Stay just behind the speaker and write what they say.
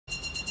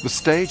The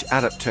stage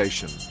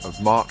adaptation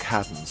of Mark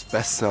Haddon's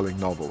best-selling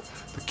novel,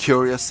 The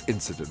Curious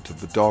Incident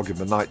of the Dog in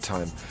the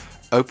Nighttime,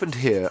 opened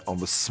here on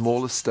the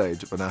smallest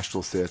stage at the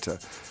National Theatre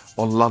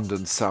on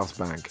London's South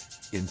Bank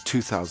in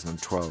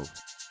 2012.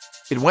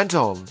 It went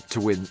on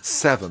to win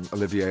 7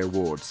 Olivier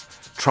Awards,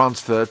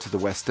 transferred to the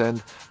West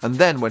End, and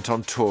then went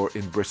on tour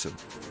in Britain.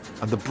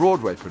 And the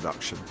Broadway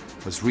production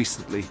has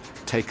recently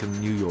taken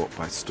New York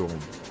by storm.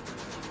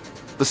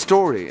 The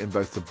story in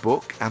both the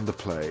book and the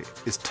play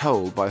is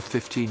told by a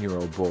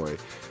 15-year-old boy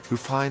who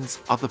finds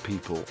other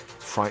people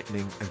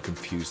frightening and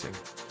confusing.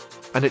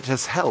 And it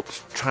has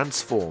helped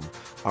transform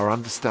our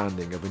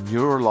understanding of a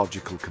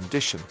neurological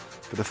condition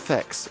that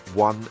affects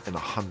 1 in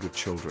 100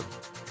 children.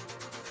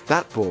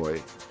 That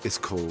boy is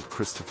called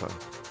Christopher.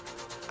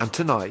 And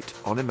tonight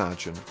on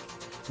Imagine,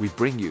 we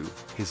bring you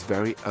his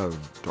very own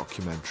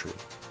documentary,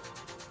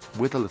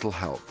 with a little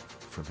help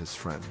from his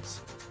friends.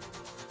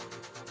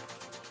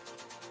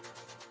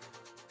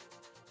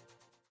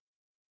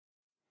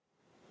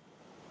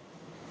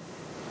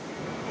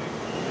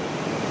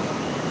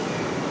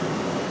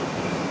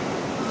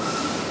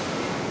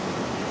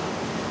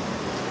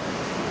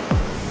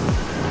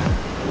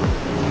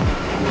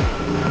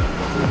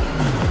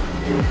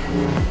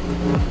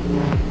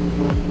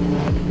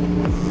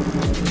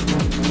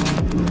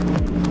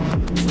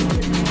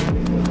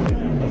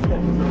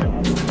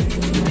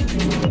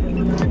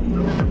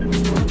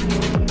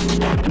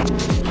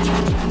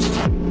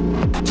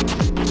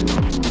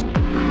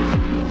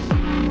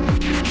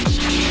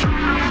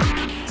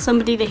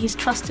 Somebody that he's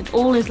trusted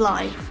all his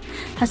life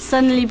has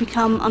suddenly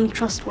become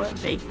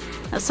untrustworthy.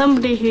 As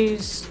somebody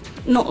who's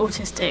not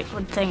autistic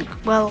would think,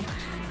 well,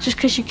 just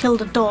because you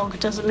killed a dog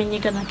doesn't mean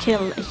you're going to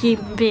kill a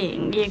human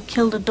being. You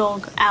killed a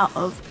dog out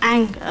of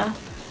anger,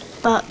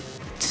 but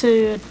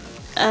to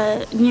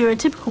a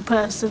neurotypical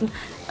person,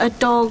 a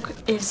dog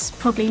is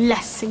probably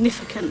less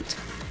significant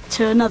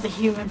to another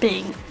human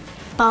being.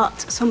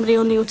 But somebody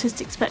on the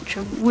autistic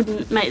spectrum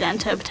wouldn't make that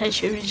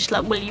interpretation. It was just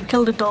like, well, you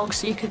killed a dog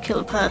so you could kill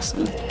a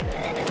person.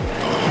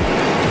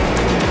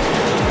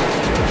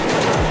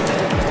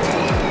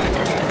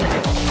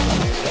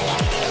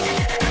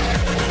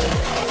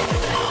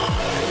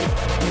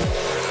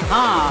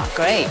 Ah,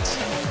 great.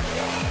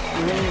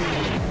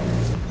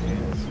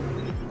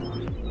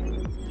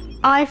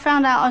 I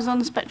found out I was on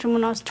the spectrum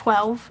when I was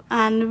 12,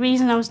 and the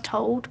reason I was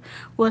told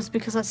was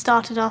because I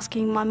started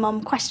asking my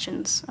mum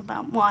questions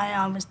about why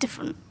I was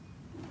different.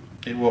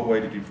 In what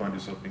way did you find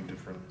yourself being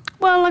different?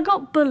 Well, I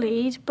got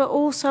bullied, but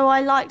also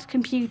I liked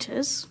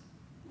computers,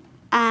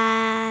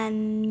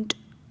 and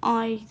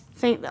I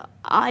think that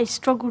I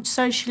struggled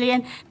socially,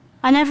 and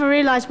I never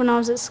realised when I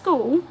was at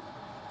school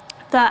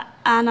that,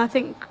 and I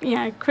think, you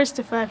know,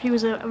 Christopher, if he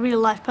was a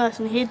real-life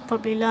person, he'd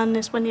probably learn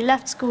this when he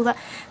left school, that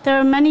there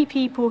are many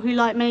people who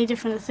like many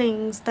different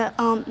things that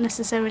aren't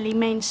necessarily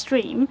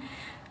mainstream,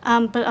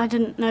 but I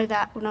didn't know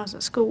that when I was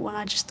at school, and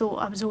I just thought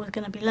I was always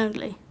going to be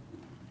lonely.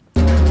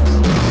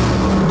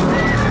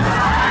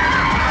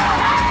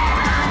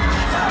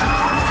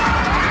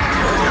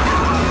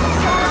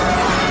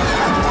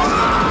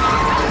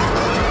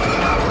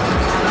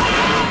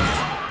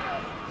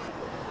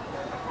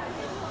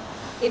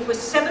 It was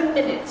 7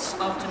 minutes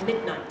after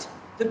midnight.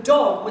 The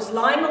dog was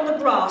lying on the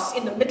grass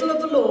in the middle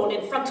of the lawn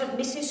in front of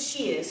Mrs.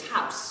 Shear's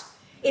house.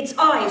 Its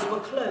eyes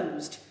were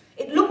closed.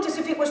 It looked as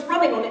if it was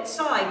running on its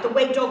side, the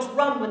way dogs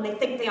run when they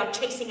think they are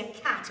chasing a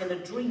cat in a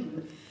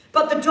dream.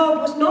 But the dog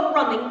was not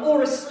running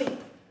or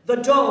asleep. The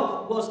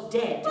dog was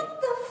dead.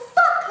 What the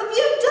fuck have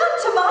you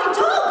done to my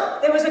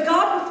dog? There was a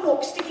garden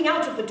fork sticking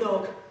out of the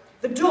dog.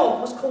 The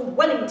dog was called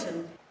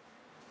Wellington.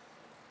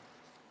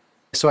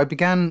 So I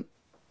began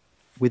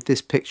with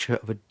this picture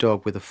of a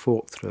dog with a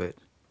fork through it.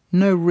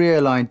 No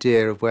real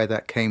idea of where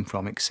that came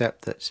from,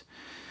 except that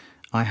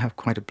I have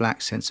quite a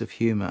black sense of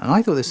humour. And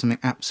I thought there's something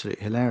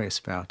absolutely hilarious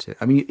about it.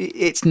 I mean,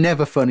 it's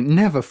never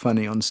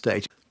funny on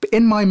stage. But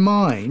in my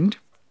mind,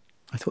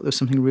 I thought there was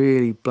something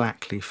really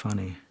blackly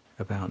funny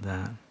about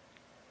that.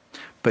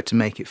 But to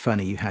make it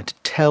funny, you had to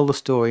tell the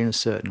story in a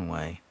certain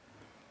way.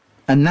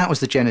 And that was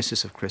the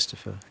genesis of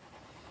Christopher.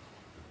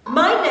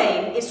 My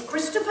name is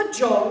Christopher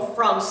John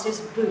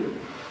Francis Boone.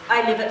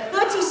 I live at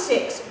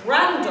 36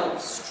 Randolph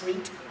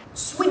Street,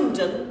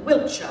 Swindon,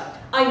 Wiltshire.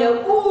 I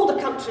know all the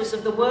countries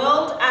of the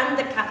world and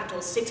the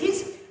capital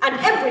cities, and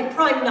every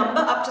prime number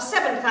up to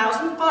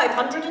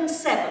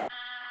 7,507.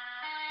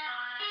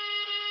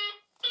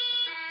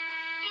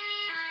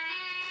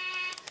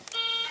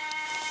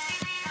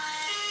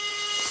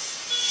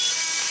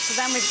 So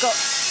then we've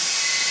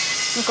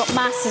got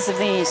masses of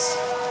these.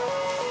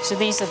 So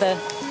these are the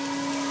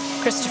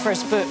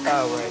Christopher's book.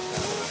 Oh, right.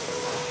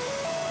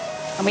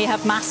 And we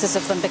have masses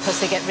of them because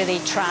they get really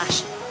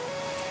trashed.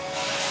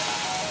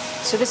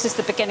 So this is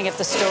the beginning of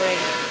the story.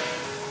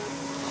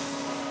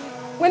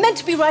 We're meant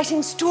to be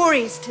writing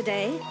stories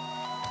today.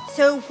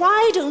 So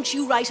why don't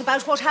you write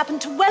about what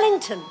happened to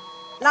Wellington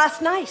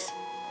last night?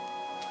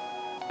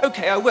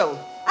 OK, I will.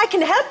 I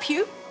can help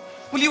you.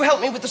 Will you help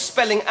me with the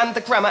spelling and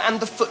the grammar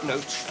and the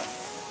footnotes?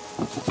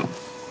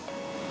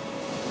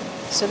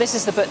 So this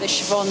is the book that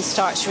Siobhan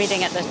starts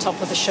reading at the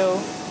top of the show.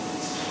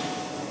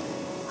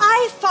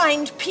 I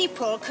find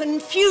people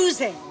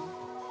confusing.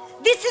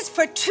 This is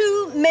for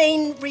two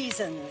main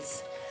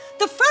reasons.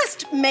 The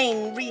first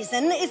main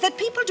reason is that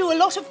people do a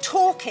lot of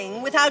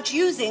talking without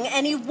using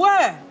any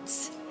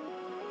words.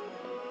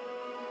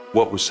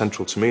 What was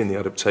central to me in the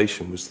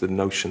adaptation was the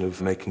notion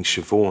of making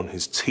Siobhan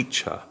his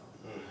teacher,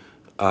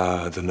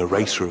 the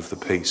narrator of the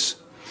piece.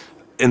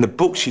 In the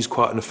book, she's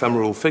quite an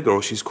ephemeral figure,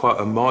 or she's quite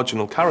a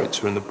marginal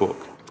character in the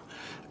book.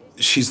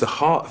 She's the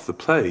heart of the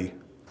play.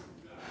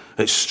 And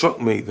it struck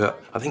me that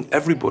I think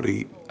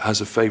everybody has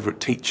a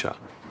favourite teacher.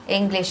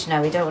 English,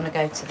 no, we don't want to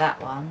go to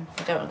that one.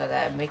 We don't want to go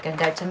there. We can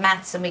go to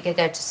maths and we can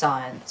go to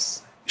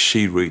science.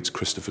 She reads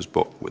Christopher's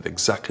book with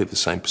exactly the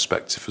same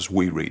perspective as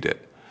we read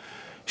it.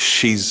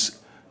 She's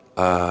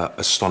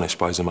astonished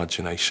by his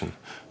imagination.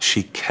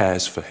 She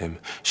cares for him.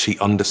 She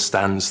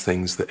understands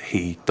things that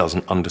he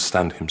doesn't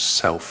understand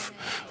himself.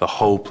 The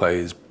whole play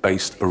is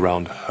based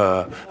around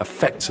her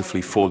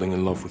effectively falling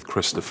in love with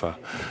Christopher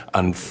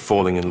and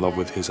falling in love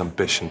with his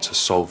ambition to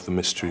solve the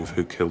mystery of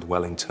who killed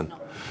Wellington,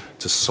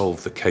 to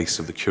solve the case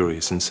of the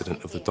curious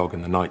incident of the dog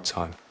in the night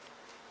time.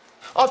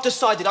 I've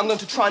decided I'm going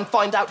to try and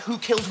find out who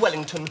killed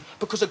Wellington,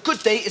 because a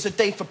good day is a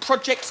day for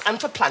projects and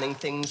for planning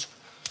things.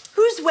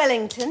 Who's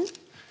Wellington?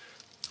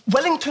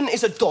 Wellington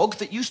is a dog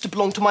that used to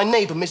belong to my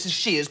neighbour, Mrs.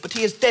 Shears, but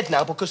he is dead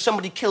now because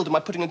somebody killed him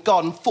by putting a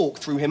garden fork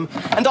through him.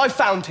 And I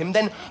found him.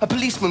 Then a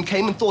policeman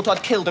came and thought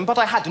I'd killed him, but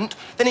I hadn't.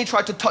 Then he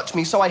tried to touch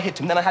me, so I hit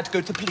him. Then I had to go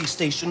to the police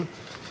station.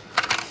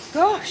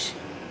 Gosh.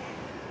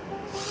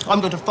 I'm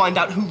going to find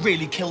out who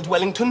really killed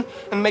Wellington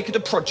and make it a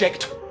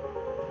project.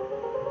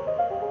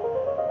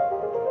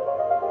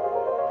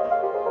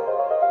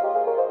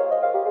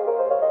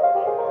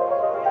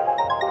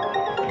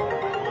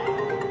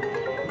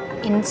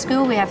 In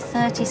school, we have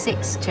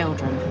 36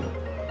 children.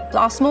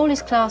 Our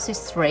smallest class is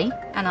 3,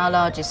 and our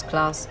largest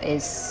class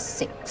is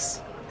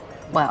 6.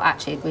 Well,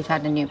 actually, we've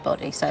had a new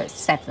body, so it's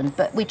 7,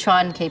 but we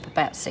try and keep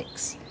about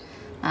 6.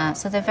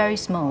 So they're very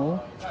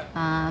small,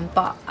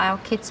 but our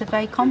kids are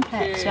very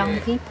complex young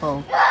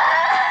people.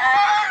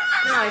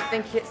 No, I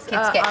think it's...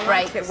 Kids get I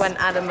breaks. like it when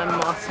Adam and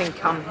Martin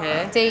come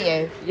here. Do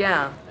you?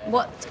 Yeah.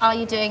 What are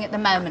you doing at the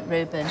moment,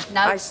 Ruben?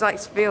 No? I just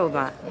like to feel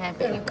that. Yeah,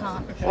 but you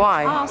can't.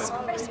 Why? Ask.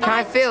 Can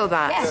I feel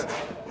that?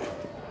 Yeah.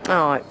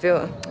 Oh,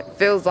 it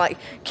feels like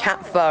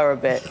cat fur a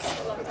bit.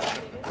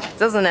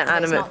 Doesn't it,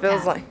 Adam? It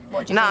feels like...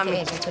 What do you think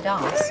it is? You could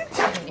ask,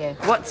 couldn't you?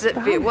 What's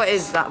it feel? What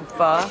is that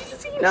fur?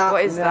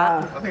 What is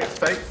that? I think it's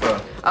fake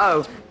fur.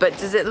 Oh, but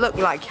does it look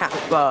like cat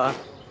fur?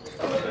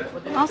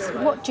 Ask,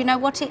 what, do you know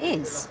what it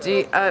is?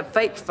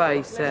 Fake fur,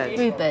 you said.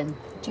 Ruben,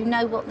 do you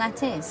know what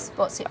that is?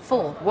 What's it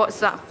for? What's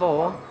that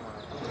for?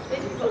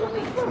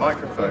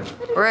 Microphone.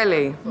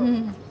 Really?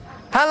 Mm.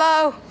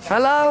 Hello?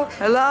 Hello?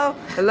 Hello?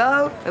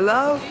 Hello?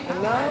 Hello?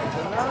 Hello?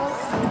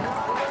 Hello?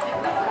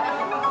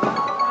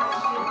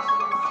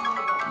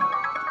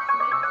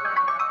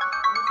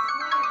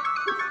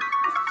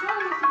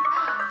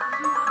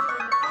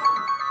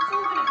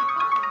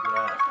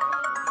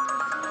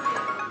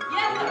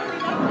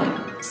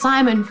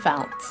 Simon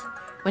felt,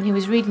 when he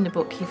was reading the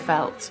book, he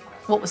felt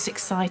what was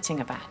exciting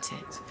about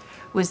it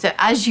was that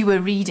as you were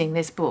reading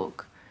this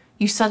book,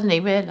 you suddenly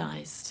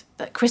realised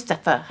that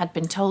Christopher had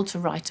been told to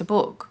write a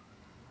book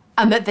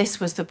and that this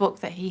was the book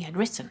that he had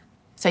written.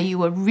 So you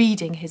were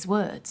reading his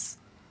words.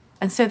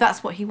 And so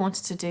that's what he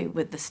wanted to do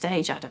with the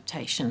stage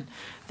adaptation,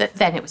 that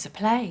then it was a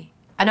play.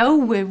 And oh,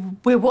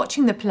 we're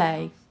watching the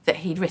play that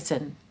he'd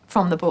written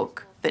from the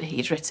book that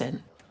he'd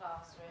written.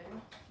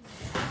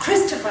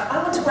 Christopher,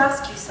 I want to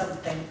ask you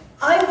something.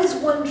 I was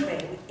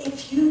wondering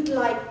if you'd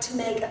like to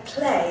make a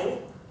play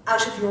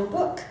out of your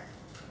book.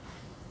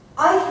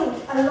 I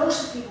think a lot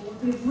of people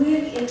would be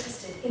really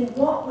interested in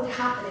what would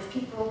happen if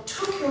people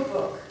took your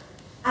book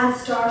and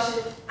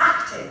started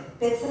acting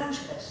bits out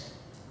of it.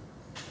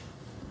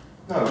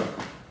 No,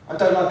 I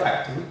don't like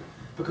acting,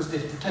 because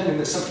it's pretending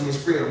that something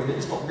is real and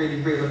it's not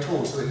really real at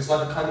all, so it's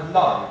like a kind of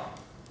lie.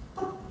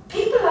 But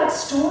people like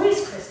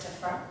stories,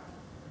 Christopher.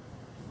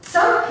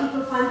 Some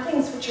people find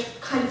things which are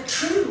kind of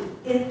true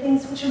in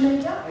things which are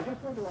made up.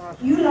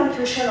 You like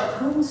your Sherlock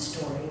Holmes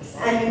stories,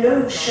 and you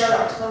know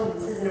Sherlock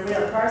Holmes isn't a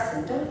real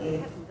person, don't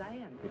you?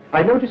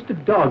 I noticed a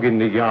dog in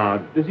the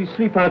yard. Does he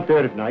sleep out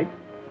there at night?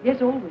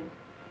 Yes, always.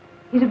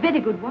 He's a very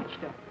good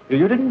watchdog.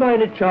 You didn't by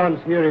any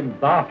chance hear him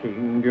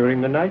barking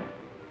during the night?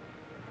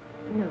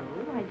 No,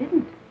 I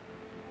didn't.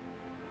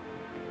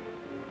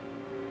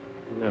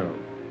 No.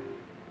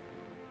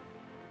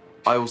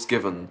 I was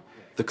given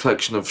the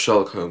collection of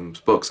Sherlock Holmes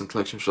books and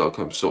collection of Sherlock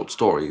Holmes short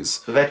stories.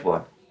 The red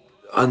one?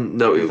 And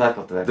no,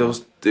 there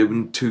was they were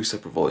in 2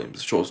 separate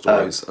volumes, short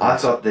stories.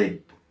 I've got the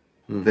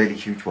really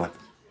huge one.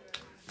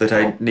 That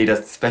I need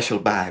a special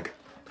bag.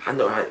 I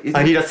know.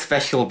 I need a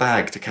special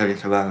bag to carry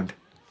it around.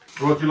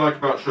 What do you like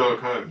about Sherlock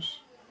Holmes?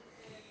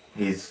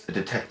 He's a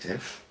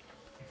detective.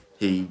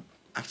 He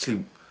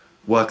actually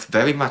works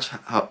very much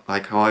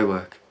like how I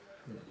work.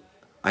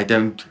 I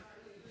don't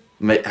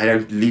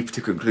leap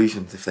to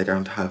conclusions if they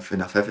don't have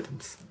enough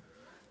evidence.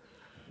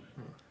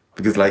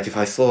 Because, like, if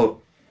I saw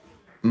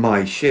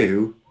my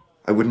shoe,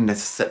 I wouldn't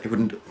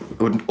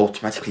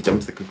automatically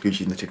jump to the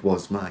conclusion that it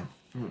was mine.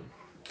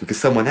 Because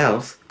someone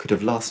else could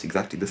have lost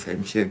exactly the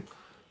same shoe.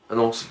 And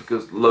also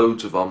because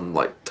loads of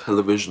like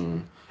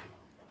television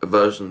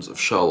versions of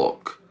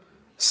Sherlock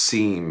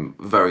seem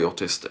very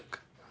autistic.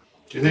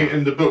 Do you think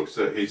in the books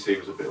that he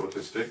seems a bit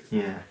autistic?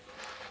 Yeah.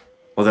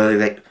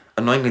 Although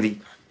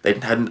annoyingly they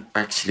hadn't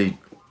actually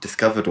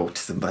discovered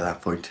autism by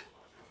that point.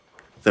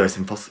 So it's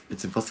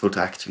impossible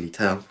to actually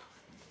tell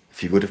if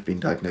he would have been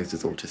diagnosed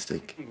as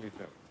autistic.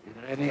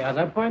 Any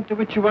other point to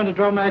which you want to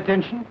draw my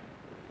attention?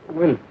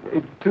 Well,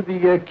 to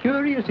the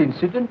curious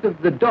incident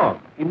of the dog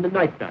in the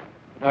night time.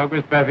 The dog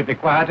was perfectly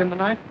quiet in the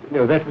night?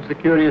 No, that was the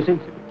curious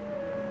incident.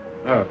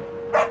 Oh.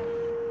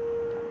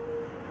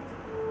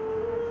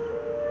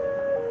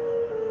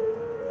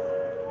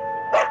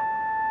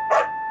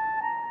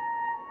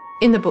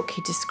 In the book,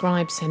 he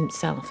describes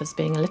himself as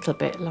being a little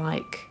bit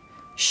like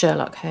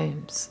Sherlock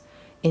Holmes,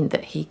 in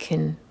that he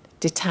can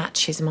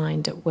detach his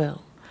mind at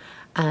will,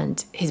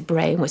 and his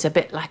brain was a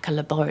bit like a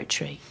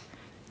laboratory.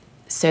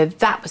 So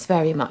that was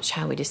very much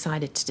how we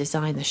decided to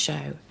design the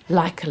show,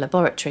 like a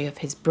laboratory of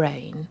his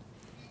brain.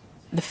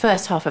 The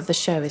first half of the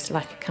show is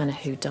like a kind of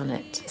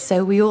whodunit.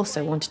 So we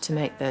also wanted to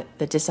make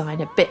the design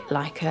a bit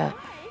like a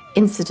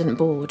incident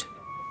board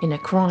in a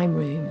crime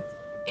room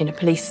in a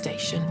police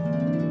station.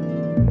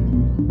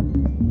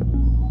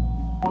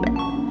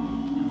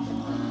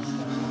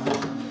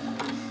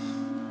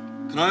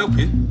 Can I help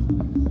you?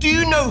 Do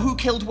you know who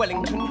killed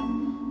Wellington?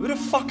 Who the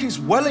fuck is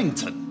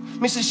Wellington?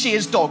 Mrs.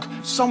 Shear's dog.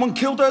 Someone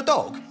killed her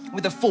dog?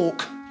 With a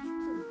fork.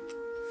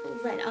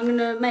 Red. I'm going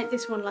to make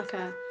this one like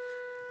a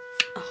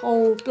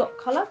whole block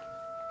colour.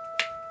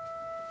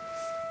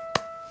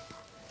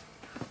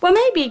 Well,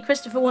 maybe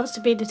Christopher wants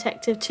to be a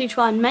detective to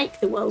try and make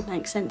the world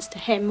make sense to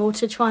him, or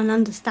to try and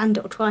understand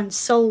it, or try and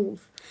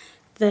solve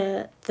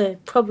the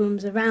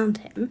problems around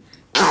him.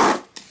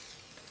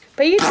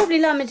 But you'd probably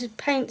like me to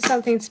paint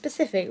something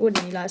specific,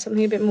 wouldn't you? Like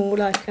something a bit more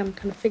like kind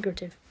of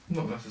figurative.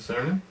 Not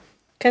necessarily.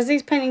 Because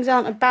these paintings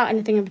aren't about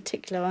anything in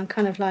particular. I'm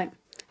kind of like,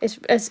 it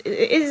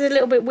is a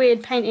little bit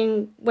weird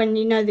painting when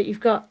you know that you've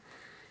got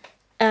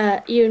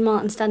you and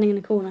Martin standing in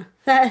a corner.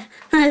 That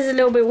is a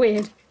little bit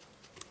weird.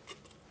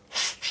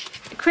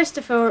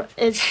 Christopher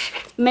is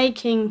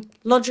making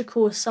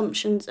logical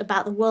assumptions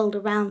about the world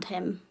around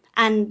him,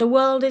 and the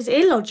world is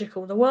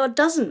illogical. The world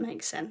doesn't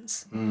make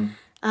sense.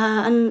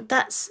 And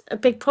that's a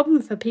big problem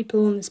for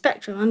people on the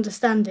spectrum,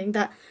 understanding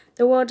that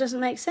the world doesn't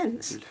make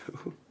sense.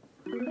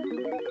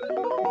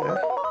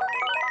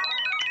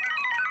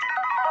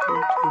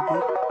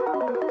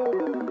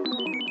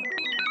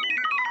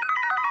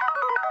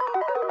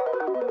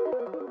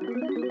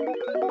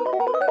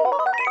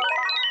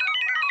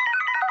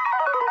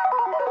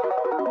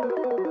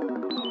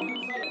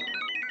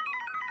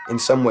 In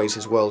some ways,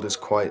 his world is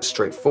quite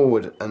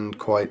straightforward and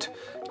quite,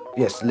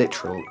 yes,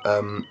 literal.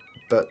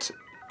 But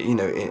you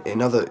know,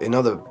 in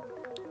other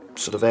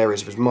sort of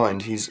areas of his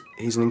mind, he's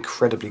an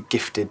incredibly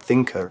gifted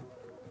thinker.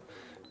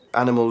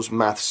 Animals,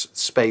 maths,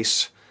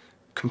 space,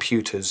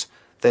 computers.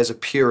 There's a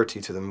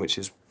purity to them, which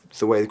is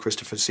the way that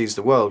Christopher sees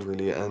the world,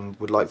 really, and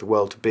would like the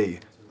world to be.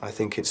 I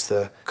think it's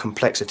the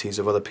complexities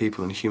of other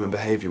people and human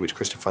behaviour which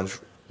Christopher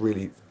finds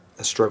really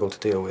a struggle to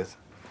deal with.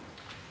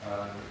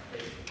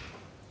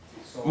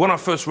 When I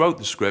first wrote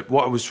the script,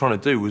 what I was trying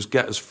to do was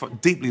get as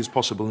deeply as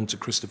possible into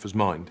Christopher's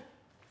mind.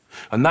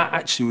 And that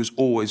actually was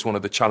always one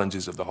of the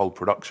challenges of the whole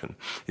production,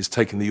 is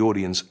taking the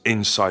audience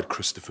inside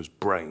Christopher's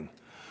brain.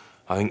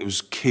 I think it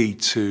was key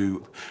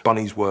to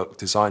Bunny's work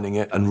designing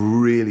it,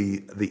 and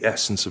really the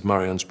essence of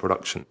Marianne's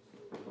production.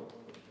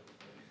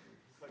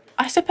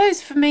 I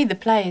suppose for me the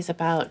play is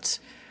about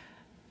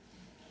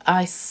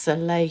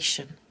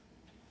isolation,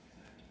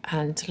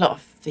 and a lot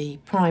of the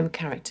prime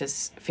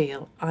characters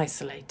feel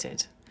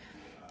isolated.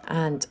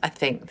 And I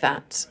think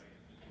that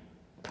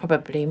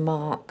probably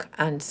Mark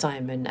and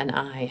Simon and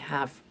I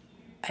have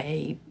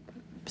a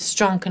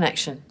strong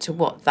connection to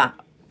what that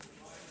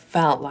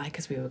felt like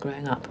as we were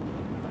growing up,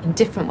 in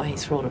different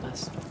ways for all of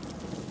us.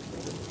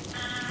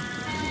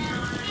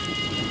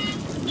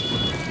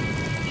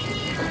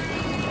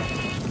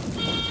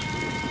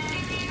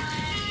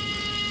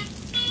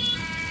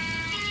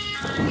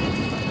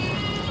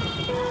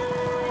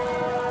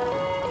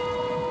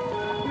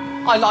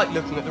 I like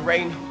looking at the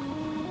rain.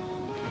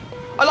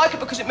 I like it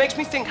because it makes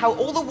me think how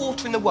all the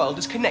water in the world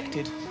is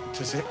connected.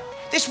 Does it?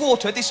 This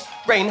water, this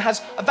rain,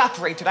 has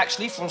evaporated,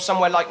 actually, from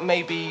somewhere like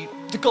maybe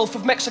the Gulf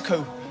of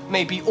Mexico,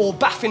 maybe, or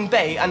Baffin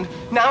Bay, and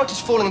now it is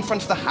falling in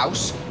front of the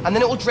house, and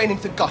then it will drain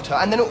into the gutter,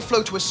 and then it will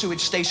flow to a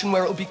sewage station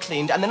where it will be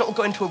cleaned, and then it will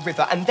go into a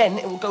river, and then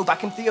it will go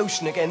back into the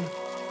ocean again.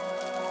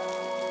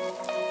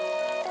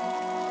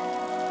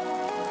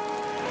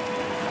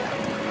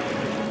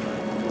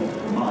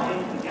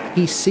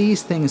 He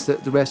sees things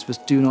that the rest of us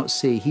do not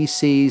see. He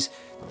sees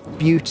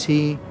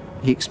beauty,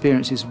 he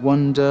experiences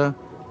wonder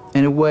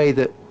in a way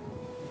that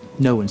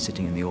no one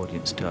sitting in the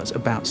audience does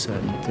about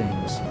certain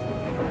things.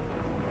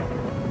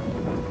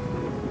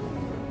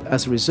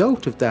 As a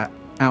result of that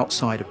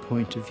outsider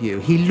point of view.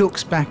 He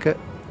looks back at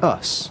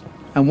us.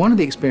 And one of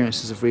the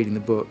experiences of reading the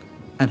book,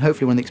 and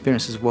hopefully one of the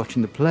experiences of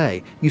watching the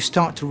play, you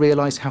start to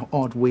realise how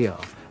odd we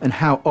are and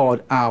how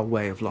odd our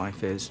way of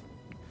life is.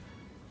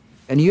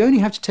 And you only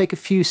have to take a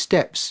few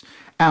steps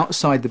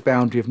outside the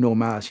boundary of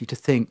normality to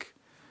think,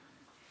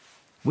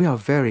 we are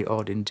very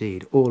odd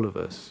indeed, all of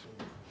us.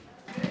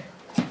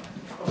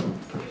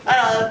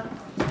 Hello.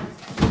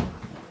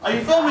 Are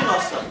you filming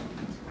us, sir?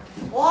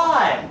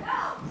 Why?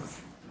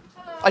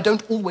 I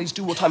don't always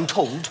do what I'm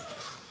told.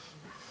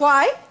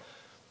 Why?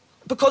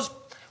 Because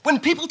when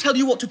people tell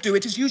you what to do,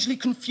 it is usually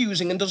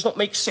confusing and does not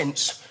make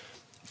sense.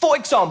 For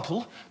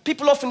example,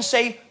 people often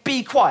say,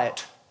 be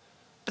quiet,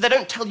 but they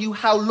don't tell you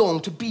how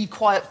long to be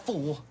quiet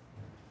for.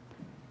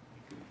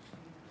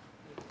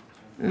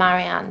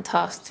 Marianne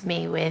tasked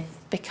me with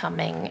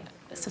becoming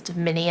a sort of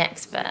mini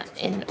expert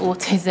in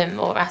autism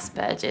or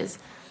Asperger's.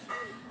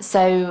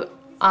 So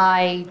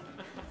I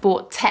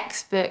bought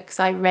textbooks,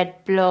 I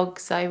read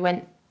blogs, I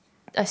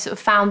sort of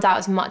found out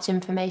as much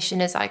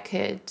information as I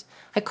could.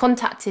 I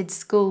contacted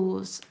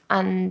schools,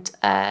 and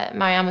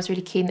Marianne was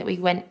really keen that we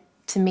went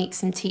to meet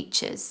some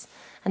teachers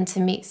and to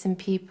meet some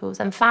pupils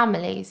and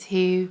families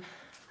who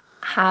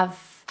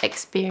have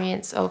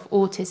experience of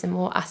autism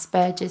or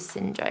Asperger's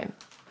syndrome.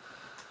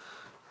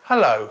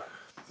 Hello.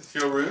 Is this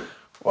your room?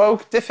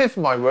 Well, this is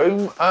my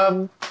room.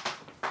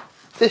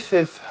 This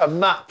is a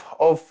map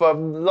of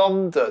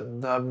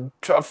London.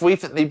 I've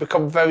recently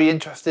become very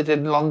interested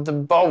in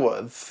London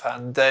boroughs,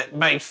 and it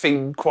may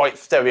seem quite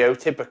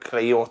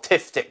stereotypically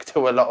autistic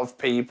to a lot of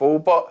people,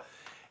 but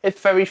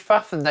it's very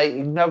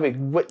fascinating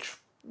knowing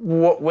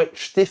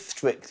which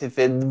district is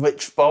in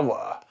which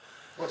borough.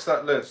 What's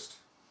that list?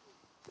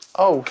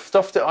 Oh,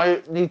 stuff that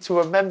I need to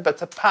remember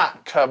to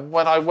pack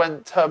when I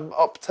went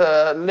up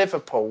to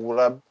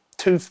Liverpool.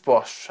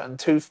 Toothbrush and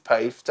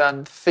toothpaste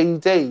and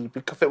CD,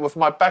 because it was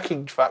my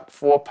backing track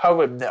for a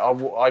poem that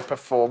I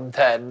performed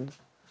then.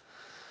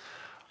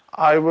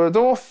 I would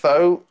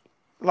also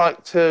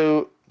like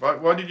to...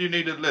 Why did you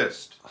need a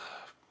list?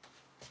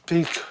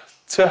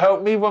 To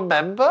help me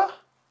remember.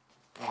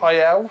 Why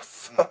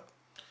else? Do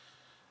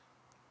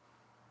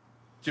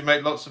you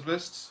make lots of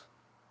lists?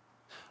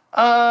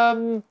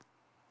 Yeah,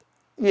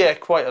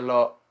 quite a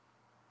lot.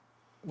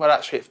 Well,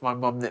 actually, it's my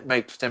mum that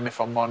makes them,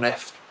 if I'm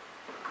honest.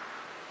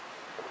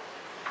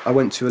 I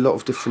went to a lot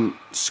of different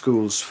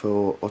schools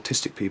for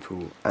autistic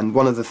people, and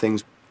one of the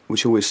things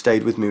which always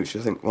stayed with me, which I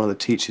think one of the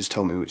teachers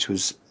told me, which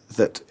was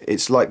that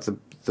it's like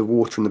the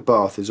water in the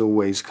bath is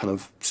always kind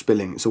of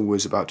spilling, it's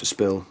always about to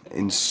spill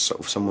in sort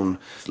of someone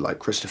like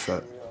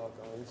Christopher.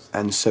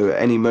 And so at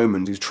any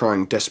moment he's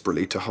trying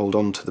desperately to hold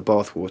on to the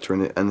bath water,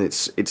 and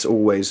it's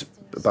always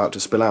about to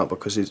spill out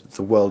because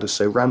the world is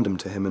so random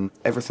to him, and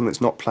everything that's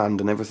not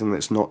planned and everything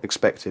that's not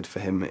expected for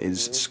him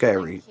is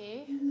scary.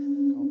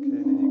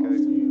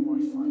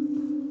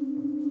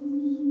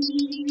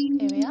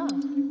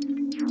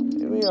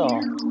 We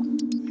are.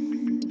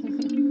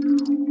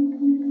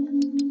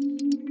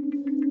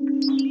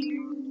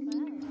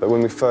 But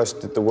when we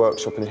first did the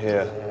workshop in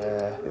here,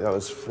 that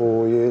was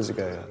 4 years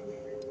ago.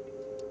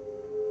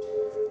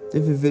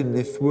 This is in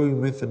this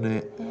room, isn't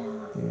it?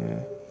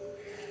 Yeah.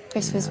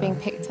 Chris was being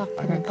picked up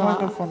in the bar.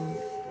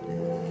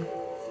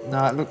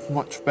 No, it looked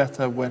much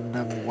better when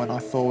I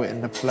saw it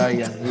in the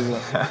play, and you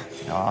were,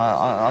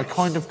 I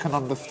kind of can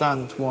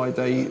understand why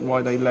they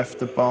left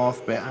the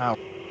bath bit out.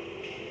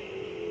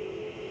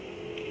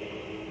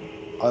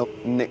 I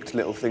nicked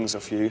little things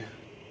off you.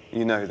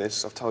 You know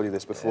this, I've told you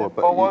this before,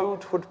 but...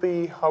 Borrowed would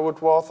be, I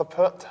would rather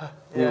put.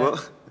 You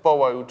what?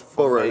 Borrowed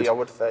for me, I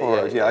would say.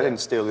 Borrowed, yeah, I didn't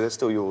steal, they're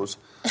still yours.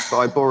 But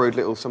I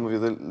borrowed some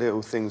of the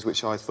little things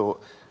which I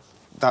thought,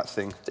 that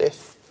thing.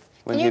 This.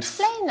 Can you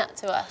explain that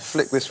to us?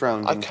 Flick this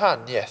round. I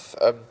can, yes.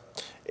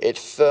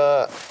 It's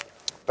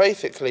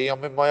basically,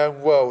 I'm in my own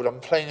world.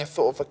 I'm playing a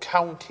sort of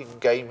accounting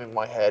game in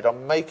my head.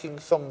 I'm making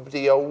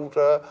somebody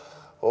older,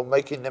 or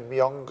making them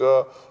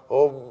younger,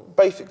 or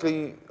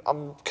basically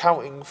I'm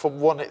counting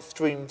from one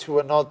extreme to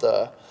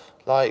another,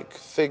 like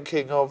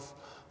thinking of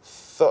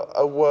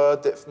a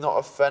word that's not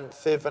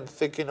offensive and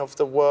thinking of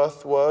the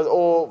worst word,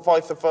 or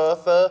vice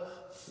versa,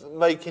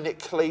 making it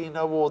cleaner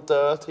or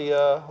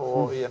dirtier,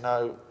 or, you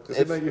know... Does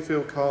it make you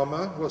feel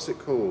calmer? What's it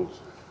called?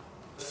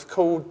 It's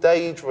called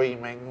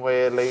daydreaming,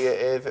 really,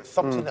 it is. It's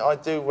something that I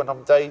do when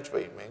I'm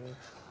daydreaming.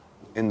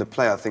 In the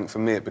play, I think, for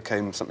me, it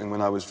became something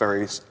when I was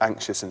very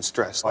anxious and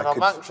stressed. When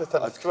I'm anxious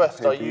and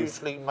stressed, I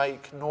usually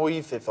make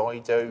noises, I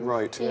do.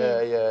 Right.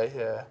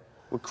 Yeah.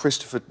 Well,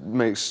 Christopher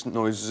makes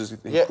noises,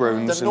 he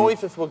groans. The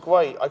noises were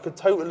great. I could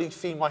totally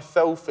see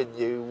myself in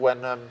you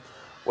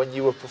when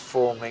you were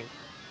performing.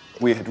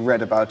 We had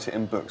read about it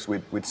in books,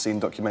 we'd seen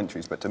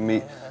documentaries, but to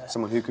meet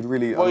someone who could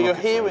really... Well, you're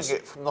hearing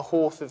it from the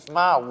horse's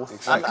mouth.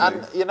 Exactly.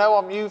 And you know,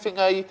 I'm using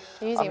a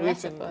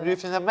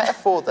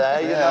metaphor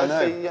there,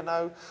 you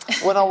know.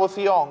 When I was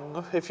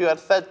young, if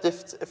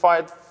I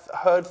had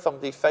heard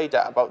somebody say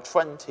that about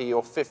 20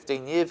 or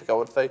 15 years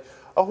ago, I'd say,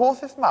 a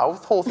horse's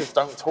mouth? Horses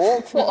don't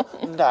talk.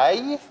 What?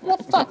 Nay? What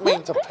does that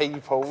mean to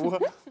people?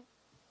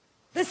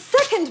 The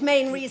second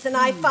main reason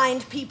I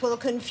find people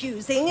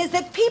confusing is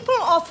that people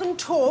often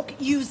talk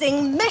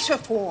using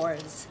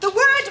metaphors. The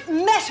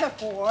word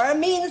metaphor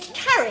means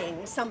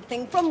carrying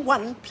something from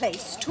one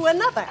place to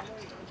another.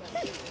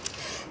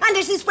 And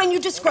it is when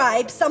you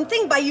describe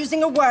something by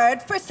using a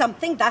word for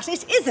something that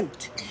it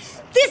isn't.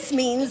 This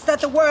means that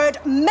the word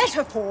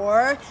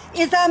metaphor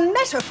is a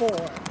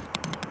metaphor.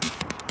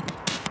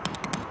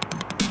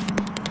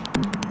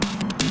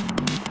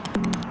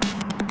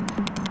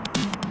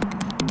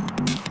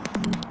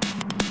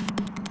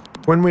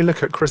 When we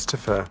look at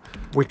Christopher,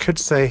 we could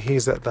say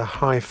he's at the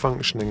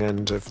high-functioning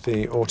end of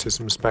the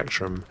autism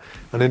spectrum,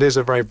 and it is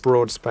a very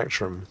broad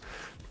spectrum.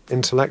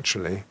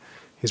 Intellectually,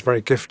 he's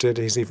very gifted,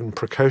 he's even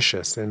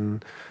precocious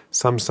in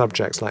some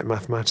subjects like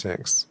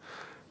mathematics.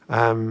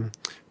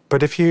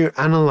 But if you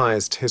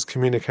analysed his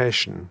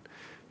communication,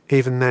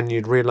 even then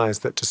you'd realise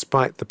that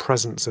despite the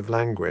presence of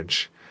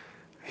language,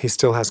 he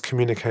still has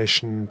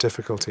communication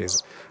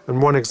difficulties.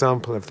 And one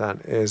example of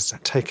that is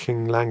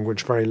taking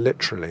language very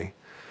literally.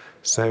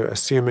 So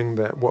assuming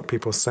that what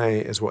people say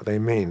is what they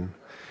mean.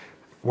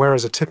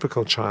 Whereas a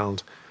typical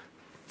child,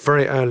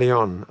 very early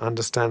on,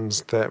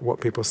 understands that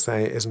what people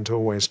say isn't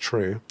always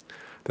true,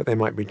 that they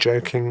might be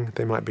joking,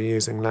 they might be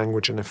using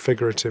language in a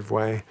figurative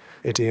way,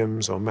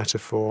 idioms or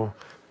metaphor.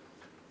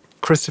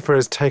 Christopher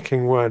is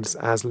taking words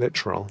as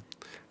literal,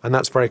 and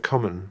that's very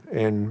common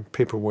in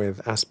people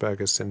with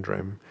Asperger's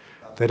syndrome.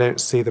 They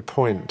don't see the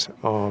point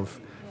of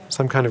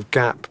some kind of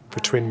gap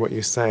between what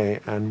you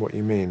say and what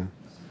you mean.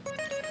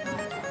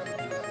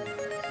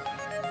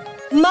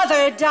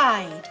 Mother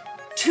died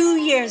 2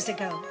 years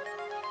ago.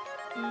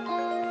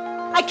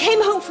 I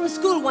came home from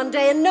school one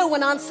day and no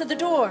one answered the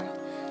door.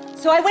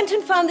 So I went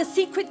and found the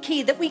secret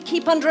key that we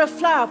keep under a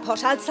flower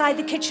pot outside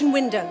the kitchen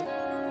window.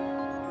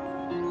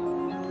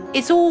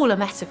 It's all a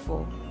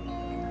metaphor.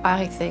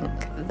 I think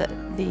that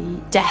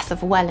the death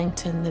of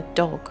Wellington, the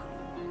dog,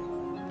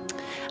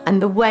 and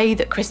the way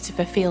that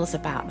Christopher feels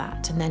about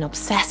that and then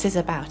obsesses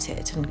about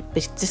it and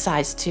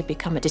decides to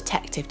become a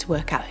detective to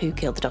work out who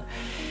killed the dog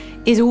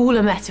is all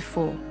a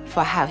metaphor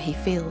for how he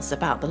feels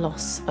about the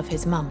loss of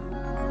his mum.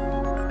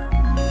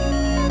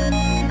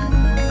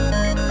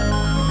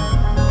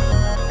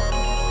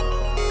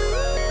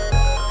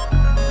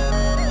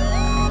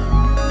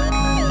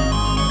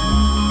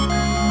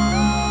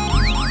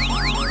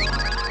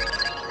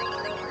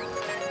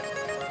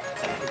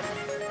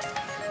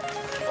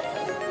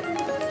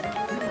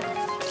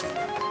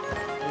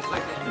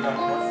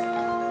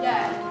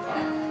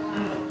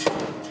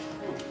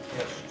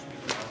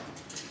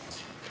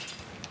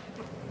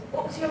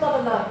 What was your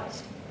mother like?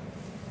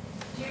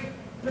 Do you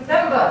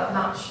remember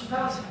much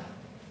about her?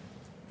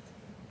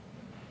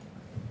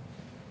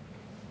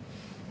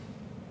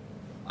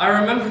 I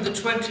remember the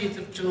 20th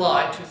of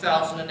July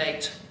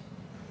 2008.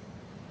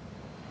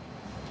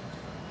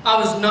 I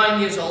was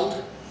 9 years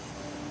old.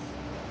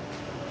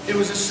 It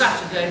was a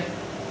Saturday.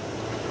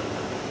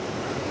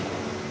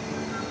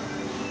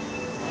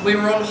 We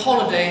were on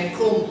holiday in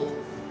Cornwall,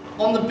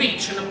 on the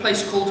beach in a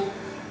place called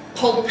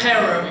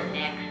Polperro. The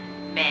next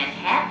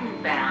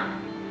Manhattan-bound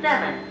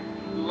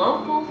 7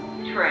 local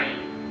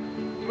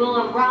train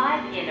will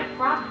arrive in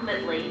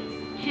approximately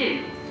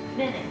 2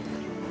 minutes.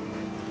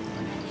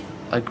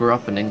 I grew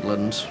up in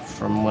England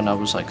from when I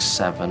was like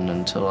 7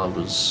 until I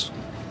was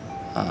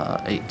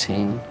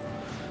 18.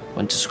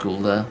 Went to school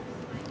there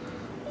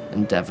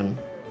in Devon.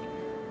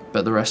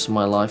 But the rest of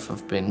my life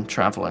I've been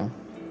traveling.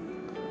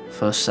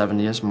 First 7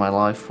 years of my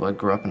life I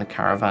grew up in a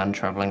caravan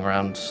traveling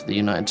around the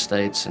United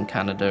States and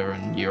Canada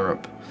and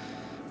Europe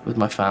with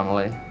my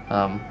family.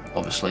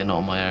 Obviously not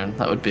on my own,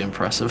 that would be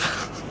impressive.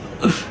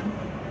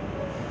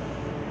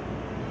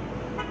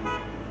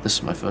 This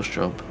is my first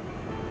job.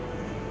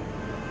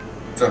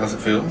 So how does it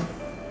feel?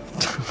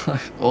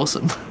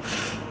 Awesome.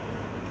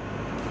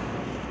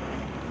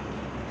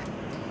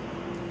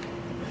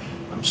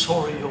 I'm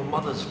sorry your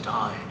mother's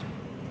died.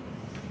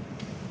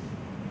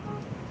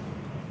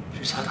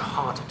 She's had a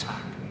heart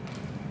attack.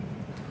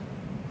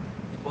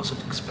 It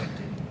wasn't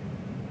expected.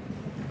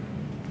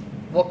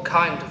 What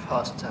kind of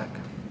heart attack?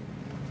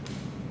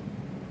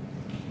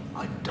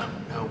 I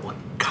don't know what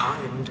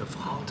kind of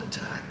heart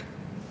attack.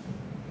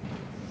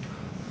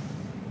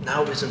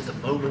 Now isn't the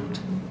moment,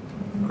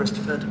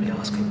 Christopher, to be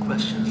asking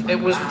questions like It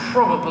was that.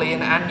 probably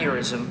an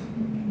aneurysm.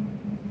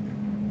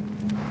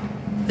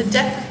 The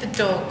death of the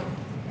dog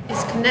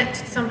is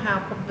connected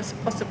somehow,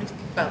 possibly,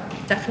 well,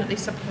 definitely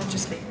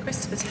subconsciously, in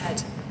Christopher's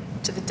head,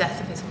 to the death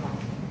of his mum.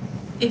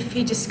 If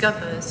he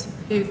discovers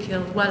who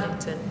killed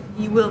Wellington,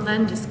 he will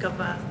then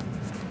discover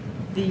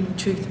the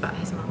truth about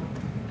his mum.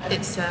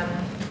 It's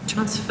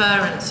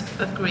transference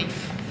of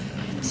grief.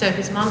 So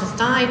his mum has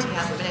died, he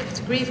hasn't been able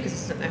to grieve because he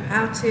doesn't know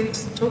how to, he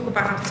doesn't talk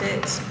about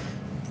it.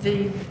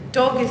 The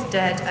dog is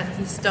dead and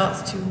he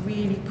starts to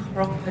really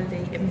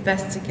properly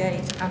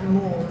investigate and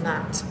mourn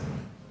that.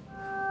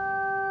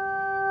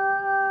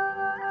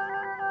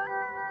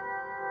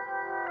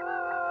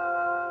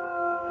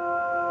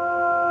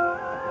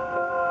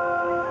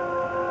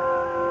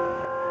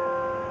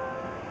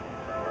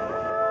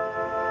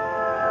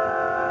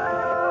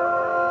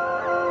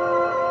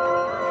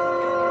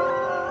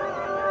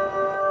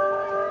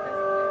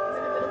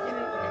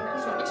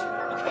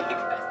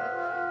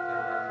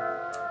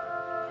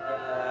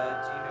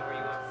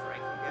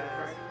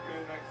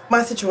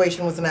 My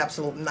situation was an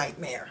absolute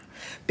nightmare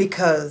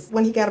because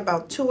when he got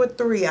about 2 or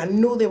 3, I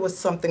knew there was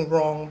something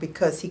wrong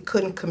because he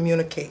couldn't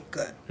communicate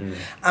good.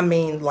 I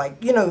mean,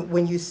 like, you know,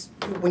 when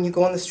you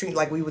go on the street,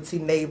 like we would see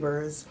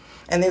neighbors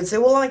and they would say,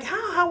 well, like,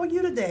 how are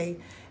you today?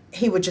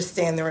 He would just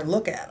stand there and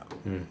look at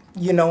them,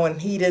 you know,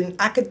 and he didn't,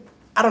 I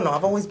don't know,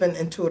 I've always been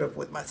intuitive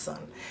with my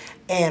son.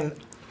 And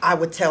I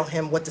would tell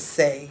him what to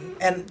say.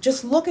 And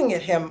just looking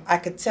at him, I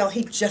could tell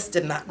he just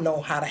did not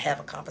know how to have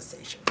a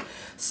conversation.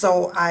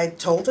 So I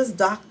told his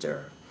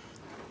doctor,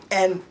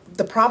 and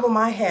the problem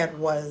I had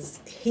was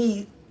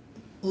he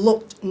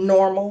looked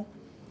normal.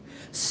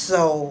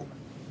 So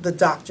the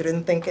doctor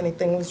didn't think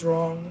anything was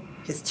wrong.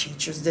 His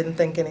teachers didn't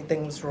think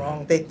anything was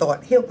wrong. They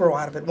thought he'll grow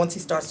out of it. Once he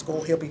starts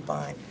school, he'll be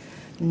fine.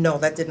 No,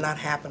 that did not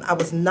happen. I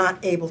was not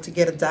able to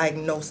get a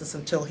diagnosis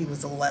until he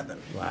was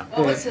 11. Wow.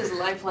 What was his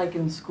life like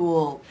in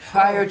school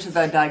prior to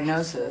the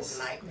diagnosis?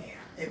 Nightmare.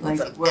 It Like,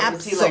 was an what,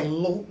 was he like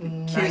absolute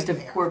accused of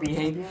nightmare. poor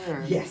behavior?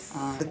 Or? Yes.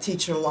 The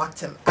teacher locked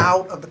him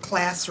out of the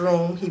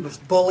classroom. He was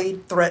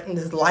bullied, threatened.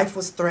 His life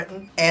was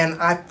threatened.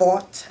 And I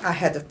fought. I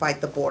had to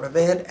fight the Board of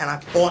Ed, and I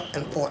fought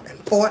and fought and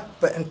fought.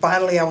 And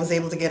finally, I was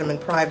able to get him in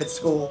private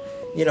school.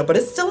 You know, but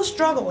it's still a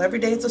struggle. Every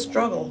day it's a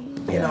struggle.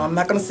 You know, I'm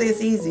not going to say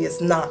it's easy.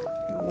 It's not.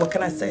 What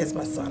can I say? It's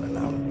my son, and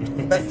I'm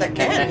the best I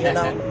can, you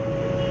know.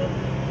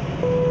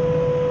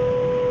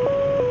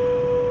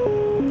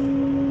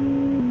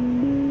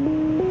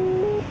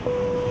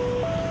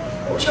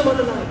 What's your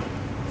mother like?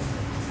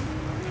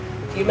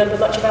 Do you remember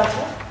much about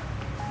her?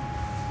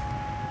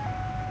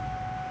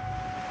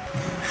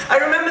 I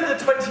remember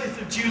the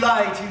 20th of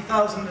July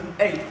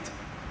 2008.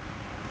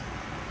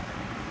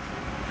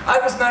 I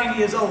was 9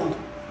 years old.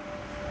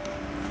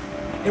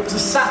 It was a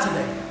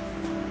Saturday.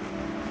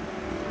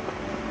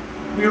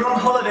 We were on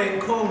holiday in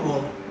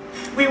Cornwall.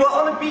 We were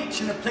on a beach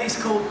in a place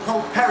called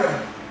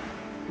Polperro.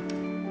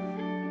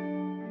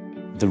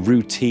 The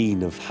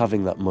routine of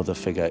having that mother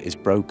figure is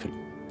broken.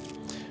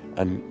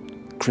 And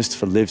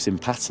Christopher lives in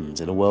patterns,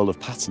 in a world of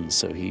patterns,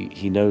 so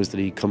he knows that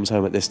he comes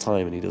home at this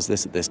time and he does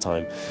this at this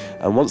time.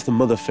 And once the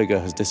mother figure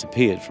has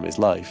disappeared from his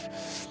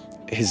life,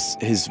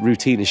 his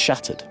routine is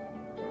shattered.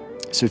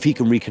 So if he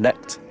can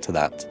reconnect to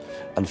that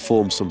and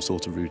form some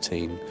sort of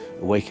routine,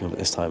 waking up at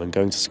this time and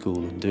going to school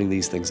and doing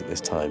these things at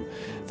this time,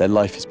 then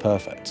life is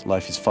perfect.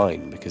 Life is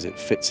fine because it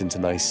fits into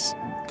nice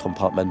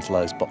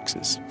compartmentalised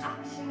boxes.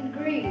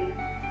 Green.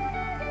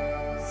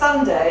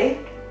 Sunday,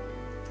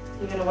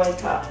 you're going to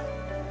wake up.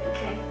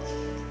 Okay.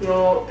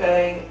 You're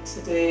going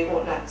to do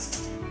what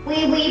next?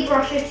 Wee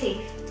brush your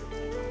teeth.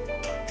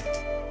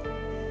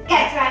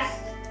 Get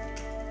dressed.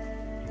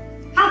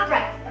 Have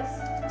breakfast.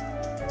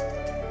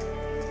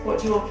 What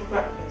do you want for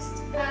breakfast?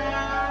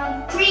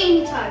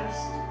 Cream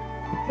toast.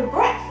 For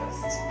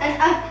breakfast?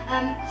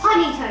 And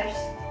honey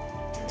toast.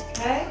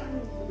 Okay.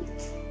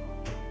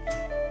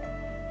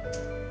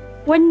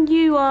 When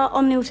you are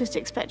on the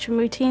autistic spectrum,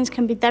 routines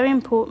can be very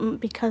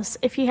important because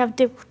if you have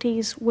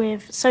difficulties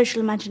with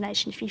social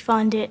imagination, if you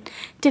find it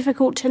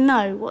difficult to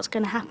know what's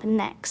going to happen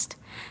next,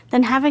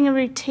 then having a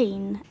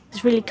routine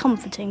is really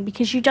comforting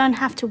because you don't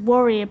have to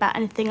worry about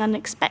anything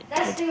unexpected.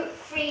 Let's do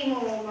 3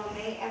 more,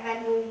 Mummy, and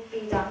then we'll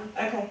be done.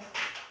 Okay.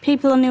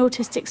 People on the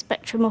autistic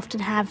spectrum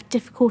often have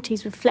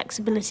difficulties with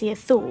flexibility of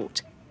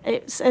thought.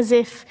 It's as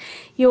if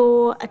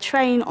you're a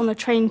train on a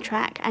train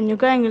track and you're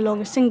going along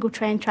a single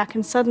train track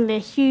and suddenly a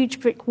huge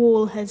brick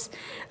wall has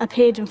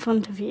appeared in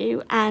front of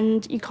you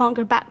and you can't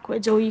go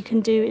backwards. All you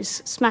can do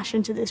is smash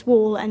into this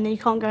wall and you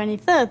can't go any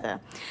further.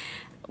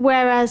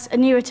 Whereas a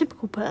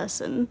neurotypical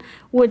person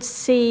would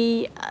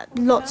see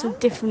lots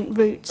of different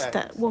routes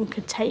that one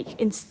could take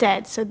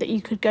instead so that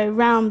you could go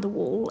round the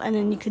wall and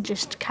then you could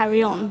just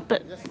carry on.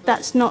 But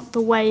that's not the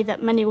way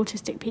that many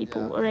autistic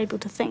people are able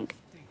to think.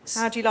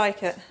 How do you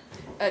like it?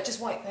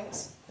 Just white,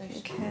 thanks.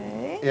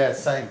 Okay. Yeah,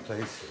 same,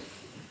 please.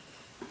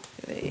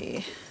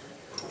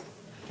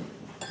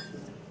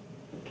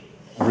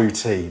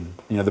 Routine,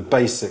 you know, the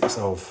basics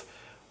of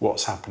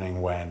what's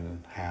happening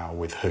when, how,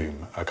 with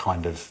whom are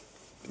kind of,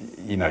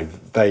 you know,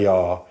 they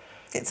are...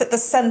 It's at the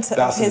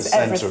centre of his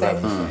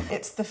everything.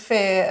 It's the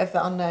fear of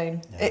the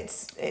unknown. Yeah.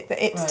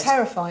 It's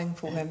terrifying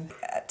for him.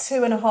 At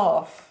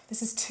 2.5,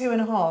 this is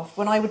 2.5,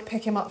 when I would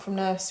pick him up from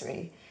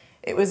nursery,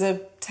 it was a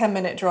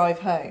 10-minute drive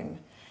home.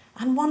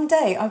 And one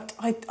day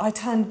I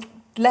turned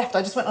left,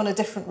 I just went on a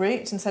different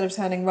route instead of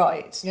turning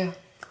right. Yeah.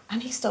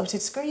 And he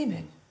started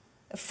screaming.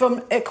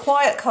 From a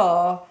quiet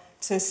car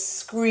to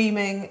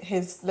screaming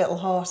his little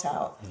heart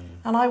out.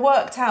 And I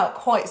worked out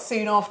quite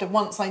soon after,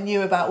 once I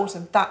knew about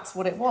autism, that's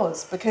what it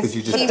was. Because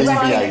you just he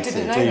deviated.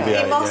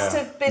 He must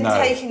have been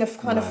taking a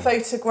kind of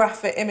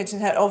photographic image in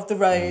head of the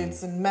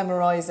roads and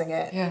memorising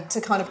it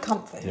to kind of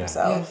comfort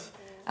himself.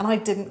 And I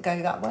didn't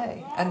go that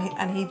way.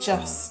 And he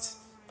just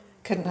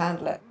couldn't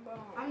handle it.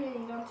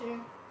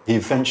 He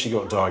eventually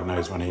got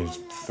diagnosed when he was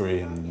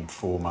 3 and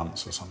 4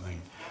 months or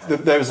something.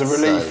 There was a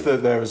relief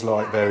that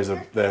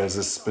there is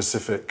a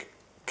specific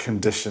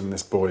condition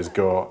this boy's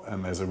got,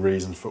 and there's a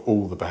reason for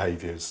all the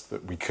behaviours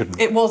that we couldn't.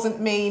 It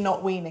wasn't me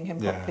not weaning him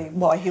properly. Yeah.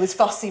 Why? He was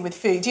fussy with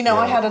food. You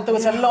know, Yeah. there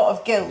was a lot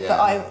of guilt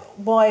that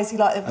why is he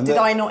like that? And Did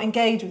then- I not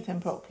engage with him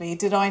properly?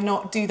 Did I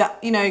not do that?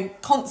 You know,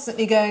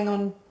 constantly going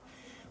on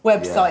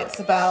websites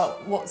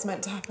about what's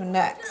meant to happen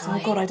next. Oh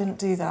God, I didn't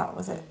do that.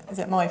 Is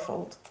it my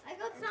fault?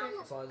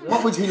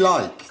 What would he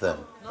like then?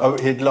 Oh,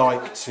 he'd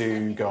like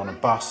to go on a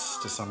bus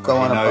to somewhere Go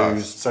on he a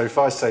knows. bus. So if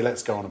I say,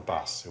 let's go on a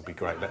bus, it'll be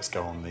great. Let's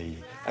go on the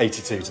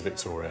 82 to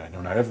Victoria. And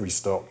he'll know every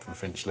stop from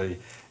Finchley.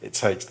 It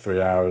takes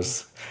 3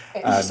 hours.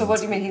 So what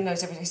do you mean he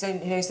knows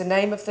everything? He knows the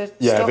name of the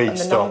Yeah, stop of each and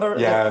the stop. number?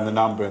 Yeah, and the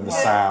number and the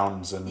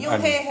sounds. And, You'll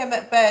hear him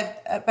at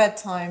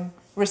bedtime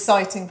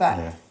reciting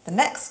back. The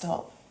next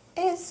stop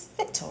is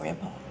Victoria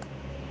Park.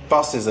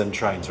 Buses and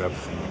trains are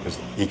everything because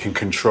he can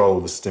control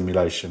the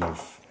stimulation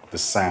of the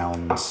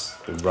sounds,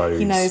 the roads.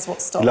 He knows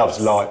what stops. He loves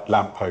light.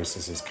 Lampposts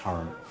is his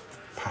current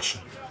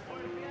passion.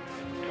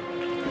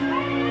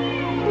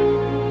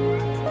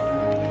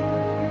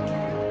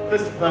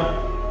 Christopher,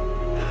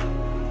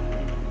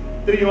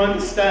 do you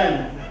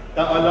understand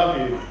that I love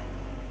you?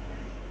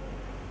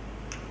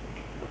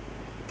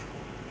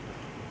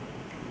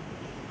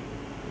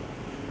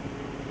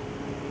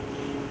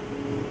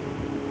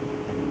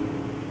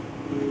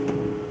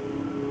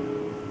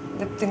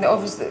 The thing that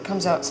obviously that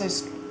comes out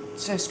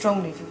so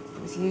strongly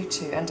with you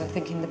two, and I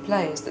think in the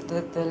play, is that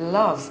the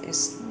love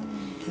is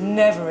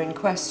never in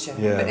question,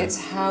 but it's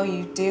how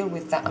you deal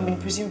with that. I mean,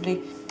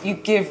 presumably you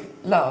give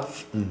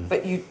love,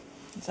 but you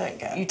don't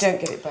get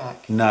it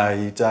back. No,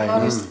 you don't.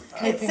 How is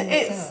coping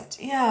with that?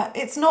 Yeah,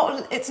 it's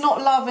not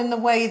love in the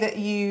way that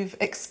you've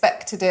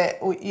expected it,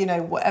 or you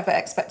know, whatever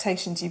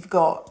expectations you've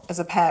got as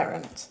a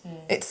parent.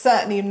 It's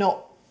certainly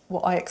not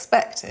what I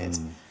expected.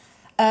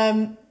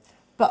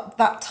 But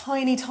that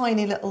tiny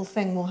little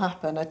thing will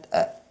happen,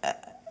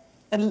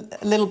 a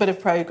little bit of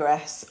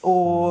progress,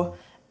 or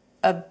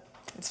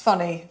it's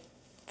funny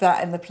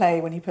that in the play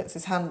when he puts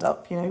his hand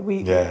up, you know,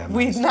 we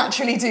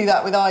naturally do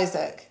that with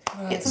Isaac.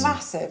 Right. It's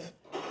massive.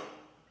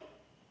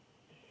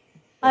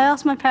 I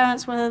asked my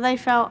parents whether they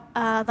felt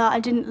that I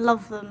didn't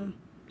love them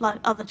like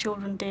other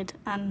children did,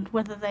 and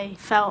whether they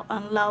felt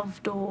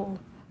unloved, or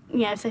you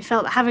know, if they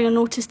felt that having an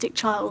autistic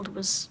child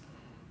was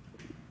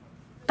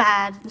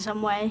bad in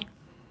some way.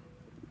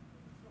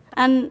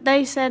 And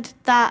they said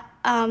that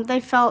they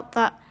felt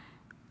that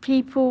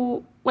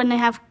people, when they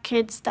have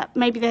kids, that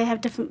maybe they have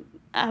different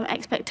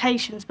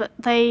expectations, but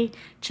they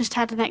just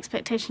had an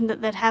expectation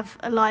that they'd have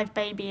a live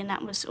baby, and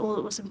that was all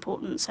that was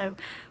important. So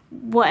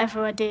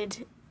whatever I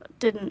did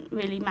didn't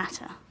really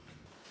matter.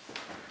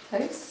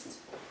 Toast?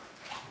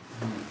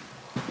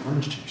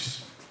 Orange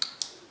juice.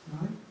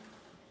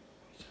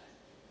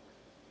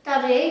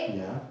 Daddy,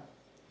 Yeah.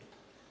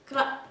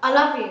 I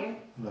love you.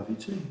 Love you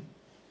too.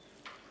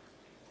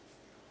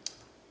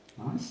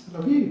 Nice. I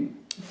love you.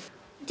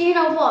 Do you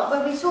know what?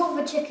 When we saw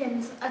the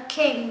chickens, a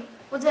king,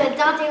 was it a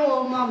daddy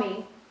or a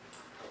mummy?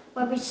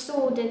 When we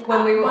saw it.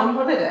 When we were on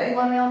holiday?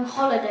 When we were on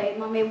holiday,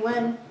 mummy.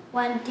 When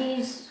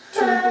these two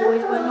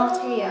boys were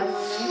not here,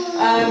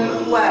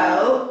 mummy.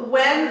 Well,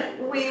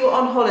 when we were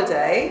on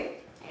holiday,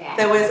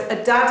 there was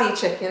a daddy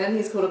chicken, and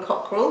he's called a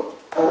cockerel,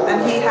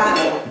 and he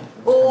had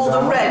all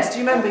the red. Do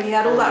you remember? He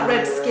had all that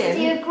red skin. Is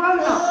he a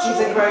grown-up chicken?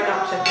 He's a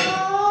grown-up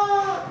chicken.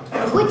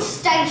 Which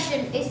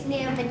station is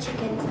near the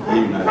chickens?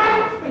 You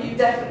know. You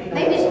definitely know.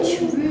 Maybe it's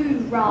True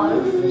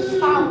Ralph. It's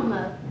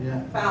Falmouth.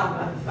 Yeah.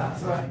 Falmouth,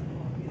 that's right.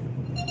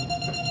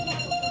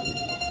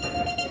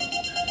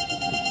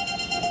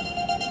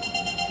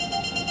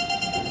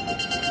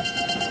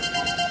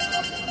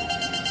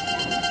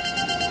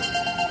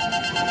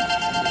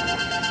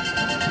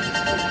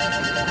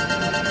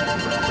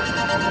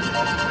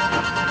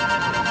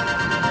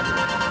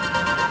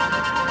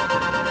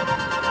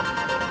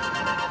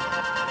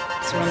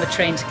 So we're on the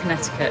train to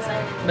Connecticut,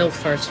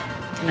 Milford,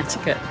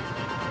 Connecticut,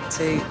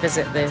 to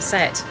visit the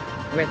set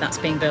where that's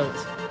being built.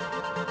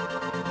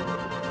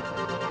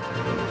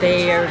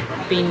 They've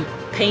been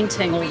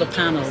painting all the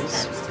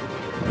panels.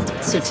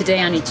 So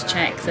today I need to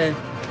check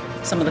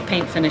some of the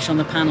paint finish on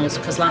the panels,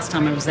 because last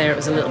time I was there it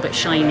was a little bit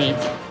shiny.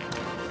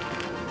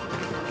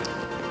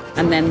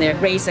 And then they're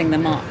raising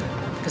them up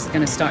because they're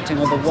going to start doing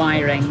all the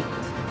wiring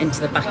into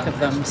the back of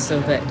them, so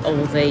that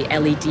all the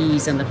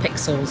LEDs and the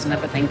pixels and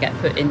everything get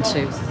put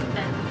into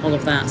all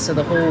of that, so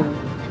the whole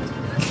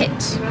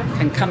kit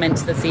can come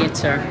into the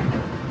theatre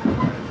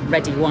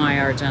ready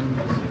wired and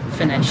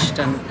finished,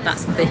 and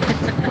that's the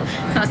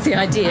that's the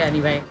idea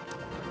anyway.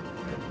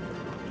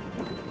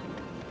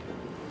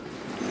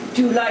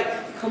 Do you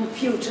like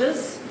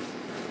computers?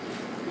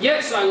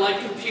 Yes, I like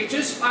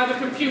computers. I have a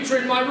computer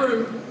in my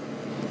room.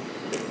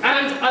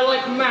 And I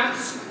like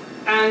maths,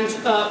 and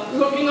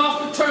looking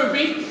after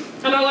Toby,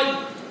 and I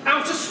like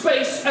outer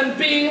space and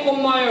being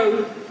on my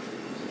own.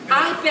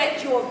 I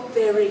bet you're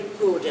very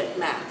good at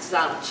maths,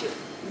 aren't you?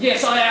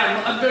 Yes, I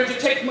am. I'm going to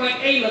take my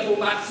A-level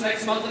maths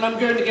next month, and I'm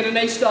going to get an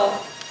A star.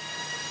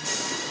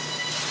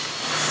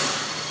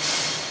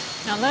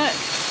 Now look,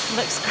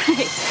 looks great.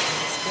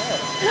 It's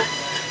good.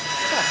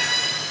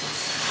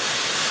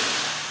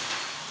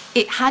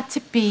 It had to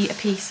be a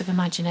piece of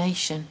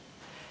imagination.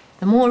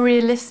 The more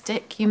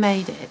realistic you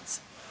made it,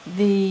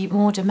 the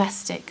more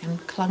domestic and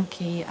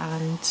clunky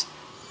and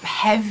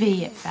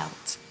heavy it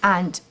felt.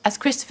 And as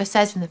Christopher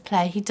says in the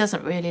play, he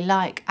doesn't really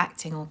like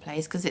acting or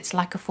plays because it's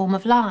like a form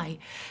of lie.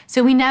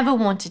 So we never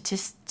wanted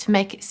to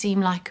make it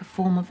seem like a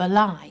form of a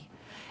lie.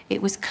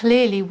 It was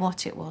clearly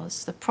what it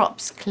was. The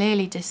props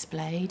clearly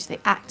displayed, the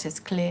actors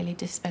clearly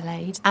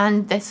displayed,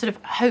 and they're sort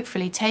of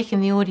hopefully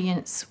taking the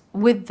audience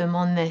with them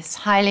on this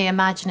highly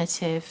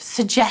imaginative,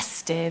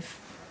 suggestive,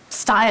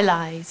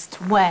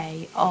 stylised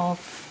way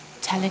of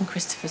telling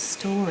Christopher's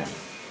story.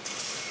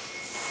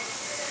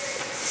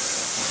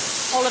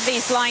 All of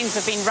these lines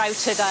have been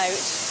routed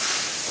out.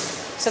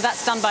 So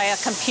that's done by a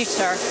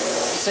computer,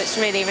 so it's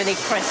really, really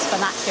crisp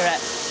and accurate.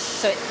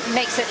 So it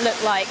makes it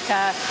look like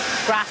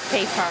graph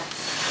paper.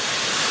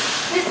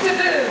 Mr.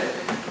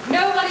 Boone,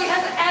 nobody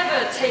has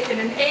ever taken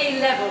an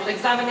A-level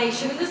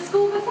examination in the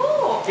school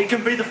before. He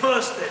can be the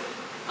first then.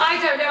 I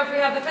don't know if we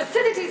have the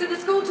facilities in the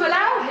school to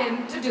allow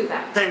him to do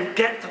that. Then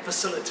get the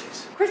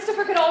facilities.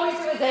 Christopher can always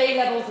do his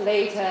A-levels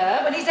later,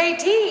 when he's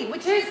 18,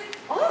 which is,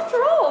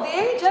 after all, the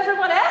age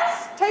everyone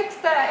else takes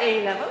their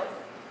A-levels.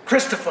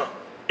 Christopher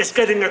is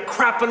getting a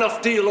crap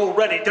enough deal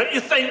already, don't you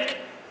think?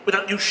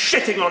 Without you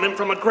shitting on him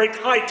from a great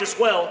height as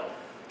well.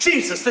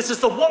 Jesus, this is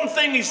the one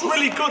thing he's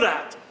really good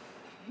at.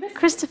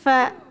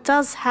 Christopher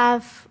does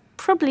have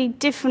probably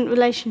different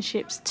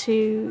relationships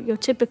to your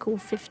typical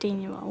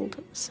 15-year-old.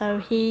 So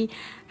he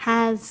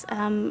has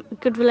a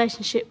good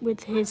relationship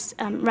with his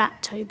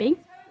rat Toby,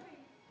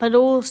 but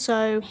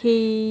also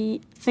he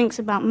thinks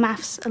about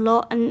maths a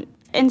lot, and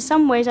in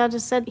some ways I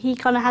just said he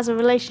kind of has a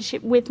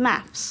relationship with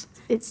maths.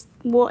 It's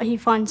what he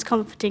finds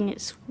comforting,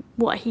 it's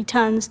what he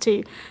turns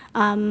to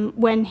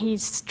when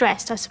he's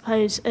stressed, I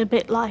suppose, a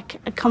bit like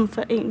a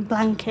comforting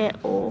blanket,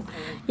 or,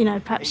 you know,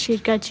 perhaps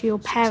you'd go to your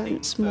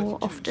parents more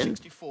often.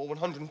 64,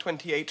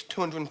 128,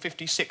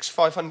 256,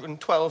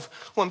 512,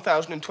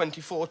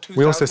 1024, 2000.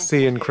 We also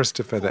see in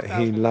Christopher that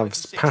he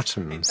loves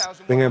patterns,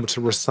 being able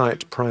to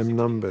recite prime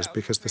numbers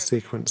because the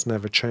sequence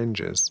never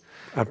changes.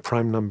 A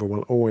prime number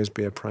will always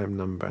be a prime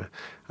number.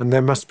 And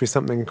there must be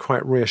something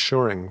quite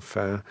reassuring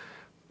for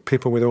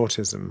people with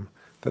autism,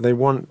 that they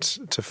want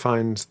to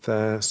find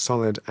their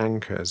solid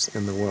anchors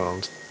in the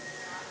world.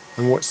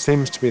 And what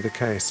seems to be the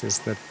case is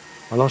that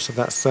a lot of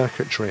that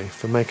circuitry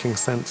for making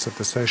sense of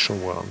the social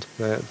world,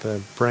 the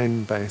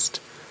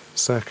brain-based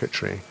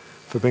circuitry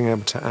for being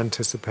able to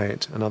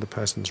anticipate another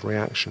person's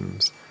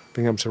reactions,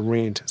 being able to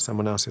read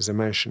someone else's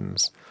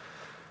emotions,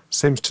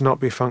 seems to not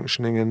be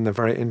functioning in the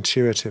very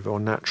intuitive or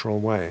natural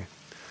way.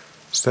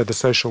 So the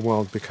social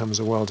world becomes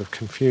a world of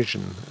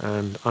confusion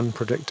and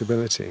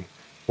unpredictability,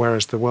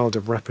 whereas the world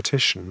of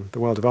repetition, the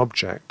world of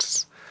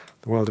objects,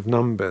 the world of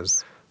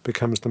numbers,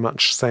 becomes the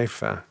much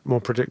safer,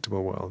 more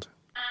predictable world.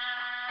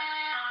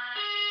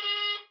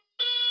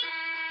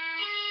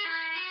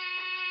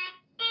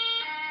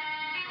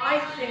 I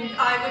think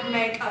I would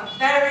make a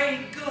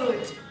very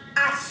good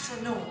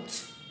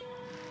astronaut.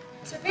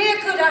 To be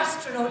a good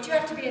astronaut, you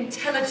have to be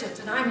intelligent,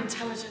 and I'm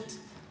intelligent.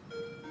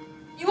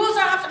 You also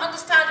have to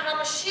understand how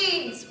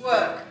machines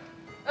work,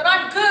 and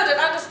I'm good at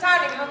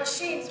understanding how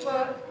machines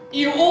work.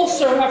 You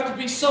also have to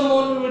be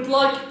someone who would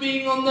like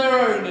being on their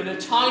own in a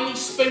tiny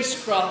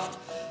spacecraft,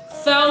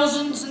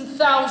 thousands and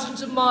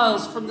thousands of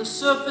miles from the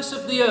surface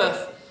of the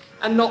Earth,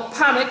 and not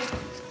panic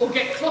or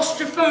get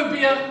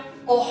claustrophobia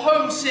or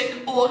homesick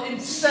or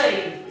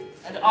insane.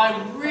 And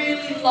I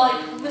really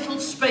like little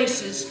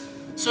spaces,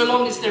 so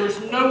long as there is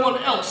no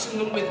one else in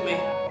them with me.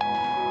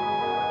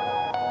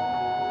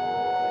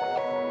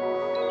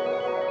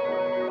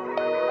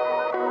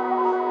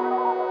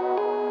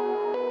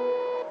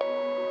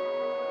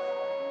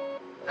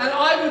 And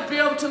I would be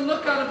able to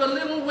look out of a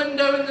little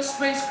window in the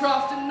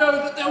spacecraft and know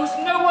that there was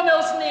no one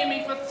else near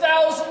me for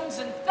thousands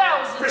and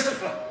thousands.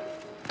 Christopher!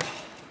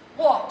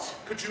 What?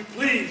 Could you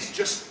please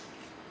just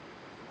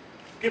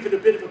give it a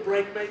bit of a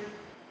break, mate?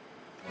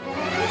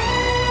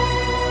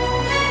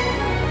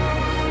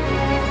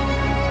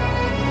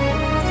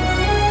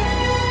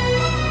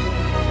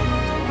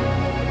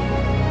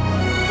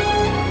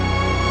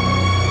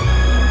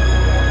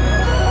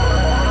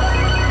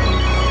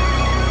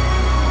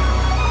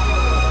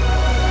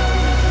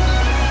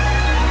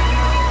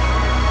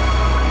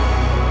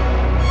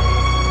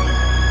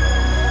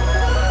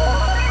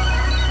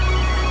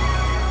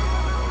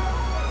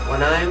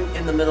 When I'm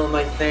in the middle of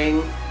my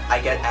thing, I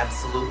get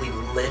absolutely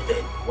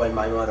livid when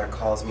my mother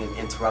calls me and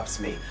interrupts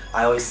me.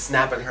 I always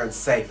snap at her and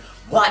say,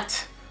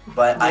 "What?"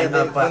 But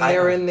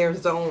they're in their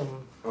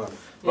zone.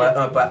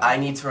 But I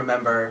need to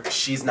remember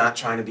she's not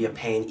trying to be a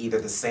pain either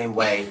the same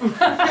way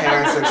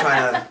parents are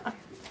trying to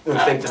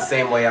think the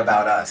same way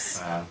about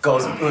us.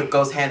 Goes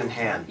hand in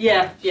hand.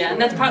 Yeah, and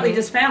that's partly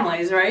just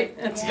families, right?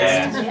 It's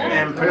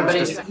And pretty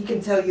much He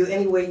can tell you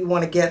anywhere you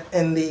want to get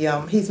in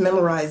the, he's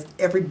memorized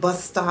every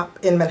bus stop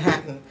in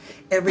Manhattan.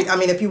 I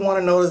mean, if you want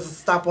to know there's a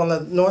stop on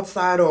the north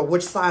side or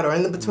which side or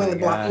in the between the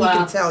block, he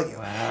can tell you.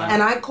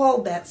 And I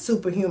call that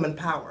superhuman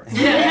power.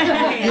 You know,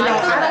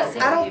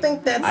 I don't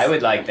think that's... I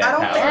would like that I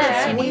don't power.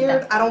 think it's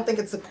weird. I don't think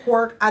it's a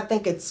quirk. I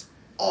think it's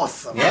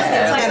awesome.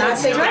 Yeah. And I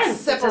think it It's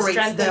a separates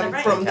strength them and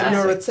a from the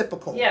strength.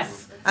 neurotypical.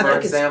 Yes. I For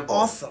think example,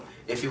 it's awesome.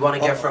 if you want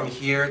to get from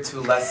here to,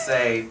 let's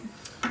say,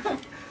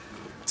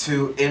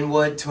 to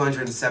Inwood,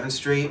 207th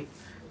Street,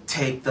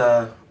 take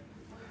the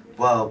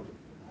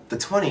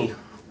 20,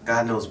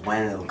 God knows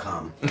when it'll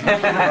come. But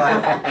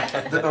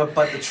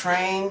the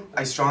train,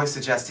 I strongly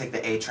suggest take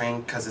the A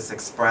train because it's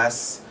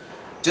express.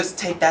 Just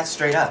take that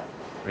straight up.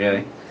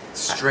 Really?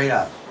 Straight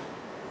up.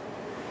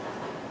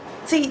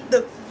 See,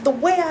 the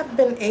way I've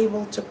been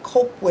able to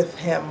cope with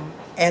him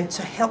and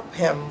to help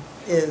him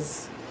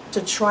is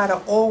to try to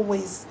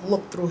always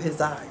look through his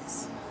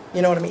eyes.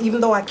 You know what I mean?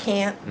 Even though I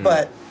can't,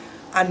 but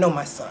I know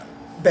my son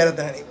better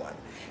than anyone.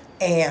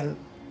 And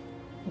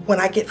when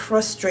I get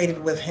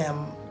frustrated with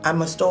him, I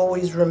must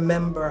always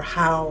remember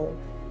how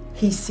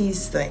he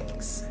sees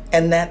things.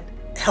 And that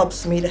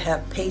helps me to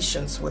have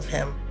patience with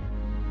him.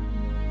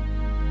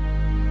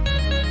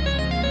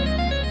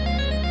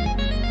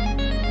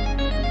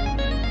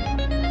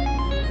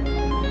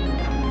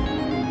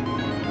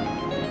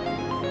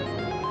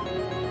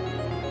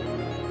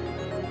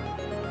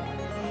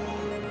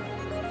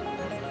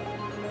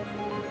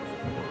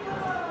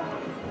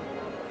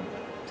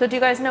 So do you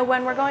guys know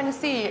when we're going to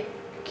see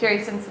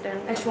Curious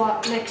Incident?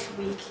 Next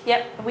week.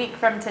 Yep, a week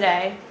from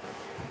today.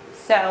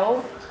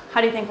 So,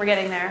 how do you think we're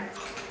getting there?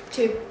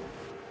 2.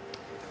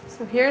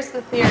 So here's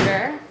the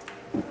theater,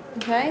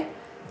 okay?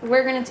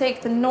 We're gonna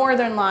take the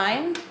Northern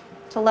Line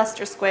to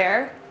Leicester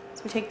Square.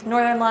 So we take the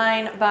Northern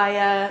Line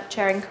via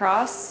Charing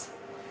Cross,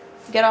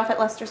 get off at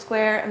Leicester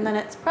Square, and then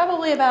it's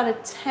probably about a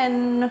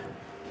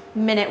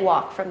 10-minute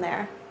walk from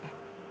there.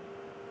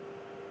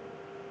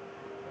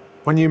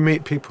 When you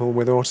meet people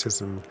with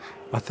autism,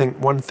 I think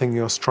one thing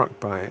you're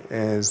struck by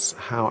is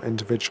how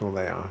individual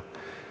they are,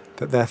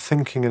 that they're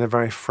thinking in a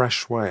very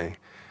fresh way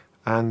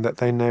and that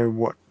they know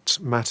what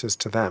matters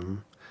to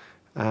them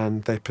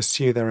and they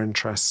pursue their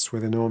interests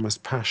with enormous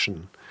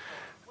passion.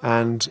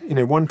 And, you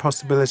know, one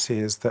possibility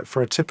is that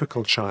for a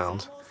typical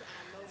child,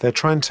 they're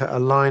trying to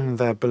align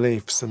their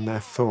beliefs and their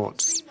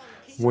thoughts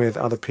with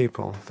other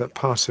people, that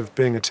part of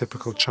being a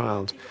typical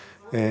child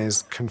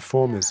is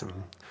conformism.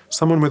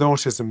 Someone with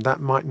autism,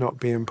 that might not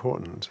be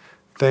important.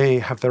 They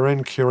have their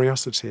own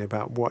curiosity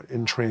about what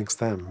intrigues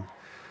them.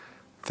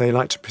 They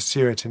like to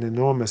pursue it in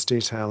enormous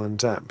detail and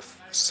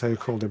depth,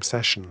 so-called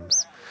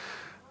obsessions.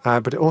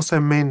 But it also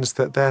means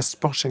that they're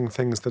spotting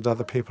things that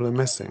other people are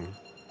missing.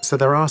 So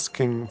they're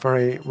asking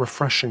very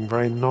refreshing,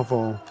 very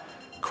novel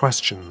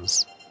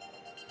questions.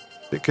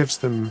 It gives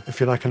them, if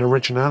you like, an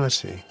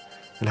originality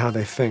in how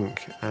they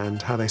think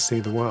and how they see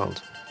the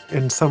world.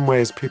 In some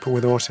ways, people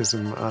with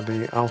autism are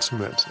the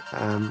ultimate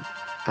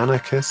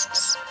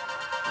anarchists.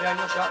 Yeah,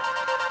 no shot.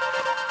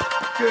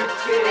 Good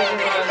kid.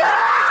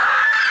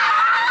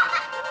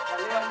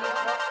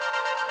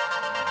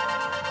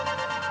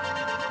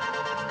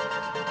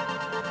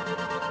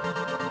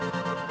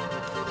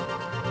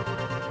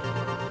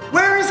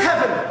 Where is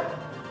heaven?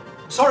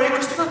 Sorry,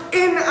 Christopher?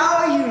 In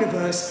our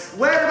universe,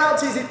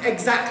 whereabouts is it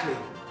exactly?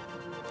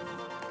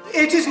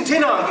 It isn't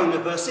in our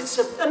universe, it's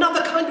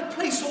another kind of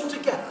place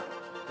altogether.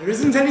 There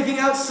isn't anything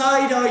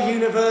outside our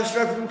universe,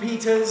 Reverend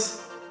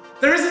Peters.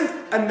 There isn't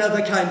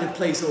another kind of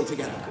place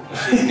altogether.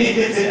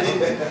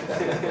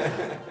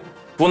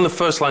 One of the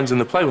first lines in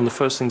the play, one of the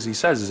first things he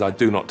says is, "I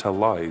do not tell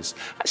lies."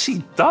 Actually,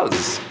 he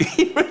does.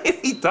 He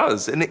really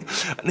does. And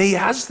he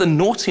has the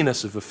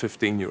naughtiness of a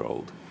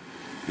 15-year-old.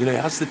 You know, he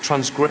has the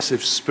transgressive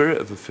spirit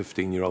of a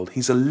 15-year-old.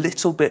 He's a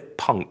little bit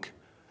punk.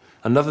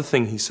 Another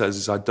thing he says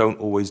is, "I don't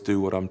always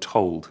do what I'm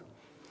told."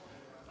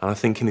 And I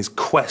think in his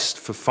quest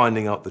for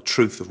finding out the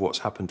truth of what's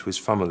happened to his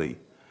family,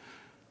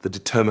 the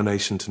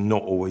determination to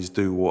not always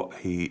do what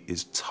he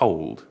is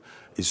told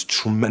is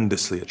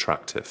tremendously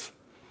attractive.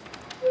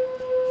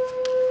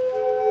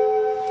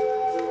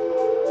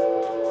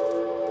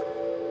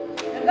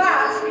 And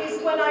that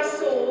is when I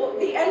saw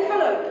the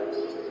envelope.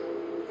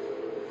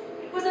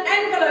 It was an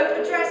envelope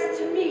addressed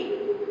to me.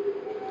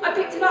 I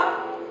picked it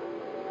up.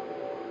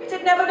 It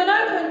had never been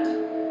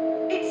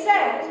opened. It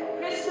said,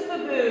 Christopher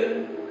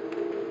Boone,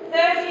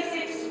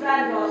 36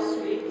 Randolph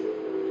Street,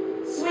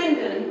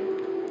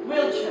 Swindon,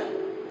 Wiltshire.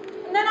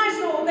 And then I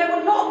saw there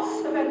were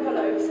lots of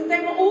envelopes and they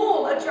were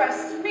all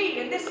addressed to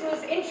me, and this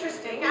was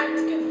interesting and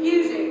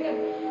confusing.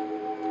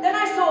 And then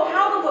I saw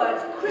how the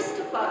words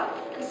Christopher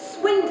and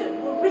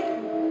Swindon were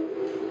written.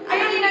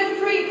 I only know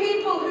 3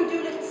 people who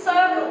do little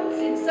circles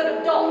instead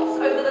of dots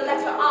over the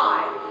letter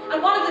I,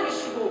 and one of them is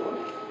Siobhan,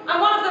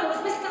 and one of them was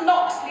Mr.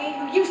 Loxley,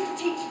 who used to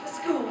teach at the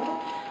school,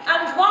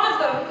 and one of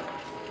them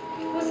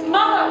was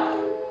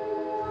Mother.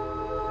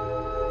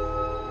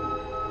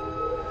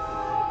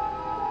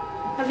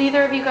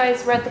 either of you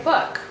guys read the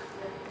book?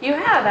 You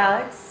have,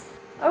 Alex.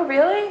 Oh,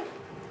 really?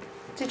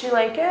 Did you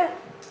like it?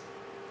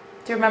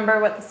 Do you remember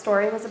what the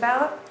story was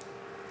about?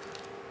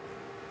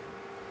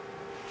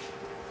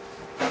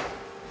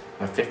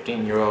 A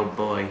 15-year-old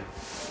boy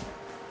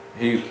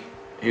who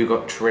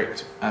got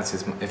tricked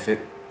as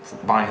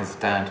by his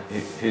dad,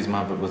 whose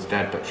mother was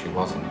dead, but she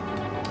wasn't.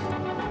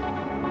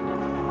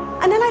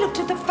 And then I looked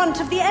at the front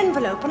of the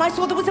envelope and I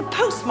saw there was a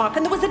postmark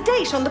and there was a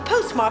date on the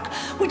postmark,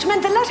 which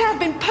meant the letter had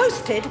been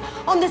posted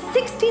on the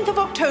 16th of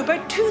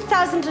October,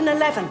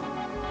 2011.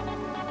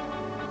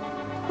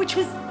 Which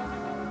was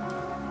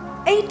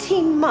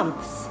 18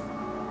 months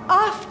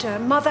after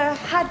Mother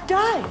had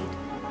died.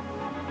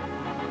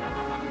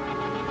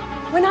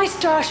 When I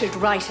started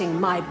writing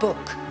my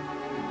book,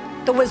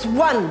 there was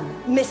one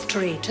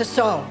mystery to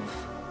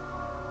solve.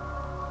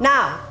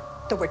 Now,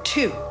 there were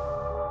two.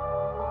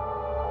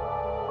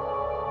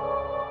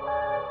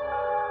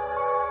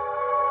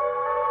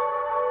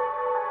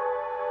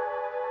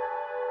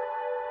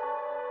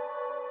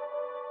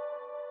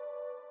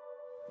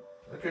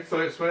 Okay,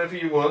 so it's whenever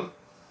you want.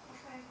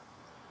 Okay.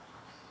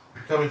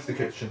 Come into the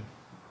kitchen.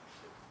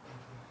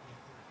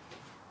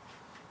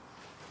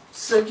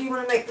 So, do you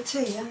want to make the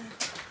tea, yeah?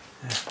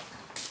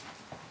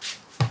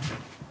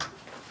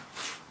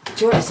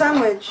 Do you want a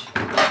sandwich?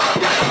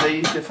 Yes,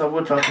 please, if I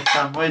would like a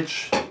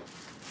sandwich.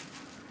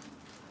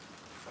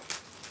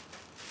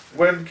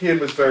 When Kim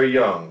was very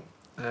young,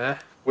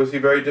 was he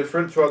very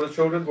different to other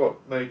children?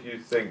 What made you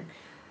think?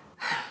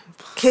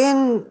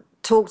 Kian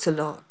talked a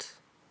lot.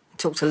 He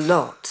talked a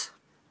lot.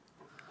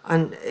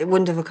 And it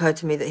wouldn't have occurred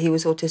to me that he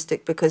was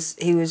autistic because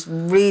he was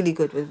really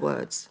good with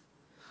words.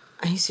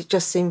 And he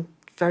just seemed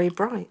very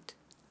bright.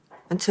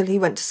 Until he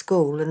went to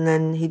school and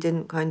then he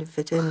didn't kind of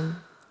fit in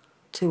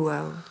too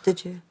well,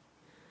 did you?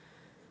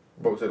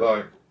 What was it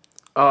like?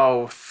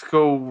 Oh,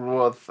 school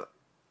was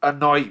a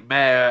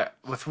nightmare.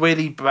 Was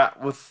really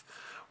was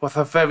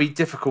a very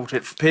difficult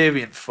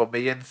experience for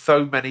me in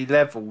so many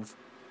levels.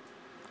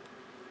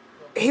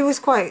 He was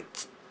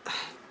quite,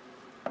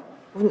 I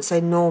wouldn't say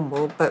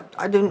normal, but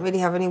I didn't really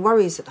have any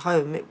worries at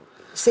home. It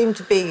seemed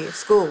to be at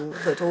school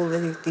that all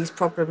these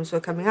problems were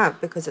coming out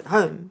because at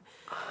home,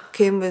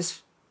 Kim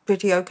was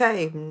pretty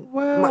okay,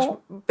 much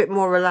bit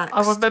more relaxed.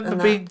 I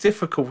remember being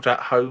difficult at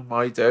home,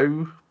 I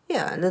do.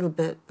 Yeah, a little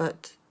bit,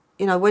 but,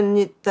 you know,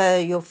 when they're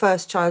your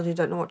first child, you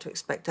don't know what to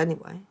expect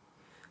anyway.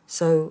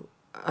 So,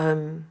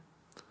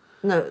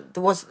 no,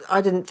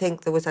 I didn't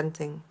think there was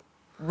anything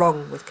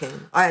wrong with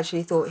Kim. I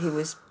actually thought he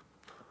was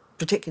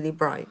particularly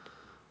bright.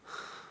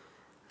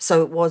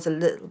 So it was a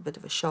little bit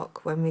of a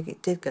shock when we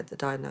did get the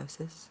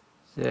diagnosis.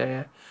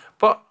 Yeah,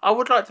 but I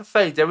would like to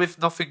say there is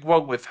nothing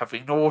wrong with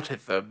having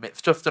autism.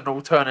 It's just an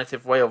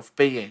alternative way of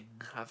being,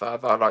 as I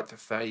like to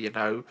say, you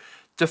know.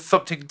 Just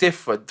something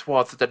different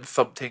rather than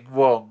something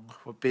wrong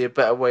would be a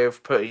better way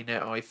of putting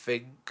it, I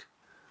think.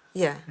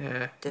 Yeah,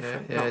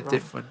 different, not wrong.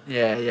 different.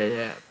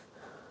 Yeah.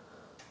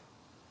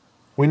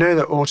 We know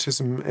that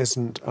autism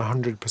isn't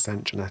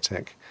 100%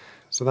 genetic,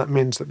 so that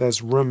means that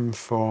there's room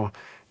for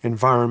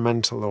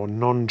environmental or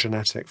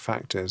non-genetic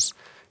factors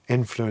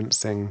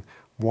influencing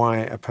why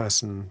a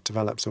person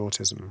develops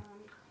autism.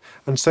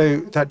 And so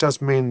that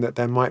does mean that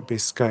there might be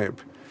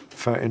scope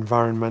for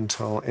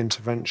environmental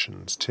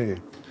interventions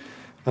too.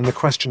 And the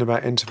question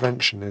about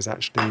intervention is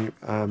actually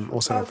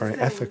also a very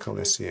ethical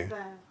issue.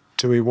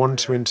 Do we want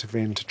to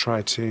intervene to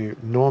try to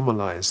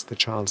normalise the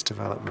child's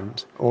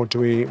development, or do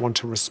we want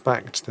to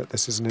respect that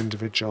this is an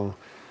individual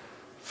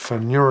for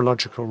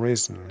neurological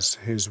reasons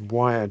who's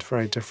wired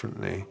very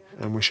differently,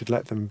 and we should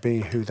let them be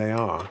who they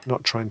are,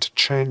 not trying to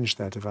change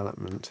their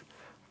development,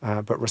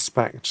 but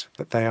respect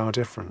that they are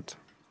different?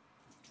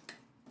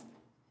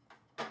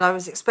 I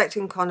was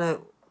expecting Connor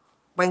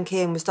when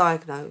Kian was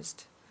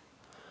diagnosed.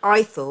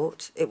 I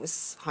thought it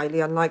was highly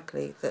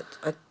unlikely that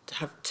I'd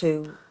have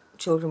two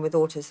children with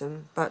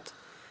autism, but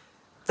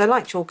they're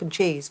like chalk and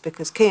cheese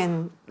because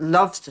Kian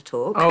loves to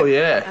talk. Oh,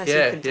 yeah.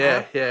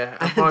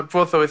 And my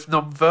brother is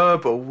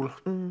non-verbal.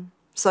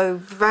 So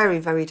very,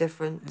 very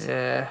different.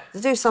 Yeah.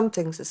 They do some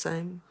things the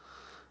same.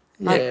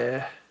 Like,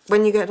 yeah.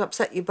 When you get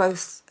upset, you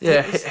both...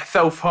 Yeah,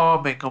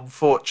 self-harming,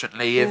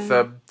 unfortunately, is...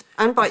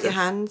 and bite your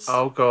hands.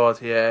 Oh,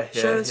 God, yeah.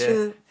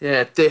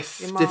 Yeah,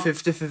 this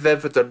is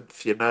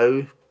evidence, you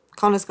know.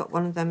 Connor's got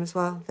one of them as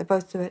well. They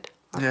both do it.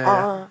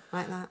 Yeah.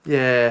 Like that.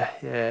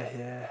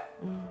 Yeah.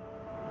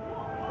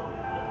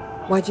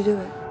 Why'd you do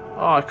it?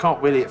 Oh, I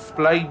can't really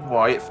explain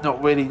why. It's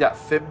not really that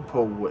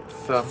simple. It's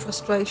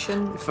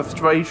frustration. It's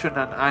frustration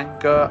and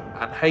anger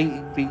and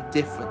hating being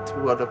different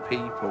to other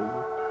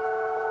people.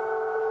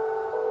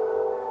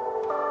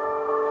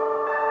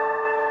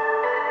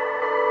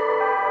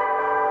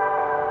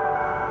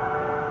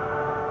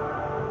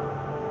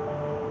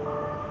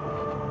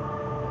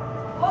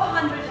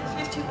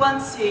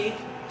 C,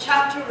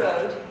 Chapter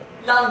Road,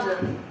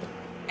 London,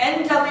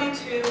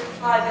 NW2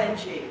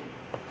 5NG.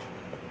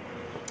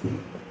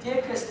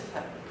 Dear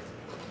Christopher,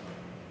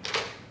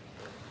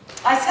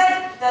 I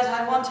said that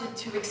I wanted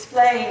to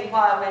explain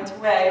why I went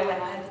away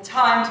when I had the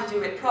time to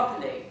do it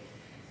properly.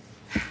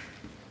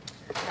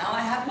 now.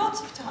 I have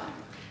lots of time.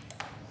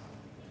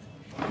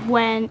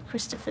 When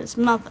Christopher's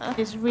mother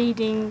is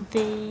reading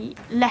the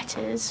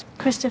letters,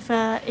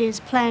 Christopher is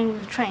playing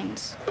with the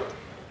trains.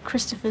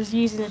 Christopher's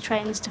using the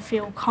trains to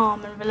feel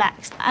calm and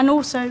relaxed, and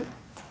also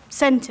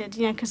centred,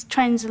 you know, because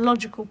trains are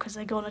logical because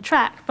they go on a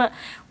track, but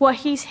what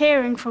he's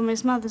hearing from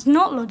his mother's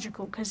not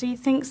logical because he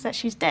thinks that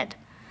she's dead.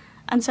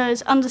 And so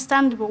it's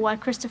understandable why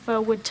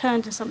Christopher would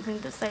turn to something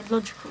that's so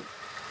logical.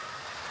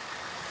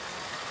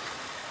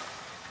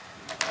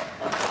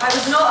 I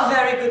was not a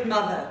very good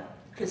mother,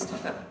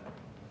 Christopher.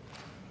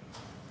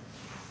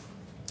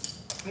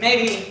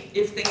 Maybe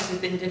if things had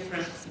been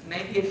different,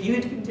 maybe if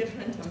you'd been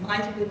different, I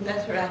might have been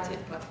better at it,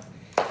 but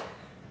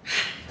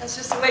that's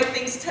just the way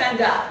things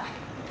turned out.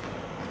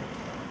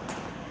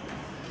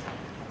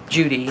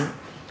 Judy,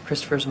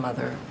 Christopher's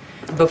mother,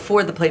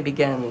 before the play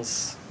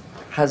begins,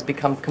 has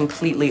become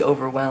completely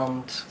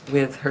overwhelmed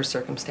with her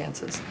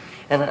circumstances.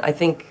 And I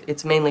think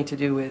it's mainly to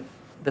do with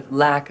the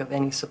lack of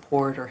any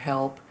support or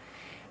help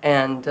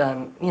and,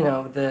 you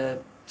know, the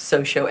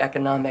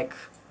socio-economic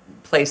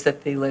place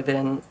that they live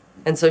in.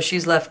 And so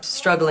she's left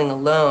struggling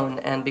alone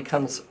and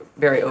becomes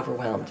very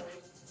overwhelmed.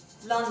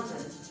 London,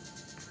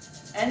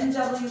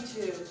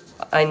 NW2.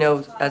 I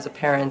know as a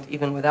parent,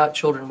 even without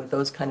children with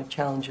those kind of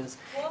challenges,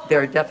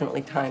 there are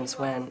definitely times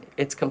when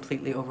it's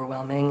completely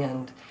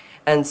overwhelming.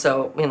 And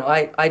so, you know,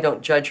 I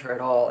don't judge her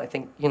at all. I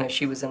think, you know,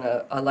 she was in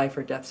a life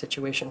or death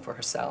situation for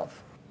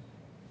herself.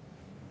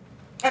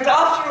 And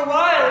after a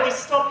while, we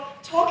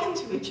stopped talking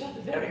to each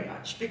other very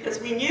much because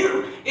we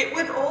knew it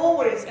would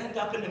always end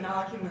up in an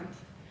argument.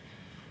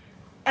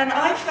 And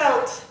I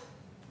felt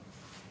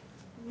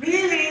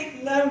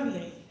really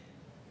lonely.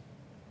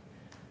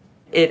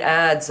 It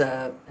adds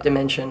a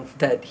dimension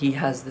that he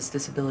has this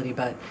disability,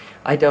 but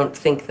I don't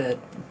think that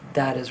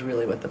that is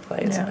really what the play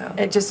is about.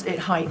 It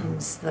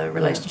heightens the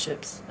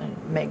relationships and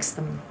makes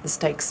the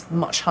stakes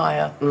much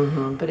higher.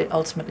 But it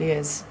ultimately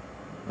is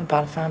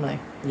about a family.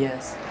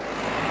 Yes.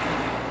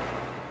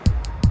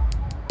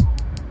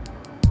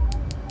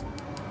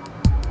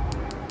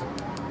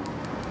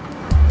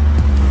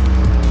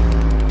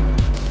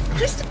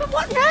 Christopher,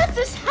 what on earth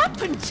has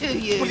happened to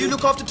you? Will you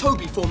look after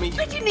Toby for me?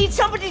 But you need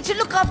somebody to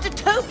look after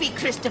Toby,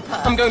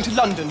 Christopher. I'm going to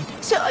London.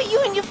 So are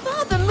you and your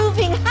father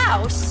moving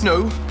house?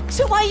 No.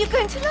 So why are you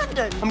going to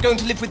London? I'm going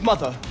to live with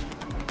Mother.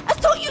 I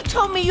thought you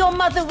told me your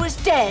mother was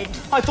dead.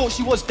 I thought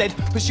she was dead,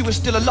 but she was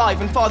still alive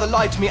and Father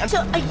lied to me and... So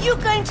are you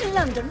going to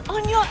London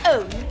on your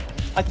own?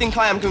 I think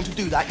I am going to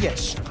do that,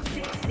 yes.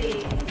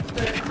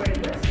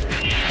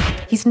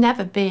 He's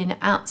never been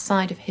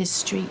outside of his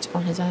street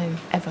on his own,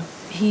 ever.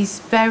 He's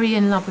very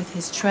in love with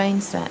his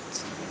train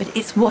set, but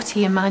it's what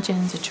he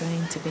imagines a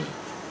train to be.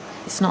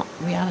 It's not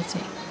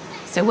reality.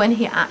 So when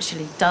he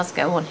actually does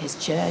go on his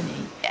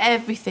journey,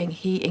 everything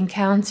he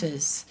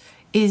encounters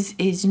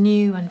is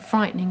new and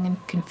frightening and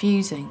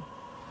confusing.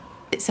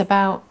 It's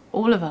about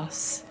all of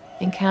us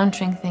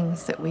encountering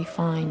things that we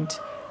find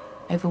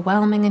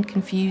overwhelming and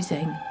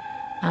confusing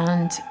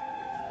and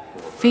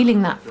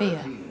feeling that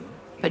fear,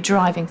 but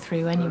driving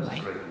through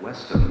anyway.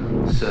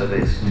 Western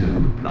service to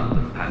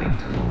London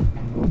Paddington.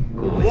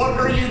 What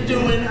are you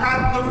doing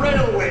at the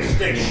railway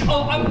station?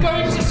 Oh, I'm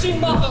going to see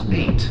Mother.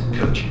 8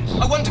 coaches.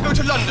 I want to go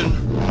to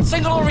London.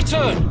 Single or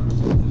return?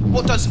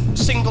 What does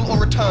single or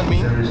return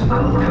mean? There is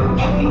one coach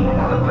E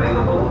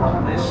available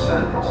on this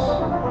service.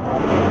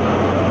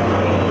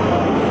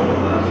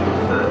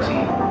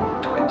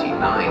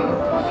 1329,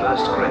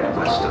 first Great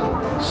Western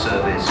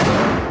service to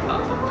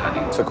London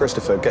Paddington. For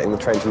Christopher, getting the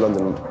train to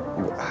London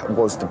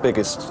was the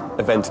biggest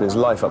event in his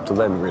life up to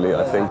then, really,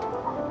 I think.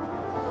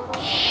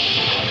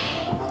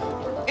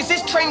 Is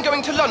this train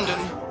going to London?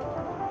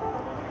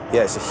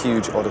 Yeah, it's a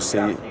huge odyssey.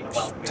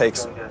 It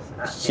takes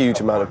a huge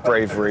amount of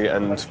bravery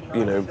and,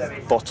 you know,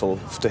 bottle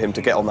to him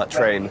to get on that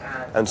train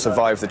and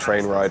survive the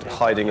train ride,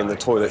 hiding in the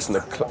toilets and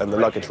the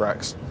luggage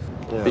racks.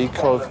 Yeah.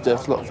 Because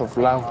there's lots of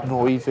loud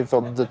noises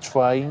on the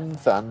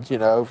trains and, you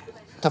know,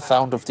 the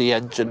sound of the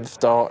engine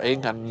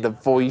starting and the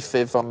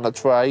voices on the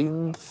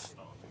trains.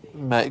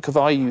 Because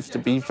I used to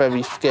be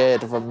very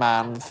scared of a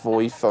man's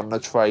voice on the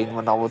train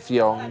when I was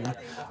young.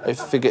 I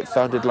think it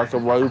sounded like a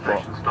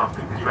robot.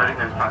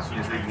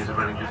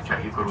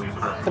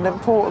 It's an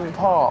important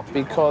part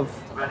because,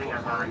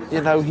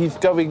 you know, he's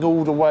going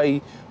all the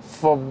way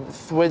from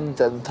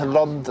Swindon to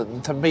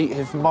London to meet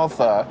his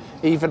mother.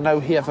 Even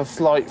though he has a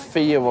slight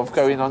fear of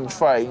going on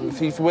trains,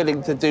 he's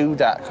willing to do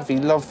that because he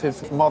loves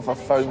his mother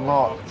so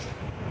much.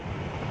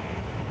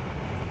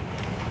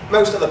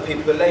 Most other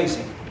people are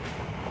lazy.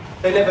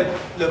 They never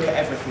look at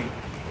everything.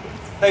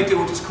 They do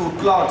what is called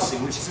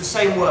glancing, which is the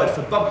same word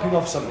for bumping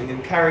off something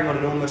and carrying on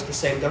in almost the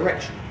same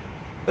direction.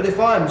 But if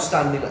I'm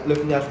standing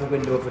looking out of the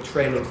window of a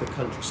train into the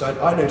countryside,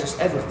 I notice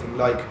everything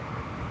like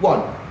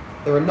 1.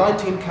 There are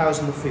 19 cows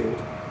in the field,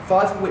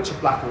 5 of which are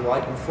black and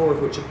white and 4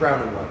 of which are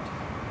brown and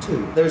white.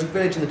 2. There is a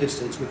village in the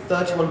distance with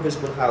 31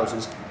 visible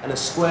houses and a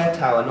square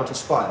tower, not a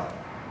spire.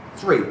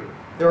 3.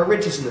 There are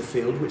ridges in the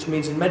field, which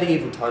means in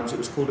medieval times it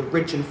was called a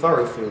ridge and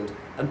furrow field,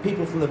 and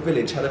people from the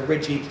village had a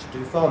ridge each to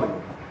do farming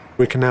on.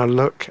 We can now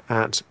look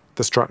at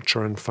the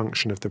structure and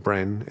function of the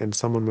brain in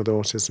someone with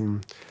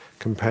autism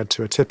compared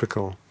to a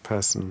typical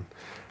person.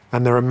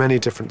 And there are many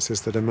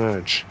differences that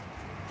emerge.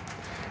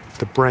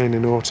 The brain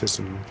in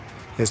autism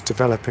is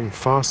developing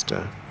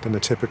faster than a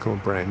typical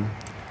brain.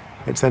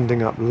 It's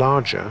ending up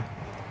larger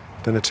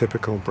than a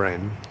typical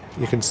brain.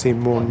 You can see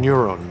more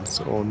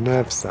neurons or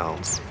nerve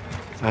cells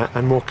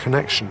and more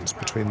connections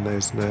between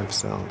those nerve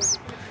cells.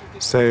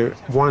 So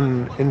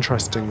one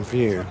interesting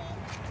view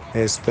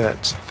is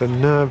that the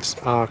nerves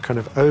are kind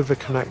of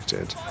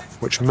over-connected,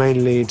 which may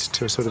lead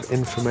to a sort of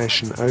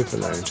information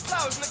overload.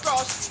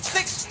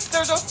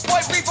 There's a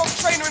white Reebok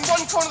trainer in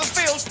one corner of the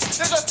field.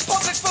 There's a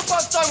public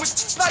football sign with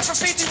black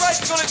graffiti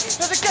writing on it.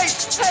 There's a gate,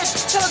 hedge,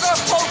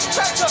 telegraph pole,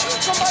 tractor,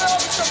 from my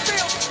office to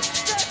field.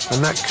 And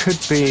that could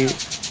be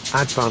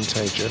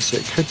advantageous.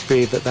 It could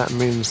be that that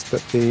means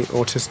that the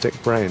autistic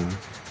brain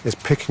is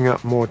picking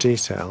up more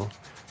detail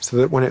so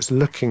that when it's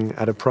looking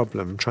at a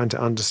problem, trying to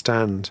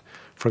understand,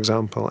 for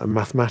example, a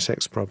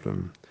mathematics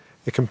problem,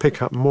 it can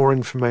pick up more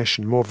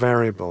information, more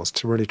variables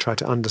to really try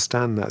to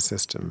understand that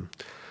system.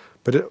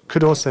 But it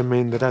could also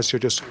mean that as you're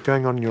just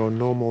going on your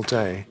normal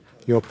day,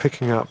 you're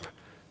picking up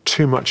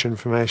too much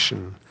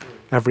information,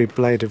 every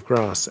blade of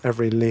grass,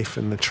 every leaf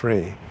in the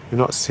tree. You're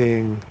not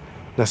seeing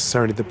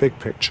necessarily the big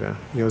picture.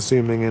 You're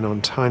zooming in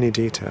on tiny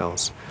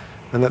details,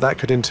 and that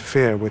could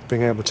interfere with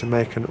being able to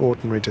make an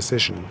ordinary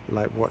decision,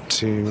 like what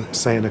to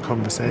say in a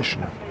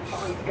conversation.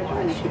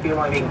 You should be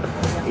arriving into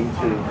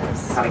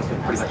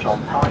Paddington pretty much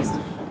on time.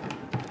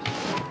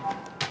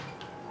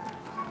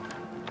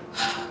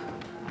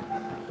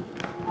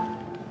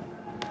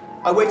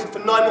 I waited for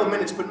 9 more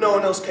minutes, but no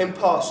one else came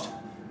past.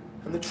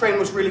 And the train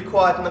was really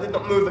quiet, and I did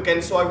not move again,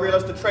 so I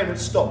realised the train had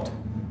stopped.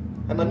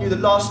 And I knew the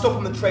last stop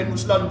on the train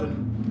was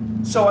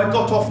London. So I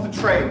got off the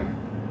train.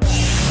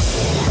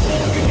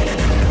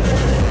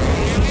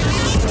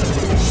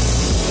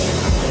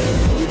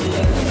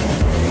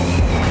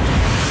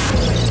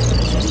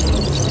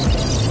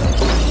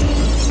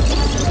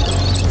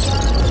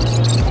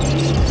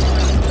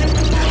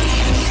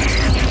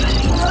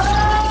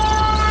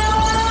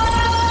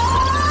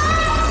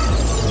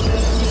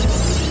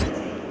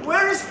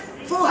 Where is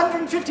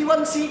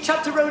 451C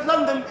Chapter Road,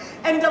 London,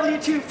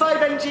 NW2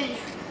 5NG?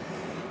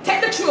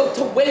 Take the tube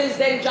to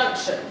Wednesday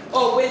Junction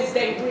or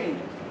Wednesday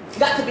Green.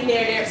 Got to be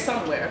near there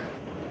somewhere.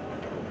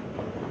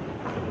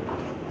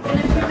 In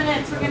a few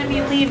minutes, we're going to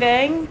be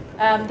leaving.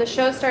 The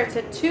show starts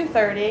at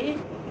 2:30,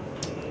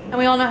 and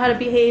we all know how to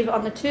behave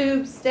on the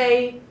tube.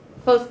 Stay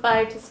close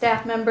by to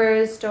staff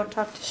members. Don't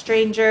talk to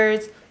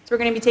strangers. So we're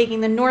going to be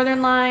taking the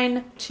Northern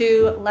Line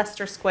to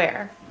Leicester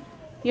Square.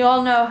 You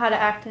all know how to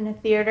act in a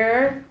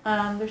theater.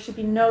 There should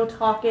be no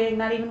talking,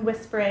 not even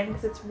whispering,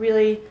 because it's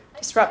really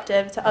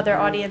disruptive to other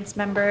audience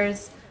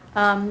members.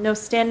 No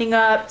standing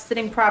up,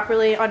 sitting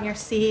properly on your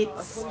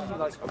seats.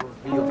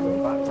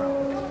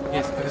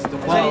 Yes, because the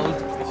world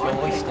is your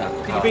oyster.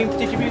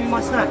 Did you bring me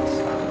my snacks?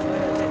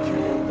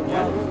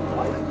 Yeah.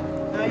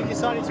 No, you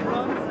decided to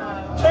run?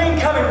 Train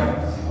coming!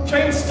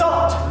 Train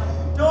stopped!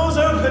 Doors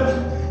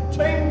open!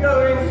 Train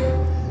going!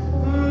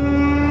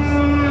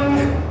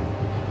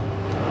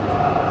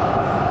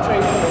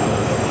 Train coming!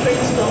 Train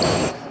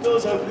stopped!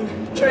 Doors open!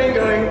 Train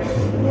going!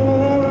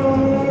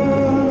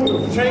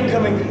 Train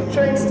coming!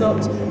 Train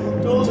stopped!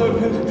 Doors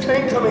open!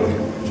 Train coming!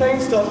 Train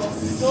stopped!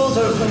 Doors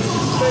open!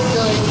 Train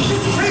going!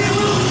 Train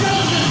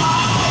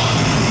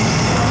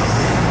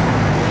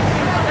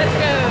Let's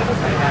go!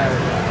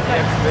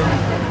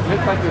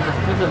 Looks like there's a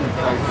prison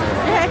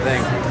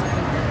thing.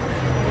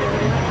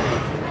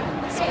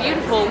 It's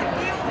beautiful.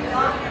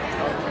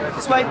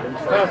 This way.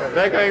 Perfect.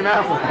 They're going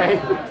that way.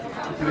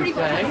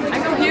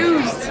 I'm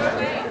confused.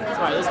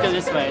 Alright, let's go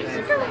this way.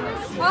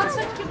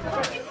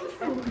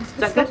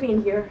 There's coffee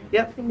in here.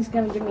 Yep. I think it's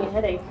gonna give me a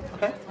headache.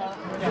 Okay.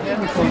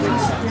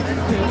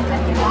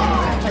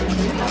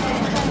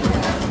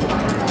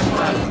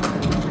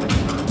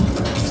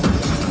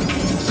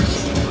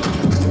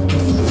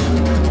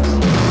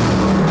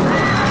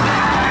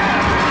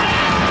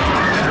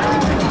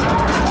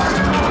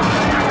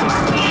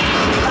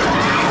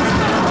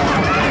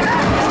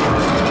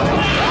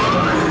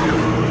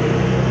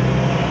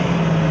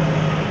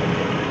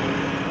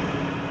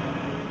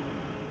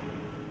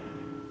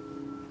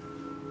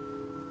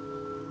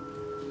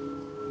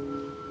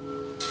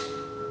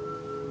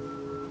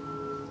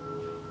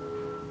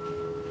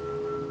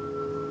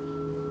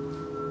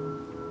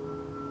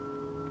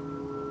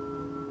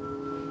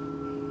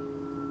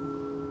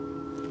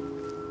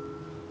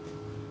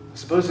 I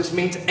suppose this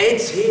means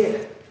Ed's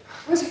here.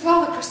 Where's your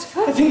father,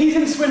 Christopher? I think he's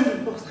in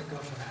Swindon. Oh, thank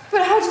God for that.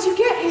 But how did you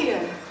get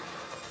here?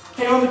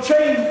 Came on the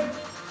train.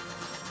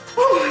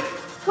 Oh my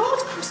God,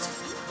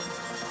 Christopher.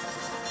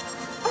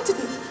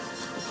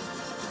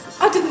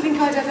 I didn't think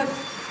I'd ever...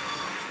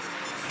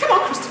 Come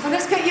on, Christopher,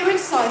 let's get you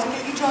inside and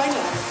get you dried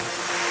out.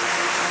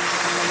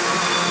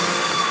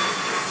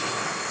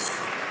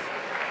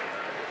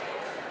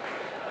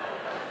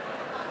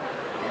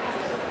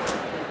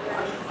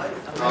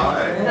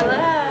 Hi.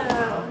 Hello.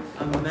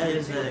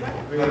 Amazing.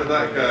 How did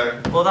that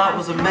go? Well, that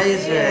was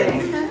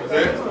amazing. Was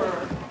it?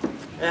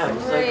 Yeah, it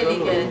was so Really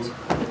cool. good.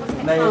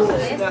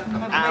 Amazing.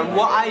 And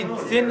what I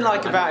didn't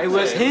like about it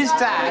was his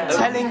dad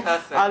telling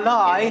a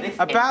lie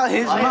about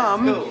his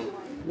mum.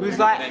 He was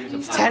like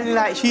telling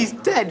like she's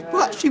dead,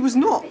 but she was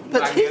not.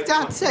 But his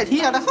dad said he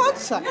had a heart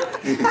attack.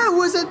 That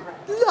was a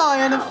lie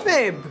and a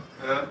fib.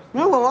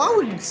 No, well, I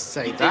wouldn't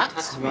say that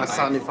to my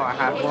son if I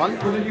had one.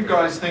 What did you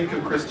guys think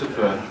of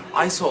Christopher?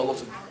 I saw a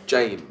lot of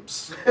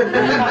James. It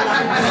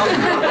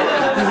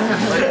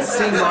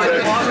seemed like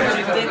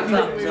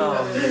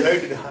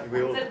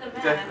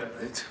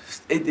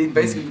it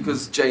basically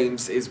because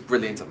James is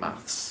brilliant at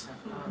maths,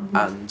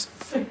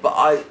 but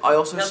I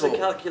also He has saw a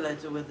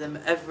calculator with him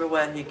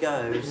everywhere he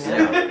goes.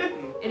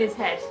 In his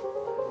head.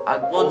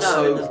 and Well,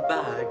 also no, in his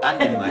bag.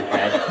 And in my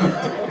head.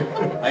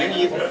 I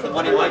only use the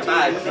one in my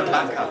bag for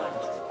backup.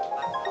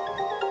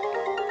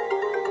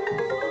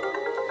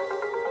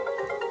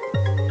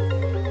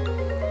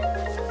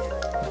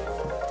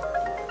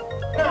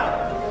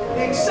 Now,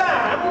 the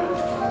exam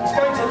is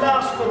going to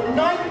last for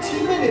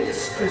 90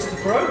 minutes,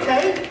 Christopher,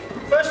 okay?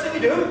 First thing you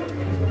do,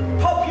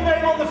 pop your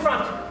name on the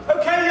front.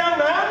 Okay, young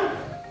man?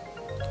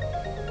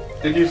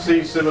 Did you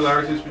see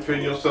similarities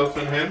between yourself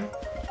and him?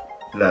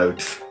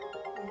 Loads.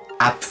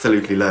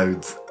 Absolutely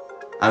loads.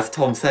 As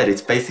Tom said,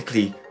 it's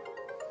basically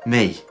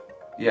me.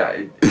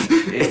 yeah,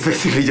 It's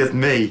basically just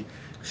me.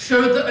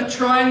 Showed that a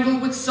triangle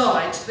with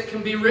sides that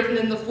can be written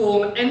in the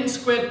form n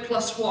squared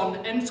plus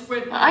 1, n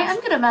squared plus... I'm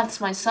good at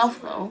maths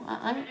myself, though.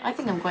 I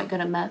think I'm quite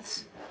good at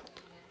maths.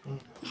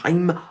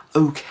 I'm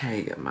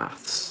okay at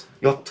maths.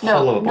 You're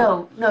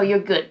tolerable. No, you're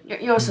good.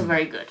 You're also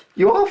very good.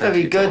 You are Thank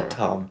very you, good,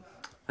 Tom.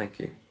 Thank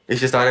you. It's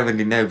just I don't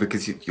really know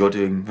because you're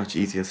doing much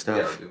easier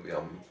stuff. Yeah,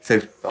 So,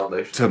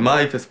 foundation. from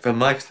my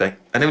perspective,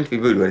 I don't want to be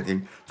rude or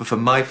anything, but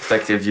from my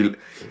perspective,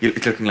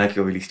 it's looking like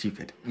you're really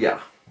stupid. Yeah.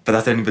 But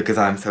that's only because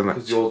I'm so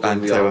much, You're I'm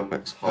doing so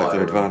the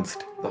so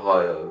advanced. The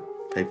higher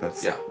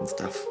Papers Yeah. and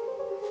stuff.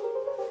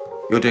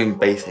 You're doing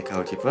basic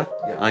algebra.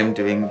 Yeah. I'm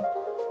doing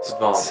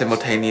Advanced.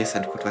 simultaneous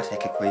and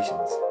quadratic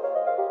equations.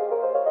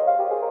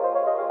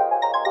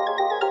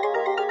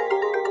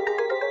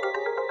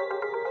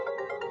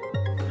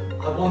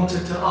 I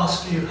wanted to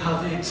ask you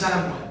how the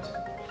exam went.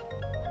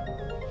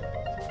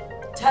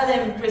 Tell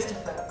him,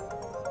 Christopher.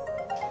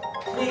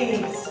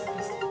 Please.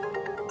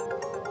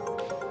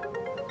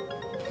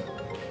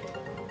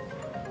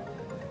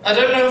 I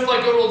don't know if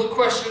I got all the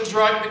questions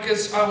right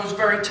because I was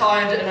very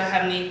tired and I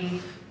hadn't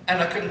eaten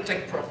and I couldn't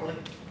think properly.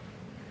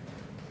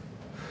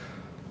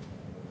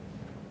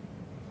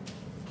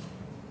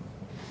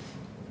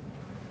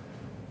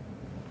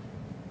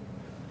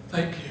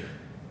 Thank you.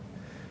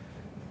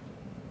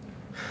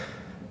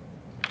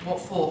 What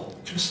for?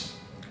 Just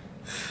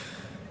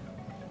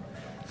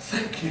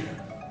thank you.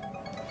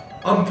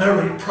 I'm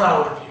very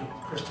proud of you,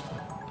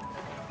 Christopher.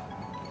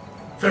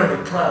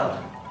 Very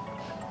proud.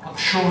 I'm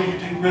sure you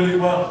did really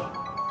well.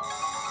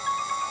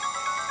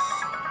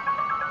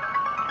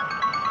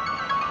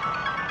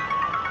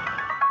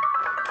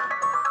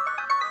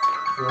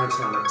 Right,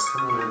 Alex,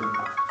 come on in.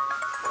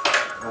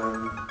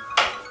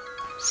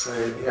 So,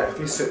 yeah, if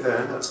you sit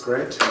there, that's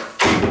great.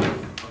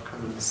 I'll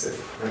come and sit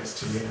next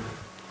to you.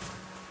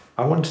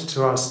 I wanted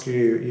to ask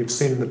you, you've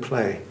seen the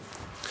play.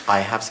 I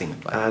have seen the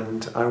play.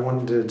 And I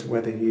wondered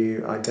whether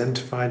you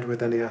identified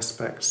with any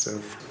aspects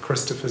of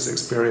Christopher's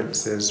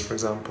experiences. For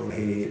example,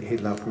 he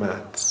loved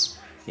maths.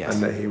 Yes.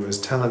 And that he was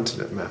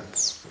talented at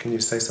maths. Can you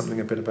say something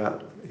a bit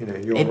about,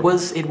 your... It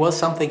was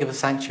something of a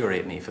sanctuary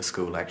at me for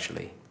school,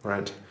 actually.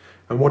 Right.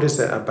 And what is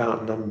it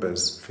about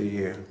numbers for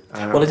you?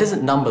 Well, it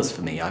isn't numbers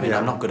for me. I mean,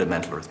 I'm not good at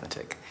mental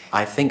arithmetic.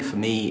 I think for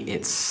me,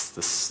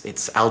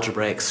 it's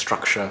algebraic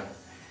structure,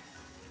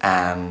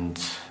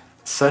 and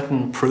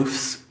certain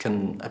proofs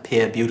can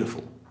appear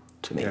beautiful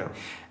to me. Yeah.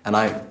 And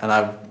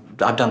I've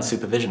done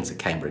supervisions at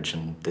Cambridge,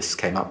 and this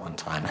came up one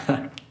time,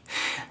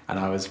 and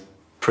I was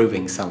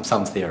proving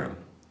some theorem.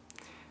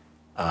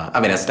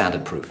 A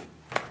standard proof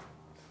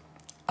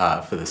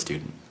for the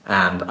student,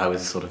 and I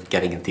was sort of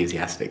getting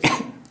enthusiastic.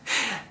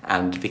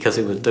 And because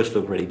it would just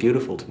look really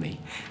beautiful to me,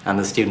 and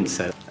the student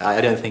said,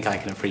 I don't think I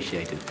can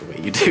appreciate it the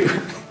way you do.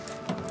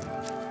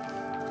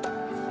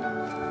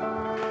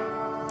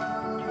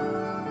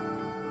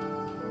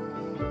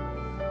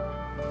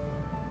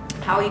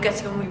 How are you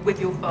getting on with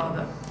your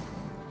father?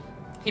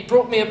 He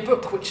brought me a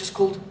book which is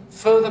called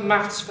Further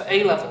Maths for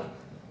A-Level.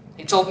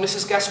 He told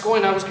Mrs.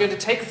 Gascoigne I was going to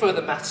take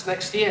further maths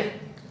next year.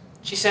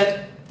 She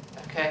said,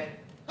 okay.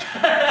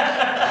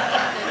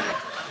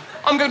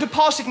 I'm going to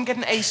pass it and get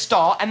an A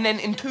star, and then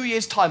in 2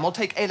 years' time I'll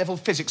take A-level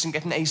physics and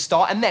get an A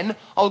star, and then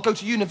I'll go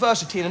to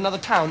university in another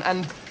town,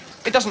 and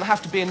it doesn't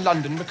have to be in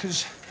London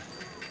because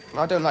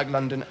I don't like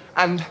London.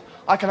 And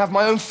I can have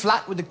my own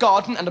flat with a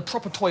garden and a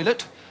proper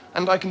toilet,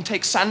 and I can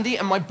take Sandy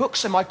and my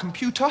books and my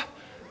computer,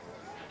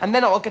 and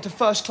then I'll get a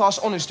first-class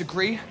honours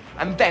degree,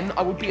 and then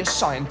I will be a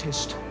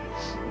scientist.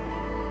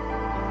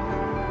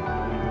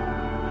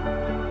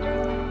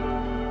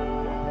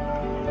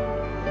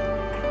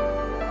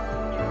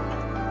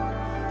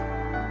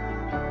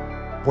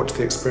 What's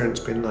the experience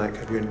been like?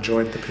 Have you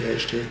enjoyed the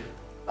PhD?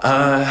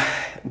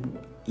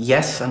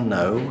 Yes and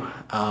no.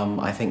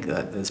 I think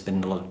that there's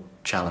been a lot of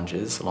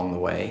challenges along the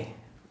way.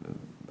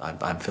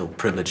 I feel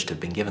privileged to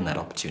have been given that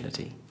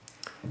opportunity.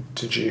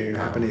 Did you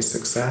have any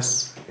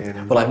success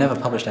in... Well, I've never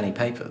published any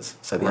papers,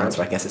 so the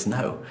answer, I guess, is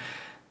no.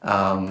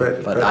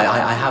 But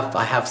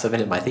I have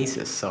submitted my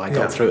thesis, so I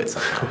got through it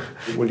somehow.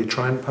 Will you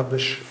try and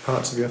publish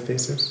parts of your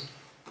thesis?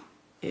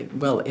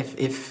 Well,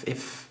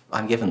 if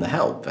I'm given the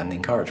help and the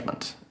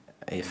encouragement,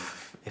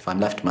 if I'm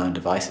left to my own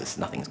devices,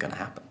 nothing's going to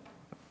happen.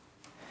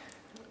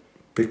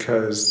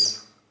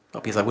 Because?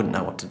 Well, because I wouldn't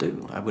know what to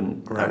do. I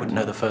wouldn't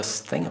know the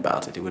first thing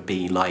about it. It would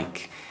be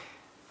like,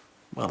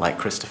 well, like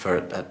Christopher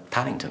at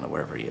Paddington or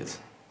wherever he is.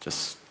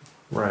 Just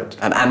right.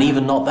 And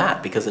even not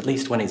that, because at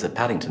least when he's at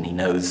Paddington, he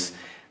knows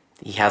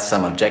he has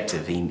some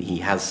objective. He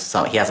has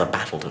a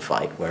battle to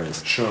fight.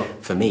 Whereas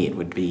for me, it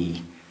would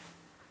be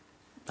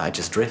I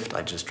just drift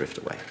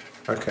away.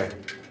 Okay.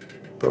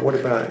 But what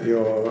about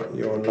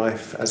your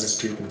life as a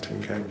student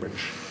in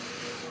Cambridge?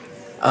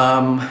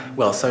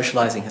 Well,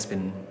 socialising has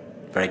been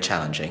very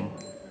challenging.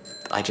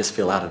 I just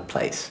feel out of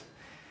place.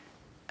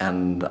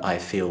 And I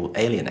feel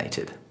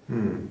alienated.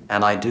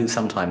 And I do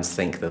sometimes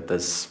think that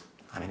there's,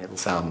 I mean, it'll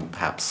sound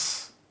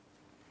perhaps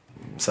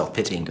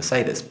self-pitying to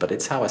say this, but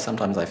it's how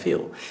sometimes I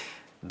feel,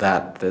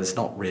 that there's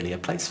not really a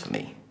place for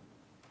me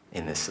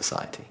in this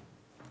society.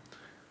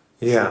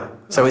 Yeah.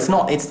 So it's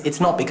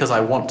not because I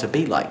want to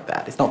be like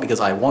that. It's not because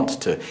I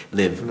want to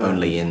live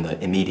only in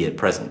the immediate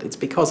present. It's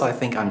because I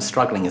think I'm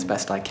struggling as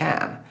best I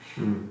can.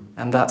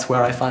 And that's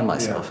where I find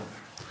myself.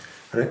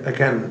 Yeah.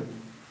 Again,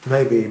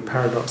 maybe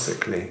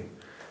paradoxically,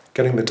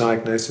 getting the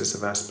diagnosis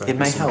of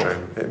Asperger's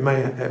syndrome, it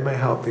may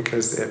help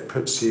because it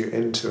puts you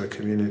into a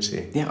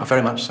community. Yeah,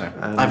 very much so.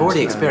 And I've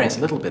already experienced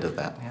a little bit of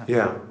that. Yeah.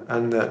 Yeah,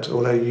 and that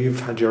although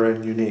you've had your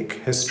own unique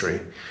history,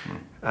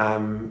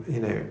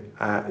 you know,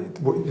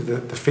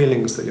 the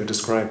feelings that you're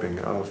describing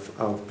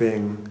of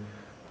being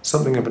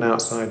something of an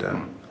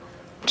outsider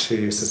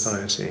to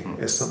society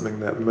is something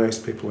that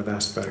most people with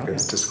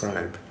Asperger's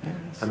describe.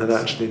 And that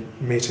actually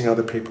meeting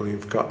other people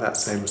who've got that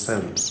same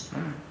sense,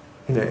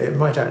 you know, it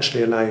might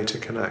actually allow you to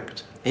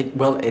connect.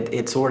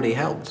 It's already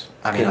helped.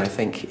 I mean, Good. I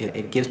think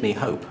it gives me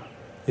hope.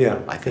 Yeah,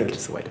 I think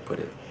it's the way to put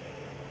it.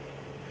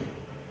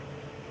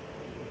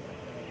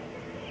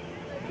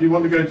 Do you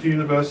want to go to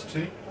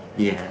university?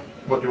 Yeah.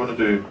 What do you want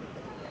to do?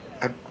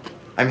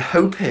 I'm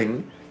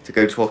hoping to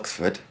go to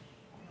Oxford.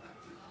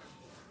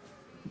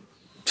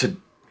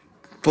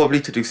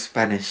 Probably to do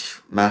Spanish,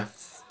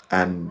 maths,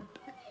 and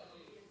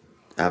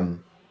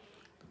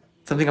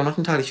something I'm not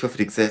entirely sure if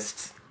it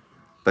exists,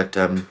 but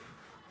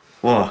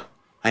well,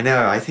 I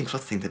know, I think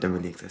lots of things that don't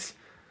really exist,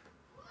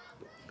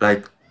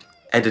 like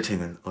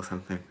editing or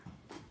something.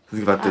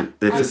 Something about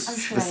the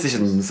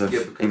decisions of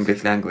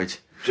English language.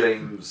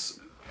 James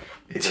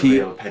is a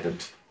real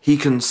pedant. He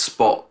can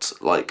spot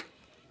like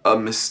a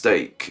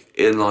mistake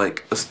in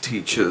like a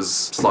teacher's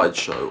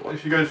slideshow.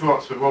 If you go to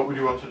Oxford, what would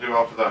you want to do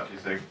after that, do you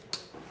think?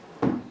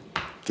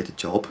 Get a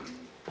job,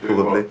 Do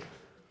probably. what?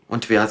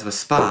 Want to be either a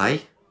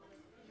spy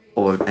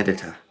or an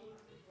editor.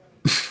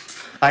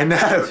 I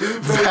know,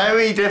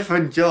 very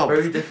different jobs.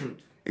 Very different.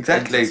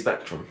 Exactly.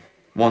 Spectrum.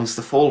 One's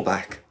the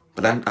fallback,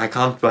 but I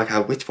can't work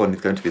out which one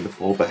is going to be the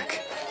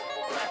fallback.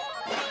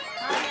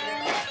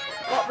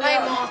 Hey,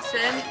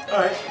 Martin.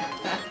 Alright.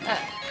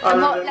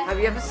 Have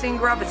you ever seen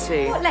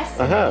Gravity? What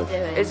lesson I have. are you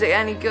doing? Is it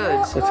any good?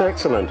 It's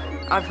excellent.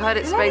 I've heard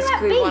it's You remember that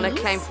basically won bees?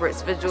 acclaim for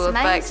its visual It's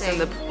effects and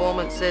the amazing.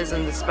 performances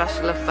and the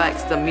special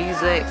effects, the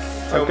music.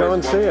 I'll go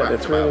and see it,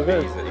 it's really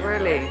good.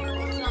 Really?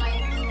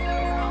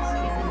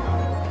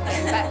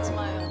 Back to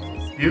my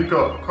office. You've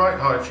got quite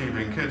high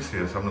achieving kids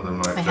here, some of them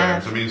like I James.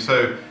 have. I mean,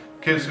 so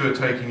kids who are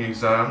taking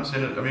exams, I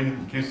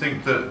mean, do you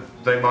think that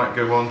they might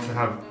go on to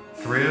have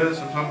careers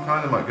of some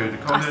kind? They might go to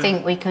college? I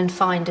think we can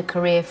find a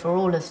career for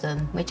all of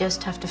them. We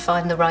just have to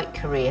find the right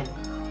career.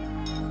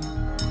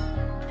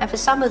 And for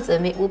some of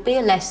them, it will be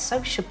a less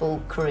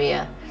sociable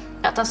career.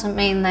 That doesn't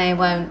mean they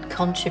won't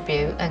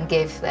contribute and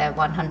give their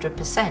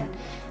 100%.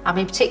 I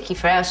mean, particularly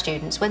for our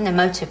students, when they're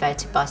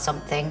motivated by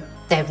something,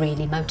 they're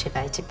really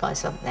motivated by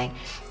something.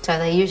 So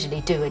they usually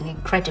do an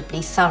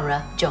incredibly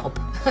thorough job.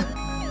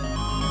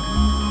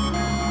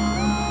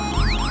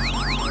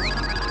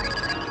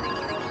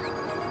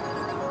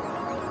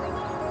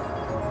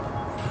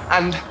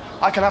 And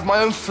I can have my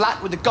own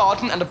flat with a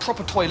garden and a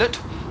proper toilet,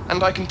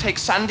 and I can take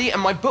Sandy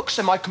and my books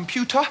and my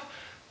computer,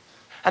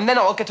 and then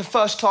I'll get a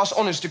first-class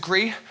honours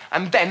degree,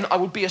 and then I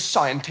will be a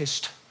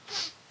scientist.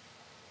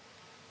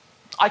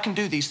 I can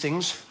do these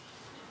things.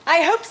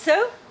 I hope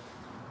so.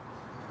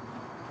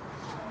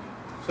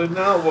 So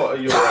now what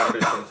are your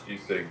ambitions, do you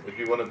think? Would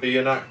you want to be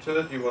an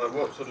actor? Do you want to,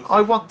 what sort of...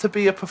 I want to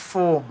be a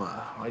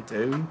performer, I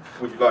do.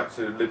 Would you like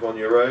to live on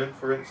your own,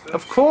 for instance?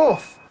 Of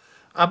course.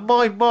 And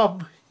my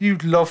mum,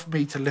 you'd love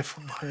me to live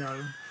on my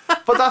own.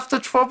 But that's the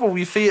trouble,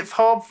 you see, it's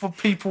hard for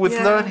people with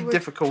learning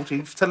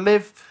difficulties to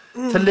live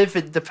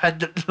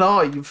independent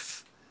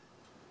lives.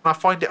 I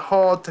find it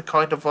hard to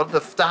kind of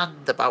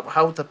understand about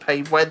how to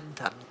pay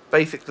rent and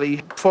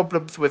basically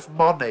problems with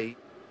money.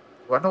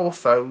 And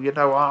also, you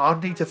know, I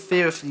need to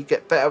seriously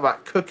get better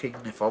at cooking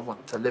if I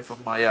want to live on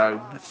my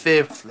own.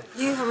 Seriously.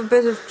 You have a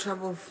bit of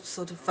trouble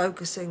sort of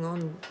focusing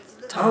on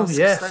tasks. Oh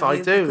yes, don't I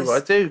you?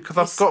 do, because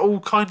I've got all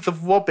kinds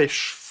of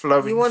rubbish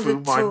flowing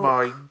through my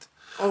mind.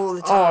 All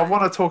the time. Oh, I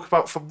want to talk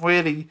about some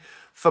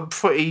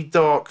pretty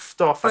dark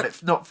stuff, and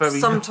it's not very.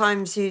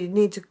 Sometimes you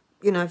need to,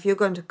 you know, if you're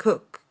going to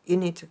cook, you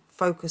need to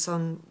focus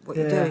on what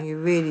you're doing. You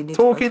really need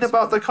talking to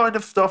about the kind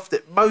of stuff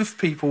that most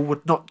people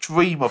would not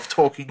dream of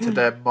talking to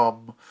their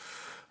mum.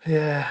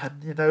 Yeah,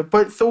 and you know,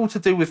 but it's all to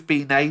do with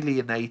being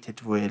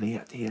alienated, really,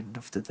 at the end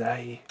of the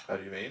day. How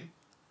do you mean?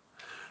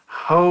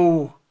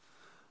 Oh,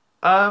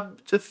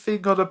 just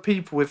seeing other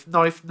people with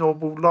nice,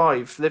 normal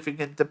lives, living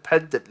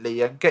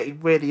independently, and getting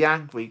really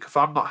angry because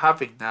I'm not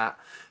having that.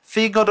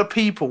 Seeing other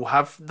people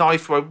have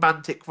nice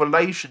romantic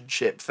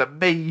relationships and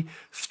me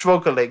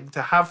struggling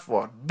to have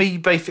one. Me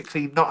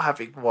basically not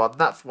having one.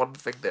 That's one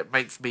thing that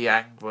makes me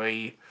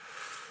angry.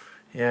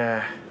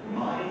 Yeah.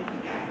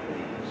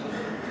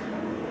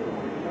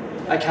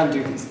 I can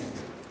do these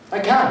things. I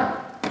can.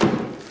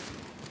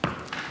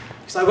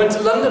 Because I went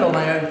to London on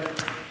my own.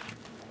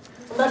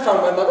 And I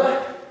found my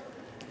mother.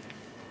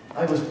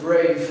 I was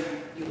brave.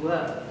 You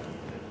were.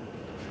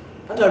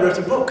 And I wrote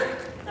a book.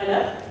 I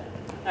know.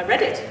 I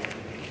read it.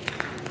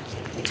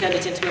 You turned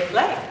it into a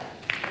play.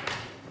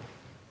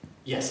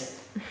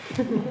 Yes.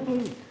 Does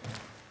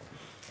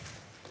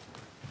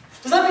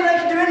that mean I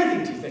can do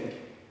anything, do you think?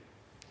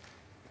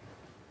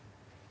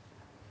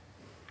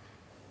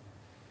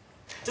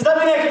 Does that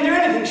mean I can do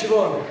anything,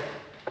 Siobhan?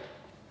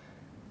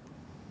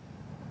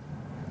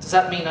 Does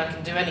that mean I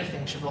can do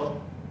anything, Siobhan?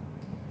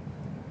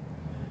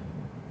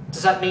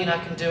 Does that mean I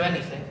can do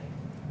anything?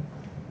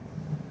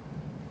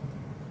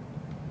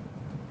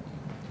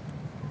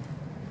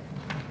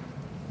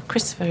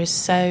 Christopher is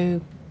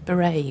so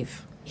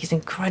brave. He's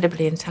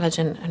incredibly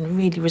intelligent and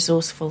really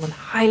resourceful and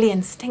highly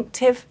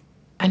instinctive.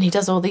 And he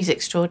does all these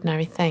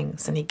extraordinary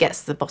things, and he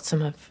gets to the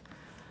bottom of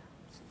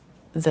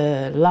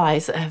the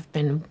lies that have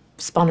been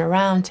spun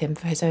around him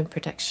for his own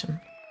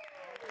protection.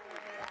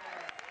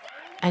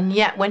 And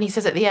yet, when he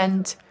says at the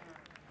end,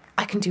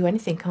 I can do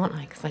anything, can't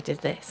I? Because I did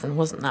this, and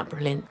wasn't that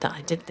brilliant that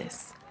I did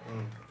this?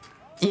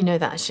 You know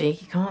that actually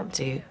he can't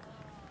do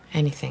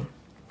anything.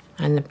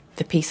 And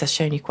the piece has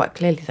shown you quite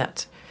clearly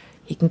that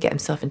he can get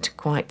himself into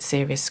quite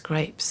serious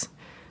scrapes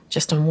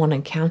just on one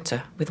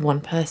encounter with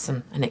one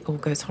person, and it all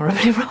goes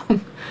horribly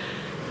wrong.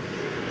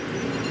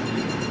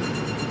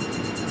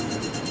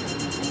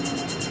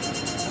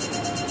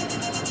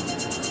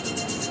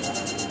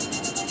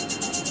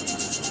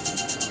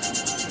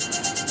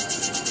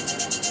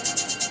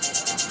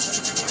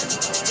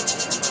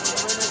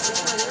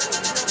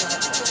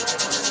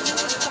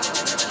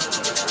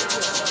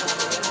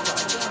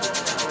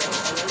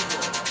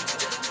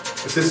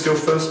 Is this your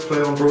first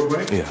play on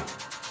Broadway? Yeah,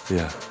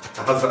 yeah.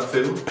 How does that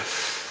feel?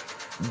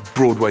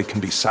 Broadway can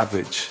be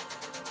savage.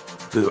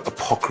 The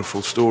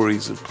apocryphal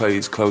stories of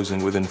plays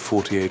closing within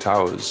 48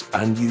 hours,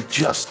 and you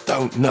just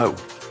don't know.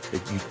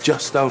 You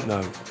just don't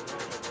know.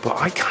 But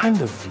I kind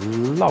of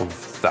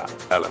love that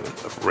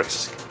element of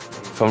risk.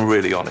 If I'm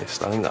really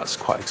honest, I think that's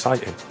quite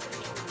exciting.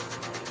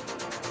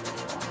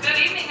 Good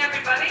evening,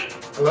 everybody.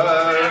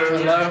 Hello.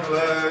 Hello.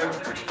 Hello.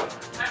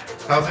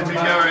 How's it been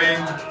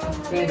going?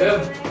 Been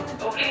good.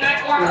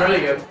 Been really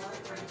good.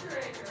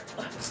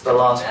 It's the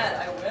last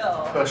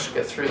push.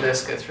 Get through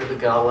this, get through the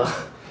gala.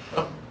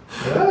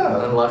 Yeah.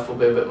 And then life will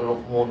be a bit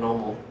more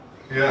normal.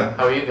 Yeah.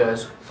 How are you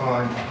guys?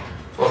 Fine.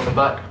 Welcome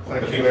back.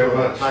 Thank you very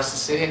much. Nice to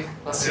see you.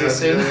 Nice to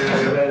see you soon.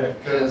 Yeah.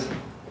 Cheers.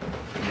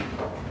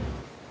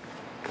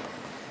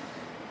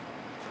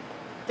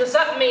 Does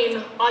that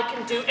mean I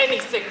can do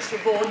anything,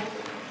 Siobhan?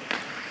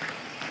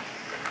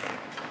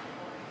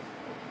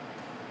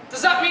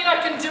 Does that mean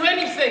I can do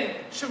anything,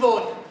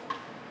 Siobhan?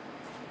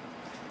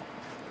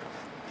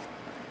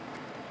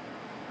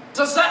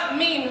 Does that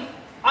mean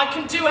I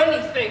can do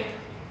anything?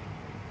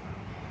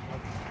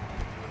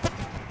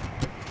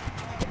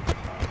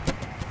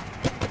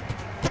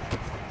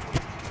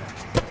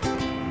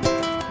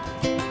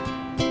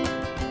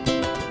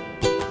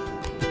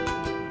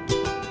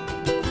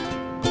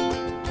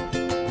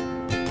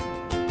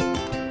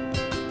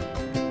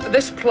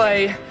 This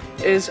play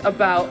is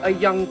about a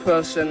young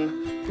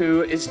person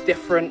who is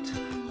different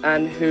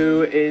and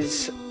who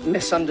is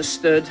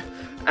misunderstood,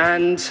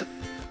 and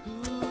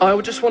I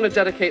would just want to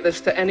dedicate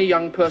this to any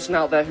young person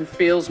out there who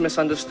feels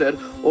misunderstood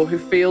or who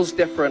feels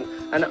different,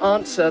 and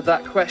answer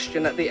that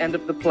question at the end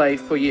of the play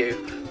for you.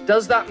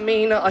 Does that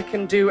mean I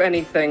can do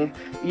anything?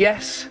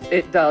 Yes,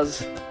 it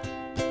does.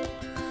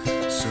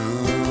 So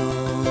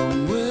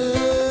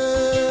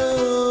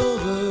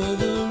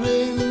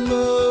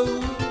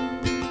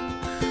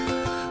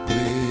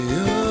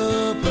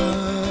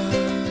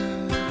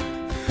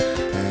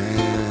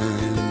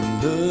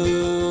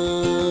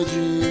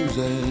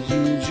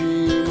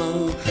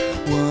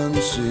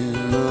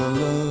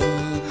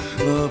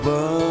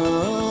over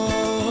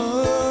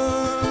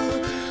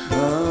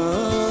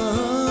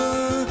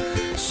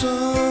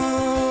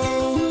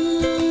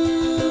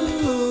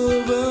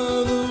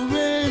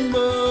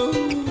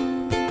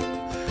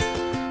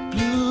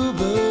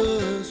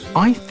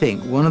I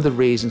think one of the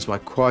reasons why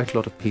quite a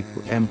lot of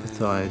people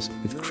empathise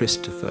with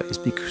Christopher is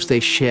because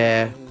they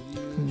share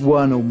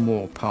one or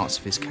more parts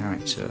of his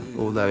character,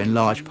 although in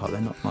large part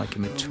they're not like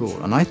him at all.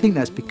 And I think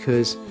that's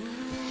because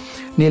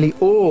nearly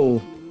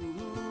all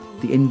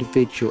the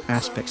individual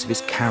aspects of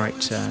his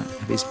character,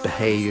 of his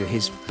behaviour,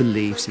 his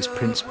beliefs, his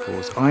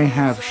principles, I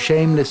have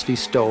shamelessly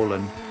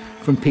stolen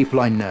from people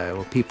I know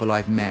or people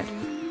I've met.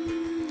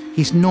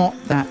 He's not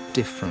that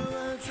different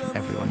from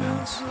everyone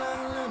else.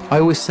 I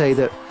always say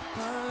that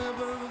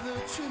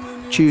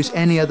choose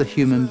any other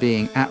human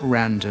being at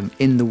random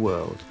in the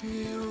world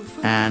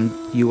and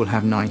you will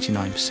have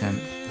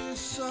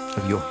 99%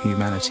 of your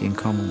humanity in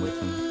common with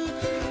them.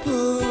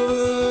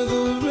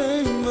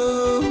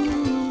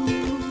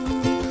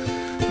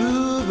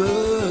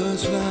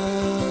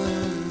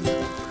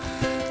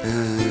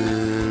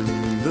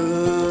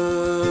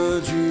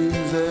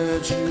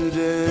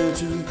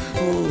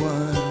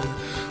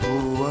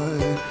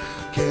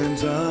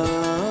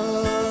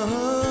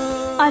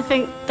 I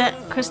think that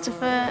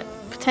Christopher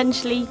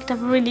potentially could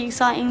have a really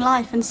exciting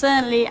life, and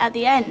certainly at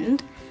the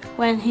end,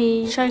 when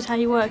he shows how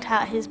he worked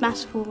out his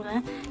maths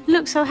formula, he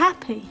looks so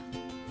happy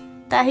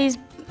that he's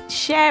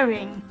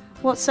sharing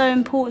what's so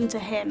important to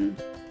him.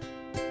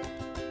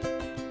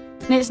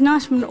 And it's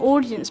nice from an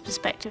audience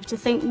perspective to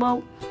think,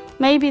 well,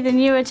 maybe the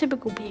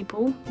neurotypical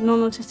people,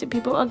 non-autistic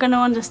people, are going to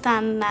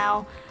understand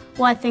now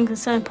why things are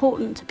so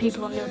important to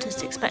people on the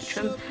autistic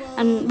spectrum,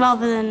 and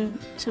rather than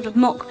sort of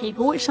mock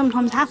people, which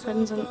sometimes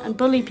happens, and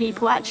bully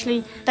people,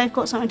 actually they've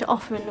got something to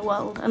offer in the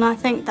world. And I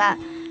think that,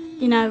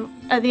 you know,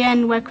 at the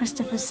end where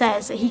Christopher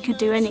says that he could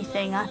do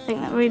anything, I think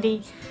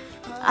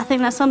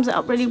that sums it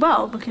up really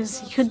well,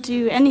 because he could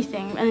do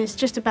anything, and it's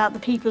just about the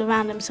people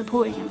around him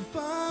supporting him.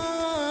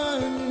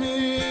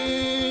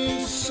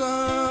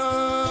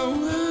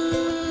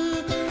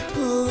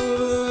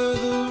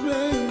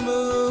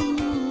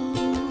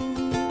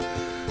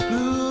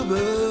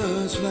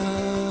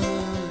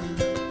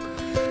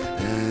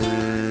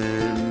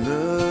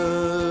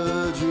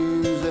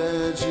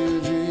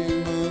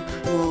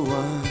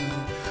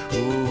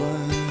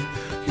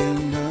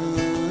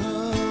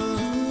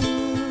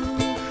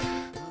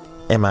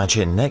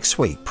 Imagine next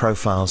week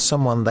profiles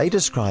someone they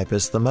describe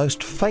as the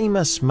most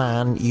famous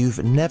man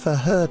you've never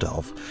heard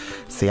of,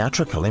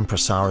 theatrical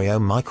impresario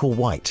Michael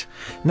White,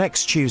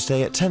 next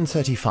Tuesday at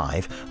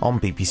 10:35 on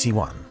BBC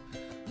One.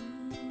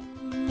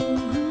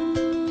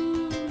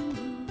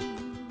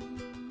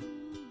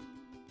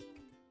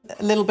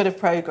 A little bit of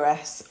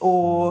progress,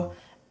 or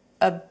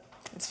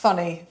it's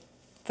funny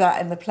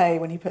that in the play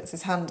when he puts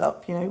his hand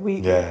up, you know, we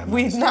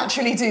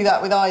naturally do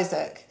that with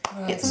Isaac.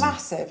 Right. It's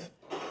massive.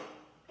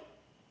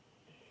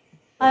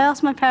 I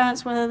asked my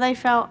parents whether they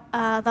felt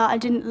that I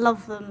didn't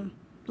love them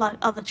like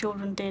other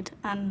children did,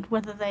 and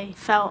whether they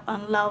felt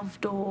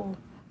unloved, or,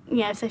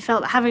 you know, if they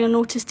felt that having an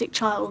autistic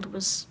child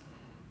was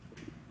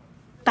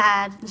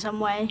bad in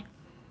some way.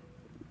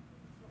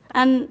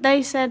 And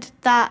they said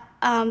that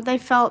they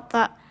felt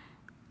that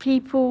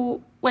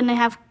people, when they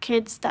have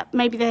kids, that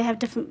maybe they have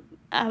different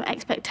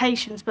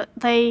expectations, but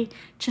they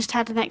just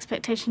had an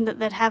expectation that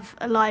they'd have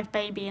a live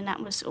baby, and that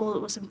was all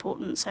that was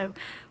important. So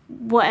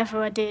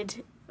whatever I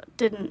did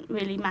didn't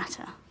really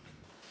matter.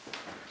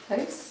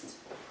 Toast?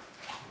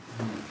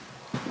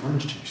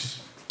 Orange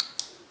juice.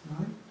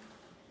 Right.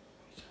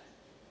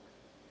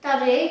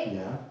 Daddy?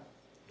 Yeah?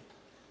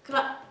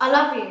 I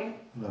love you.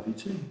 I love you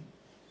too.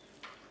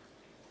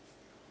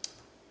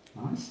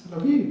 Nice, I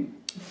love you.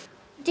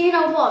 Do you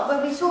know what?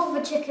 When we saw the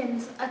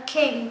chickens, a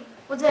king,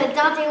 was it a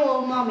daddy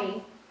or a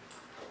mummy?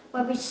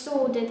 When we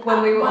saw it...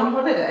 When we were on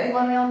holiday?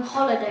 When we were on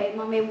holiday,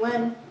 Mummy,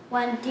 when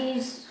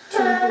these two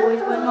boys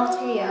were not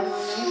here,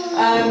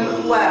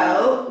 Mummy.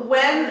 Well,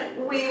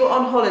 when we were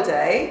on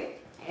holiday,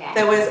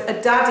 there was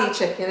a daddy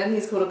chicken, and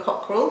he's called a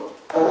cockerel,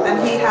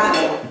 and he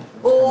had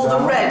all the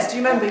red. Do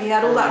you remember? He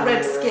had all that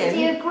red skin. Is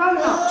he a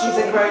grown-up chicken?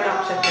 He's a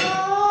grown-up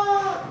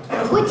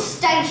chicken. Which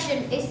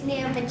station is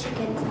near the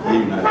chicken town?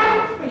 You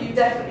know. You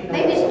definitely know.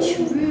 Maybe it's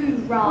True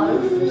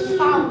Road. It's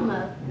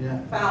Falmouth. Yeah.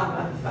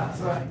 Falmouth, that's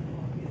right.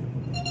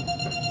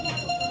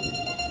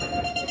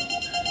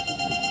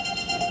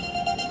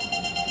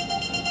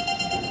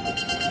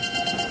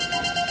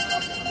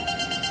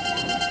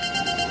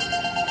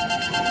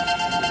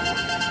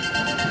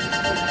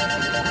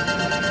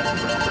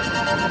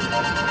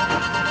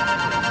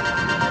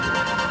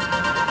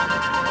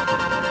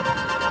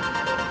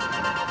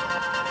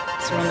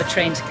 We're on the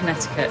train to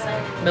Connecticut,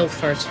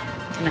 Milford,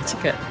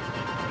 Connecticut,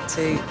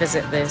 to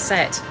visit the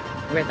set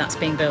where that's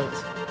being built.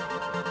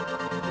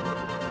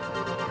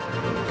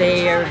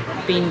 They're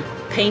been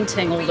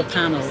painting all the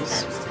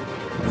panels,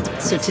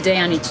 so today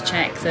I need to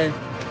check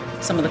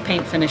some of the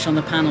paint finish on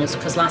the panels,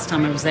 because last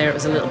time I was there it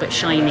was a little bit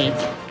shiny.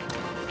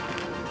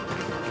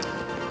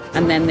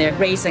 And then they're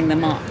raising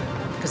them up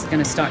because they're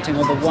going to start doing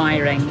all the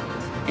wiring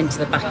into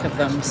the back of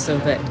them, so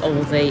that all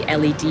the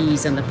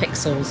LEDs and the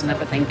pixels and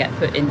everything get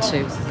put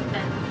into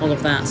all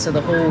of that, so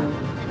the whole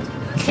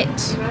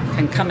kit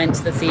can come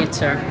into the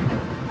theatre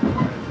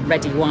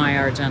ready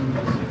wired and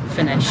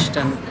finished,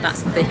 and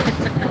that's the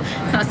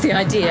that's the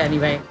idea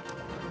anyway.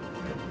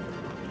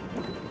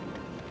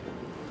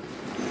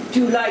 Do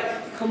you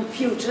like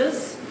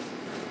computers?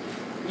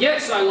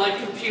 Yes, I like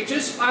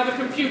computers. I have a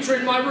computer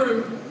in my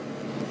room.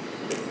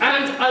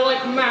 And I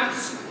like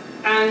maths,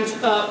 and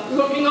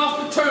looking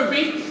after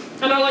Toby,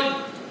 and I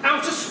like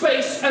outer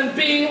space and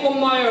being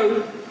on my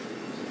own.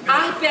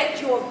 I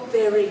bet you're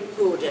very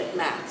good at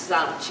maths,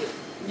 aren't you?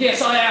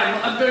 Yes, I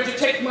am. I'm going to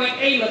take my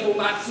A-level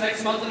maths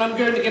next month, and I'm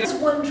going to get... I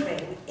was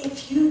wondering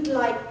if you'd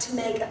like to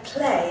make a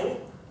play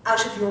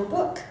out of your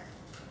book.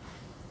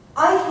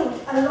 I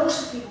think a lot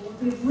of people would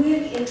be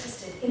really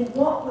interested in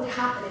what would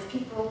happen if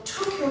people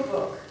took your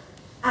book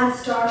and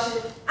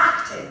started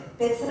acting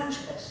bits out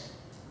of it.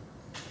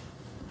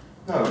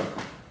 No,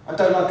 I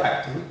don't like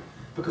acting,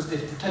 because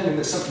it's pretending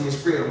that something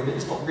is real when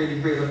it's not really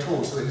real at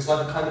all, so it's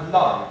like a kind of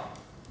lie.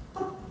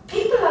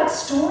 People like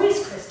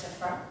stories,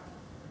 Christopher.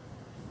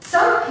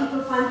 Some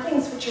people find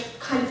things which are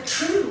kind of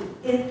true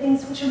in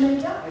things which are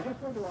made up.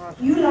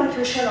 You like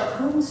your Sherlock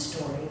Holmes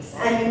stories,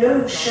 and you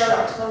know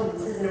Sherlock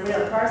Holmes isn't a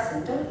real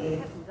person, don't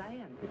you?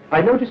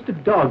 I noticed a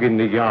dog in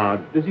the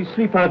yard. Does he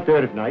sleep out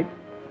there at night?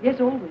 Yes,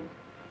 always.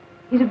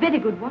 He's a very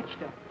good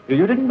watchdog.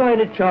 You didn't by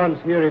any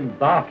chance hear him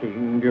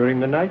barking during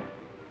the night?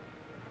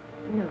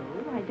 No,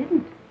 I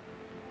didn't.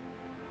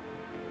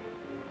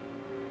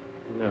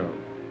 No.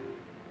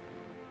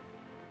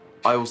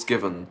 I was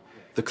given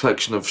the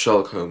collection of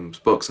Sherlock Holmes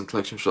books and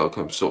collection of Sherlock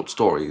Holmes short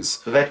stories.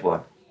 The red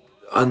one?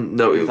 And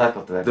no,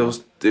 there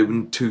was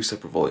in 2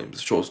 separate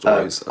volumes, short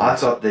stories.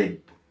 I've got the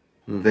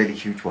really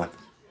huge one.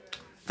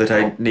 That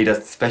I need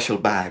a special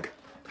bag.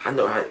 I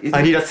know.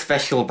 I need a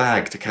special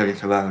bag to carry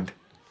it around.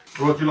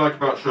 What do you like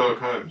about Sherlock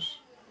Holmes?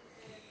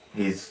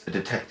 He's a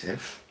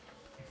detective.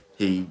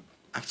 He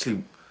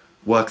actually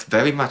works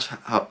very much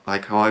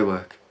like how I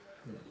work.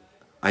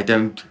 I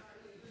don't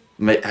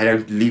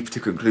leap to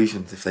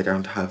conclusions if they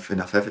don't have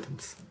enough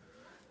evidence.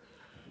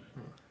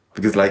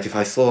 Because, like, if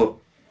I saw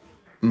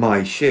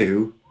my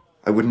shoe,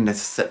 I wouldn't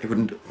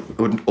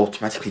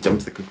automatically jump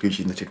to the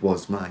conclusion that it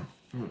was mine.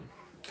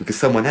 Because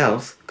someone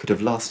else could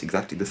have lost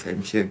exactly the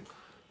same shoe.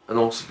 And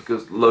also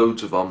because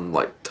loads of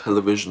like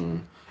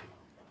television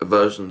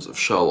versions of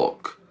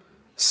Sherlock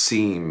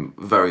seem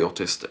very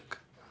autistic.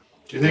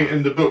 Do you think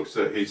in the books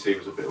that he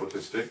seems a bit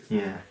autistic?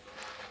 Yeah.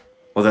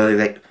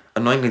 Although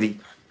annoyingly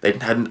they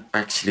hadn't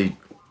actually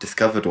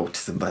discovered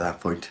autism by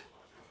that point.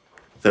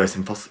 So it's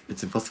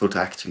impossible to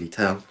actually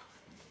tell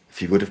if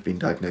he would have been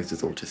diagnosed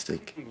as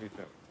autistic. Is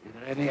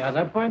there any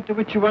other point to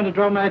which you want to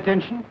draw my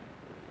attention?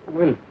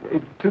 Well,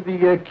 to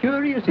the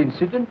curious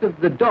incident of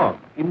the dog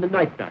in the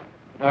night time.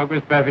 No, it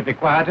was perfectly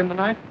quiet in the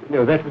night?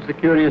 No, that was the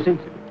curious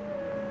incident.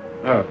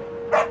 Oh.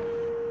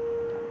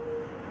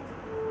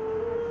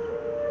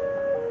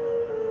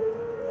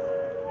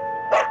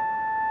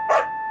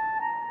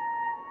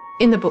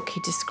 In the book, he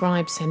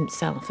describes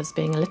himself as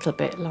being a little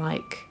bit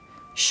like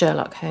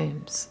Sherlock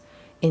Holmes,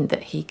 in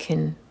that he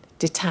can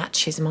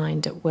detach his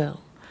mind at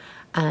will,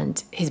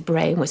 and his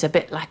brain was a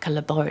bit like a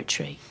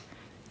laboratory.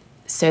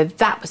 So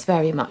that was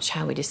very much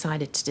how we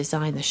decided to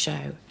design the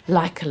show,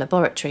 like a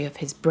laboratory of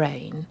his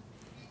brain.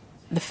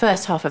 The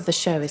first half of the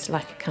show is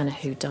like a kind of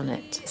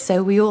whodunit.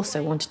 So we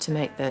also wanted to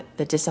make the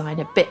design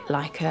a bit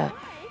like a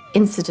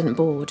incident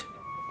board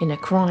in a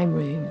crime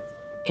room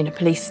in a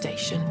police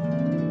station.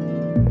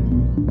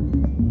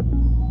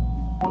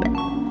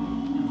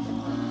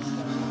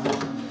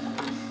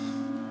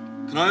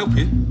 Can I help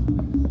you?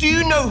 Do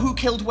you know who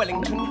killed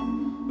Wellington?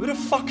 Who the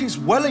fuck is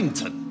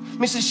Wellington?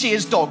 Mrs.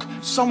 Shear's dog.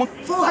 Someone...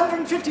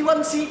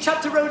 451C,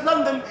 Chapter Road,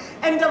 London,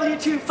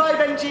 NW2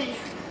 5NG.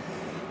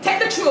 Take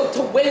the tube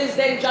to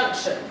Willesden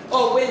Junction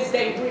or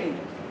Willesden Green.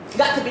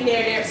 Got to be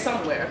near there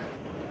somewhere.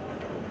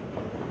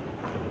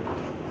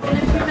 In a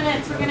few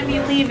minutes, we're going to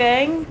be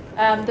leaving.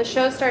 The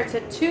show starts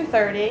at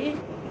 2:30,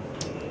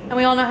 and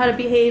we all know how to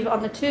behave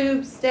on the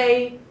tube.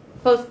 Stay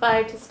close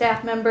by to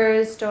staff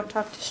members. Don't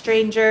talk to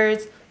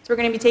strangers. So we're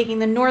going to be taking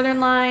the Northern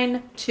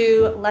Line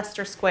to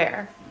Leicester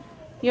Square.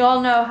 You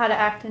all know how to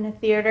act in a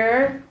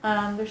theater.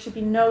 There should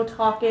be no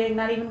talking,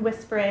 not even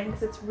whispering,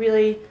 because it's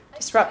really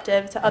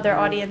disruptive to other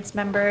audience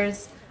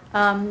members.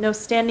 No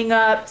standing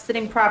up,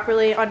 sitting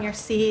properly on your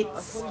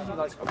seats.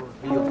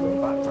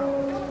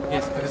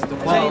 Yes, because the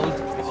world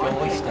is your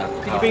oyster.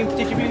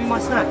 Did you bring me my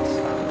snacks?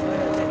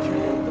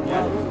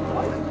 Yeah.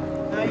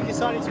 Now you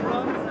decided to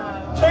run?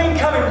 Train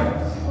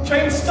coming!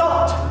 Train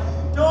stopped!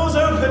 Doors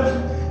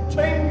open!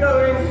 Train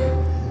going!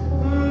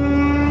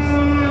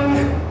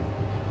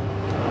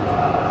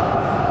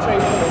 Train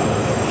coming!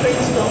 Train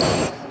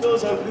stopped!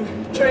 Doors open!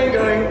 Train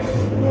going!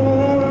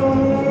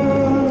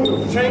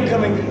 Train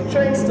coming!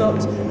 Train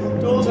stopped!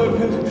 Doors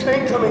open!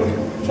 Train coming!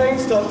 Train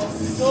stopped!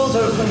 Doors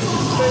open!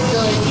 Train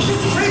going!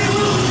 Train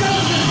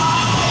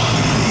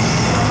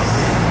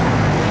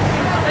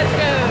Let's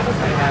go!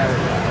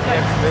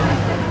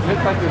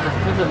 Looks like there's a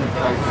prison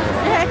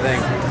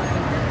thing.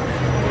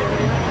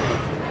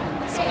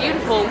 It's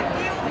beautiful.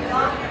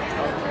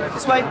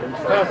 This way.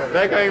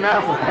 They're going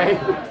that way.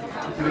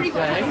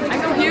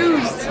 I'm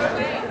confused.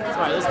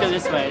 Right, let's go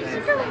this way.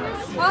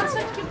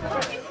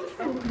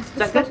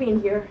 Just got me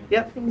in here.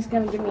 Yep. I think it's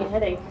gonna give me a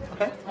headache.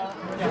 Okay.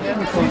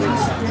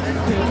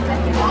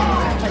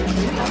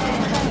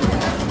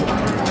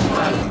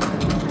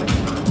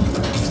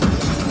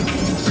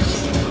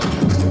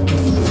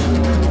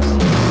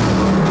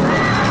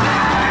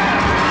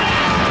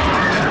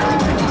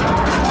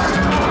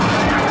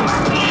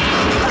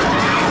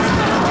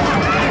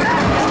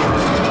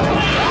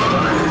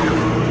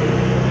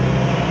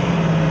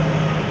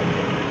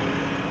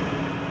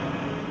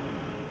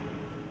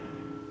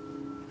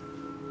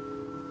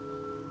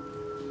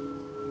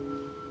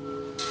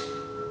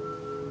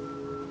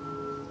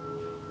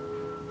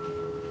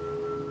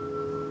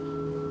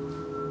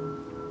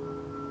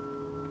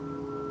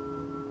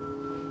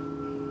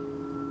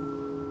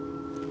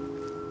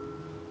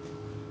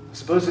 I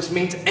suppose this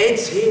means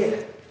Ed's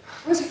here.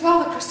 Where's your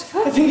father, Christopher?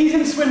 I think he's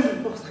in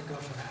Swindon. Oh, thank God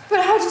for that.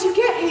 But how did you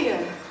get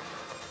here?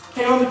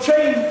 Came on the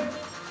train.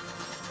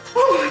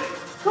 Oh my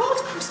God,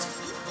 Christopher.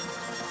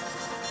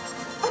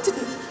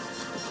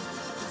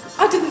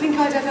 I didn't think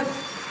I'd ever...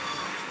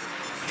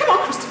 Come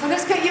on, Christopher,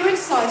 let's get you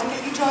inside and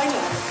get you dried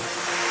out.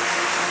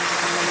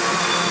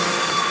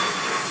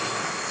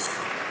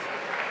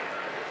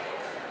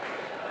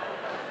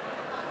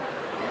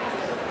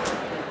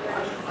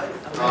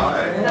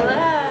 Hi.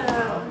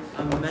 Hello.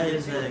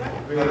 Amazing.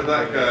 How did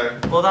that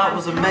go? Well, that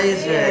was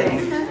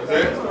amazing. Was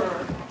it?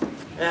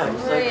 Yeah, it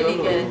was so Really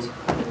good.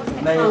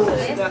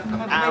 Amazing.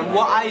 And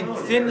what I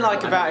didn't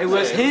like about it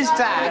was his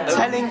dad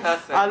telling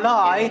a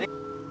lie.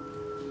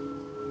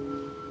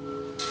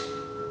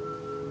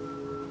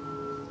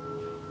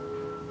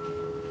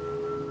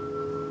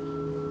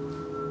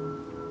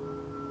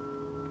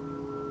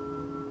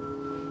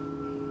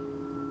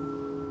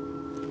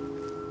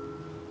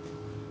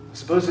 I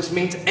suppose this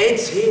means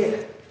Ed's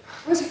here.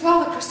 Where's your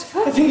father, Christopher?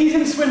 I think he's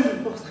in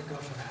Swindon. Oh, thank God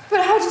for that.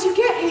 But how did you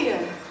get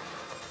here?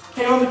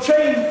 Came on the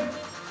train.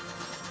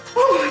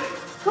 Oh my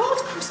God,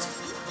 Christopher.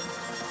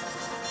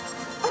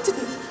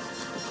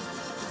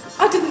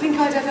 I didn't think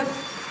I'd ever...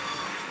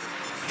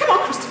 Come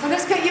on, Christopher,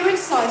 let's get you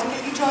inside and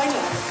get you dried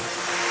out.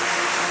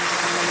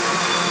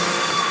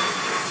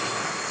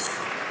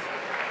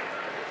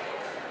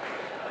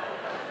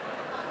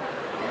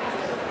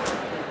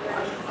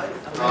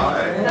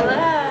 Hi.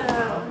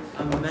 Hello.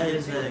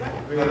 Amazing.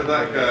 How did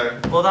that go?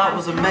 Well, that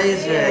was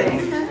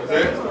amazing. Was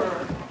it?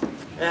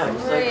 Yeah, it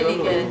was so Really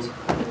good.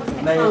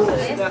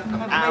 Amazing.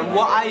 And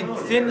what I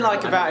didn't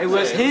like about it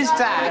was his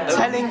dad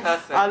telling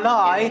a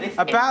lie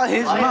about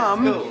his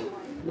mum.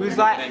 Was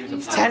like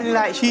telling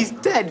like she's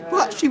dead,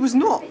 but she was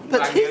not.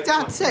 But his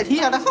dad said he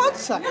had a heart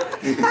attack.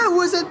 That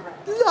was a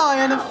lie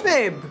and a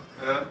fib.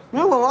 Yeah.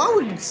 No, well, I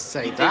wouldn't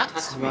say that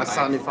to my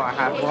son if I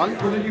had one.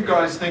 What did you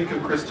guys think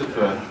of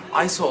Christopher?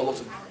 I saw a lot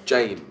of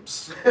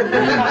James. It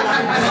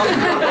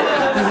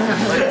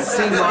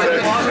seemed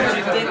like... Why would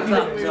you think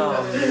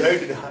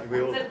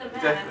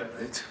that,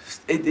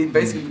 It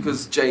basically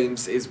because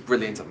James is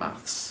brilliant at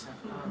maths.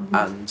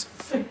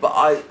 But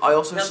I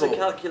also He has saw... a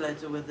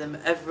calculator with him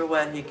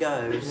everywhere he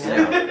goes.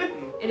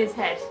 In his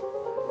head.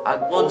 And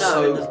Well,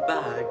 also... no, in his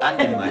bag.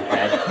 And in my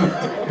head.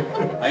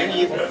 I only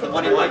use the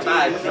one in my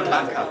bag for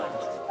backup.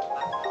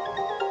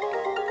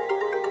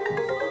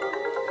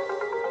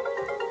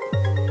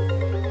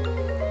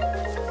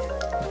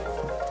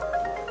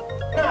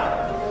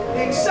 Now,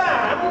 the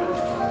exam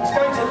is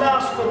going to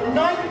last for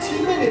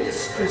 90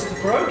 minutes,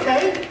 Christopher,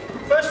 okay?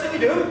 First thing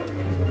you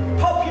do,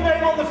 pop your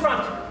name on the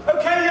front.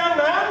 Okay, young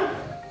man?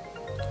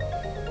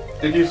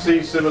 Did you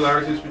see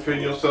similarities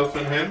between yourself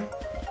and him?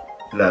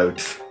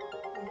 Loads.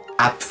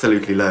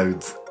 Absolutely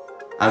loads.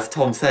 As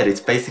Tom said, it's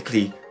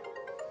basically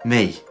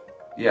me.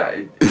 Yeah,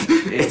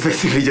 It's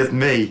basically just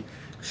me.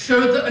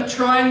 Show that a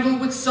triangle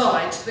with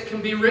sides that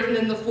can be written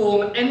in the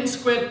form n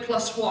squared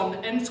plus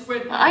 1, n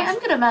squared plus... I'm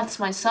good at maths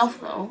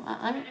myself, though.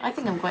 I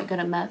think I'm quite good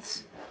at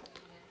maths.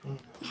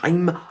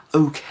 I'm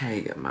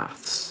okay at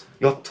maths.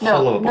 You're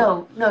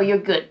tolerable. No, you're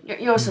good.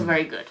 You're also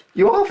very good.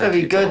 You are Thank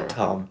very you, good, Tara.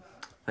 Tom.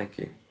 Thank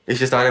you. It's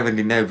just I don't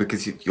really know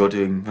because you're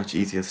doing much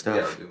easier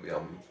stuff. Yeah,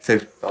 So,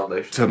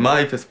 foundation. from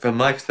my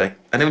perspective,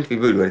 I don't want to be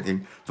rude or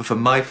anything, but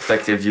from my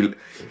perspective,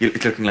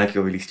 it's looking like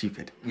you're really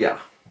stupid. Yeah.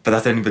 But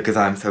that's only because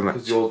I'm so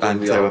much, You're I'm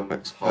the, so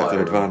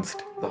higher,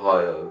 advanced. The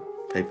higher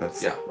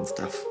papers Yeah. and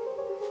stuff.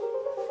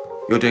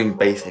 You're doing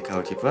basic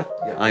algebra.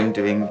 Yeah. I'm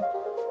doing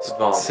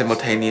Advanced.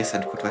 simultaneous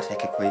and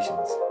quadratic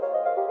equations.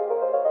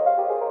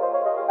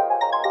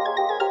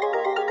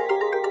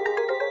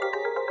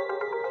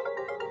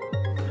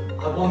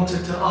 I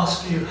wanted to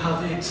ask you how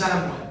the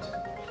exam went.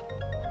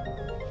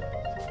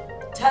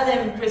 Tell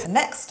him, Chris. The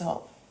next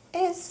stop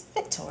is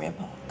Victoria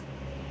Park.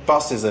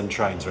 Buses and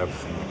trains are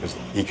everything because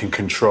he can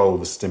control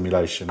the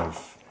stimulation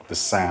of the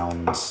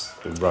sounds,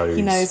 the roads.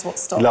 He knows what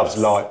stops. He loves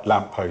light,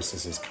 lampposts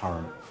as his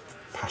current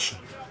passion.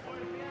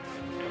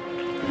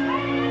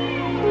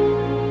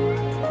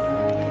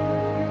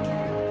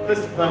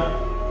 Christopher,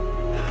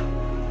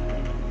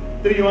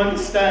 do you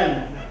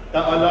understand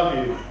that I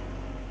love you?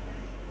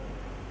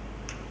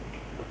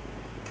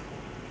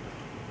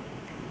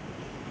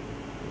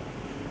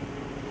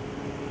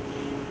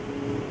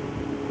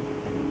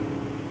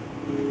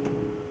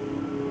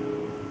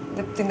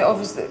 the thing that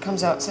obviously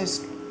comes out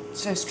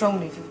so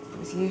strongly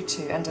with you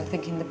two, and I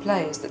think in the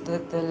play, is that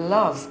the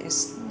love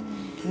is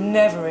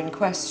never in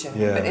question,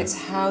 but it's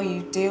how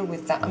you deal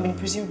with that. I mean,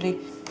 presumably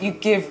you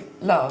give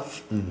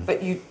love,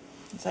 but you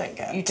don't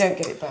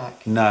get it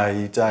back. No,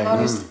 you don't. How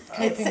does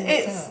coping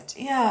with that?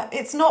 Yeah,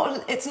 it's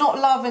not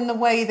love in the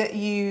way that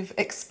you've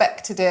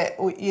expected it,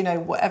 or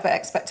whatever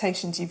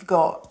expectations you've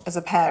got as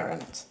a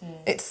parent.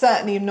 It's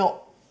certainly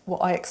not what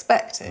I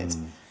expected.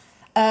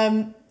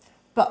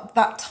 But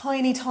that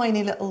tiny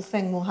little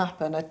thing will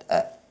happen,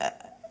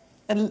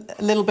 a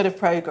little bit of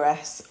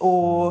progress,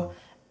 or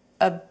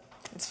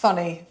it's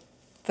funny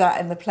that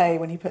in the play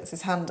when he puts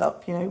his hand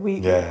up, we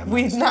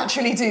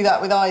naturally do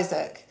that with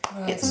Isaac.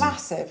 Right. It's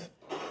massive.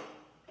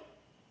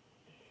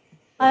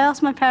 I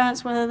asked my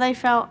parents whether they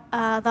felt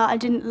that I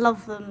didn't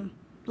love them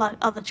like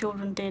other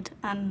children did,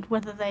 and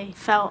whether they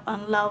felt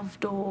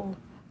unloved, or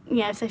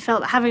if they felt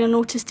that having an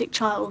autistic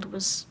child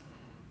was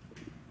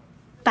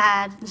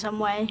bad in some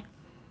way.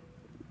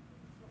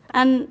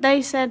 And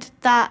they said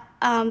that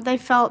they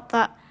felt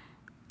that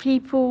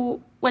people,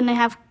 when they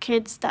have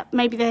kids, that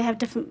maybe they have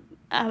different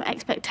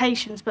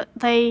expectations, but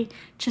they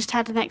just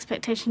had an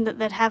expectation that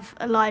they'd have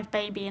a live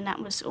baby, and that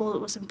was all that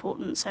was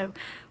important. So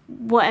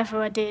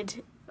whatever I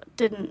did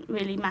didn't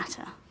really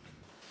matter.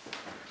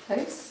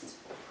 Toast?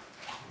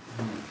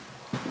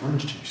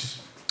 Orange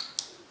juice.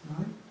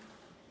 Right.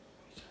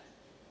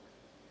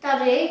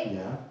 Daddy?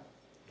 Yeah?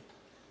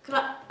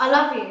 I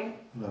love you.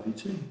 I love you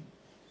too.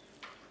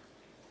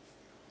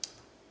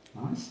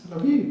 Nice, I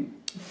love you.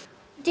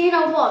 Do you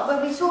know what?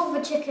 When we saw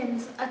the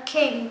chickens, a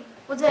king,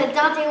 was it a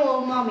daddy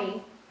or a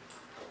mummy?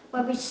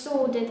 When we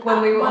saw it...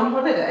 When we were on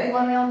holiday?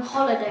 When we were on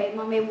holiday,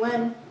 Mummy,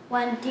 when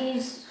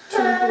these two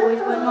boys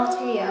were not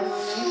here,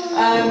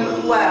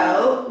 Mummy.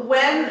 Well,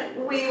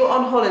 when we were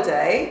on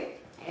holiday,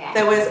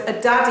 there was a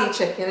daddy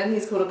chicken, and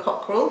he's called a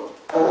cockerel,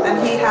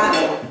 and he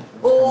had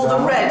all the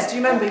red. Do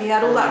you remember? He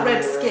had all that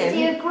red skin. Is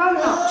he a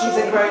grown-up chicken?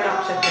 He's a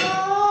grown-up chicken.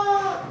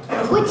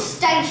 Which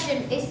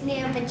station is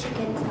near the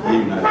chicken town?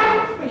 You know.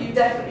 You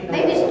definitely know.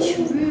 Maybe it's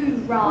True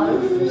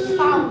Road. It's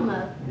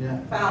Falmouth.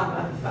 Yeah.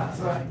 Falmouth, that's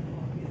right.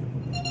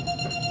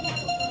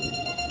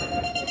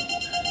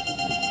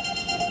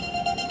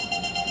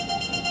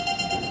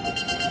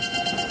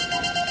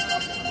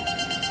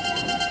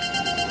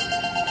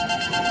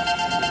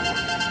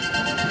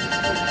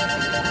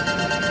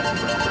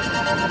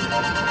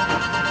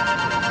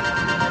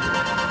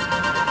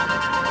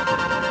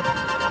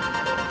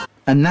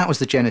 And that was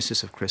the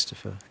genesis of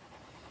Christopher.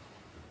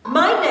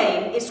 My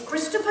name is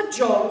Christopher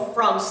John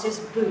Francis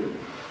Boone.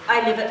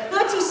 I live at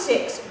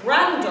 36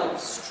 Randolph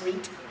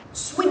Street,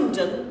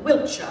 Swindon,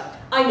 Wiltshire.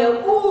 I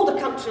know all the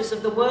countries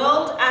of the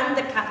world and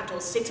the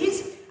capital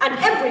cities, and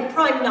every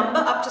prime number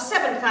up to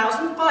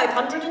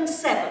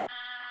 7,507.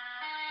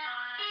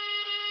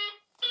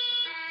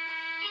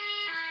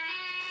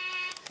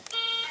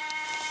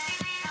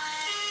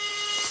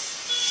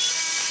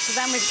 So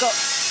then we've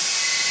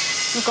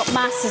got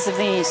masses of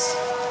these.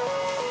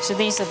 So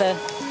these are the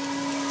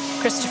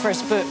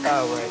Christopher's book.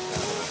 Oh, right.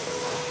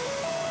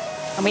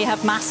 And we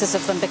have masses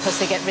of them because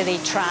they get really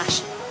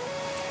trashed.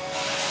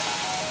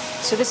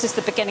 So this is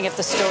the beginning of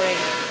the story.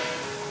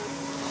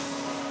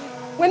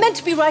 We're meant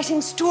to be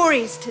writing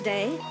stories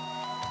today.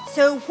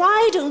 So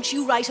why don't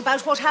you write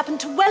about what happened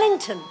to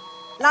Wellington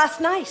last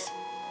night?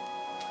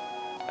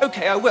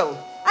 OK, I will.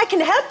 I can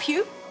help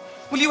you.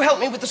 Will you help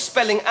me with the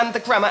spelling and the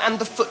grammar and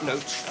the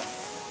footnotes?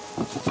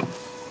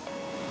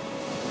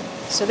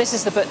 So this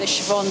is the book that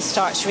Siobhan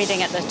starts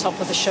reading at the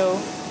top of the show.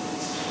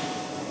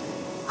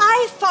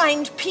 I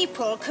find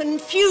people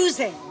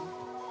confusing.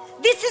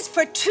 This is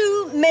for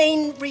two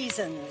main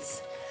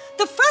reasons.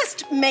 The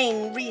first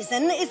main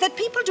reason is that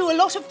people do a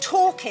lot of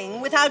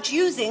talking without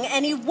using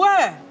any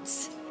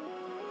words.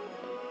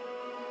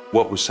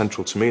 What was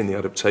central to me in the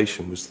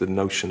adaptation was the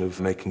notion of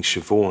making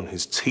Siobhan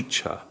his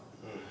teacher,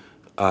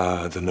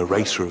 the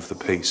narrator of the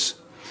piece.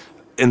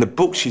 In the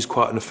book, she's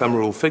quite an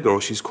ephemeral figure,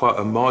 or she's quite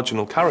a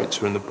marginal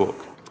character in the book.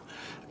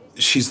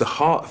 She's the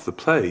heart of the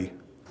play.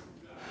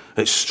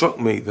 It struck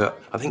me that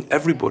I think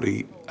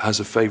everybody has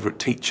a favourite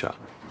teacher.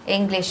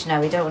 English, no,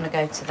 we don't want to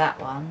go to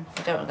that one.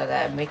 We don't want to go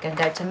there. We can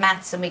go to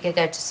maths and we can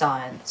go to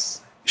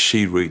science.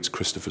 She reads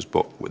Christopher's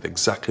book with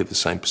exactly the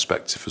same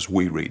perspective as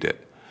we read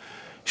it.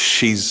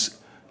 She's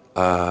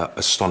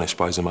astonished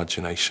by his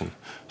imagination.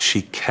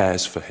 She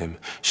cares for him.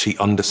 She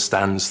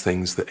understands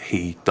things that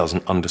he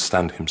doesn't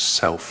understand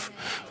himself.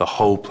 The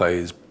whole play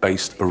is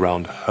based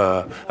around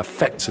her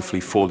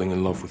effectively falling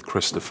in love with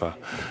Christopher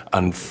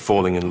and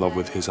falling in love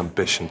with his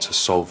ambition to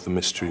solve the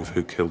mystery of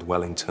who killed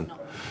Wellington,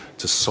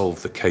 to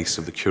solve the case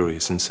of the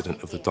curious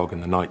incident of the dog in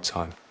the night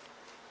time.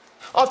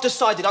 I've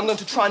decided I'm going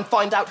to try and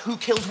find out who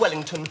killed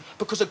Wellington,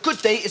 because a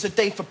good day is a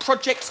day for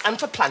projects and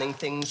for planning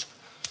things.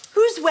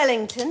 Who's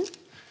Wellington?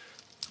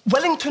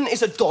 Wellington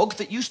is a dog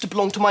that used to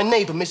belong to my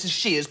neighbour, Mrs.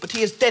 Shears, but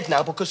he is dead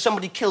now because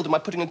somebody killed him by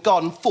putting a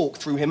garden fork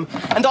through him.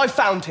 And I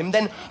found him.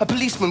 Then a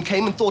policeman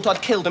came and thought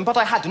I'd killed him, but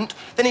I hadn't.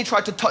 Then he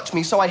tried to touch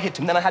me, so I hit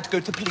him. Then I had to go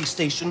to the police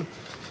station.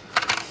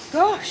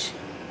 Gosh.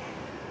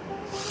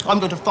 I'm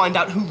going to find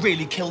out who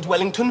really killed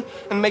Wellington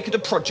and make it a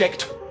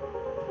project.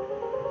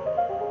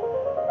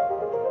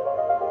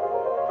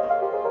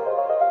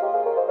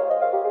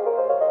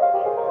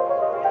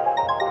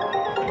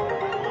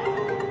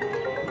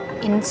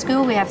 In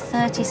school, we have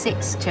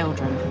 36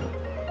 children.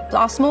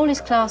 Our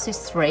smallest class is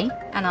 3,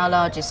 and our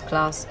largest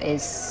class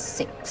is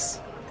 6.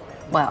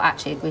 Well,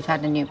 actually, we've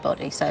had a new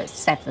body, so it's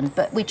 7,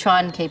 but we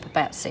try and keep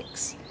about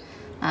 6.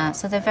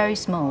 So they're very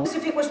small. As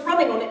if it was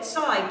running on its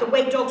side, the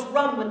way dogs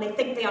run when they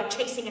think they are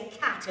chasing a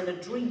cat in a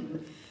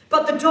dream.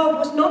 But the dog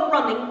was not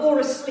running or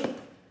asleep.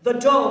 The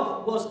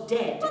dog was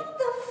dead. What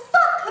the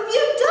fuck have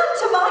you done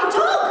to my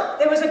dog?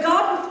 There was a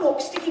garden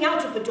fork sticking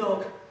out of the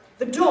dog.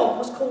 The dog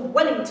was called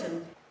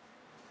Wellington.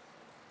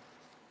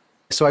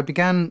 So I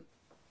began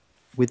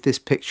with this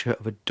picture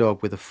of a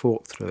dog with a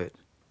fork through it.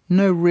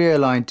 No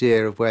real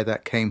idea of where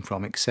that came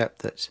from, except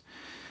that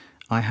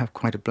I have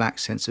quite a black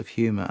sense of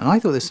humour, and I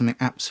thought there's something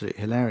absolutely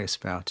hilarious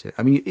about it.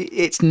 I mean,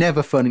 it's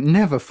never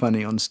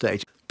funny on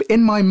stage. But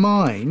in my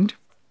mind,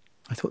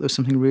 I thought there was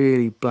something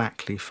really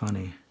blackly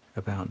funny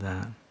about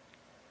that.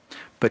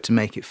 But to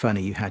make it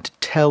funny, you had to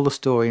tell the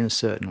story in a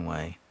certain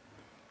way.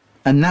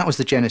 And that was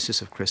the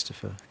genesis of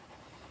Christopher.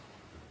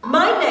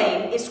 My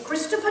name is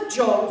Christopher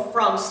John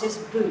Francis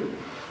Boone.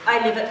 I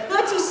live at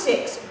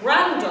 36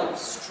 Randolph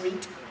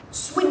Street,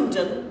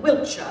 Swindon,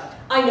 Wiltshire.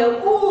 I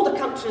know all the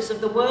countries of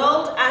the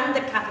world and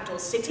the capital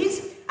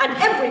cities, and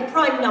every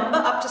prime number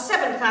up to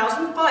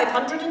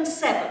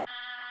 7,507.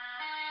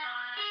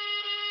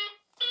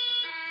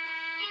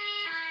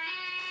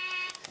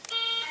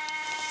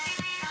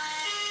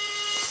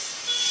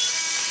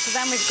 So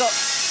then we've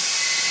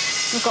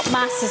got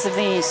masses of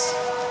these.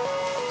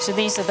 So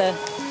these are the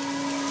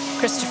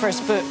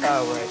Christopher's book.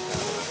 Oh, right.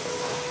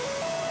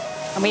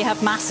 And we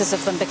have masses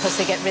of them because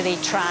they get really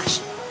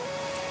trashed.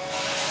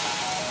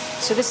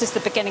 So this is the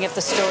beginning of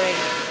the story.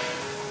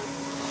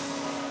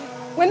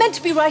 We're meant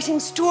to be writing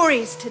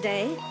stories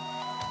today,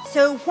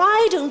 so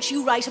why don't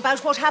you write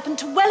about what happened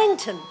to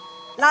Wellington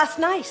last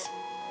night?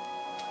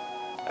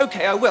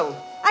 OK, I will.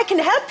 I can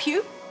help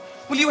you.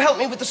 Will you help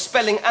me with the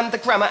spelling and the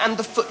grammar and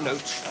the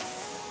footnotes?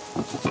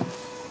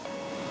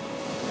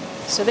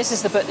 So this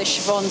is the book that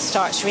Siobhan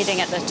starts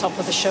reading at the top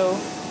of the show.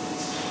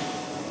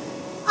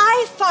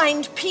 I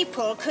find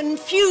people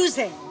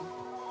confusing.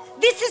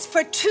 This is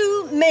for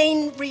 2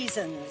 main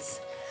reasons.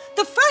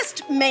 The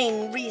first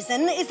main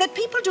reason is that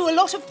people do a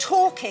lot of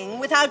talking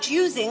without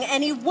using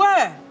any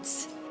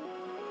words.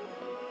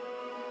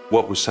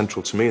 What was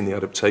central to me in the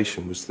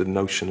adaptation was the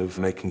notion of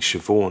making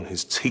Siobhan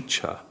his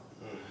teacher,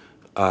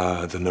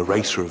 the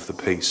narrator of the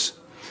piece.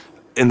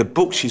 In the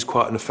book, she's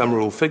quite an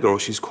ephemeral figure, or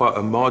she's quite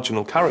a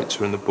marginal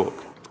character in the book.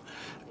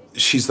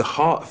 She's the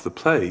heart of the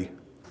play.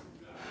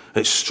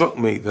 It struck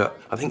me that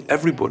I think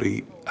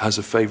everybody has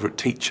a favourite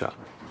teacher.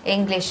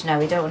 English, no,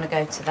 we don't want to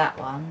go to that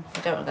one.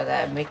 We don't want to go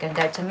there. We can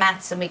go to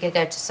maths and we can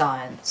go to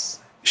science.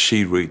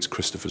 She reads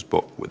Christopher's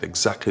book with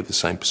exactly the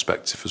same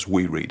perspective as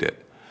we read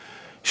it.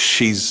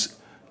 She's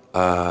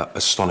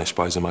astonished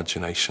by his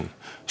imagination.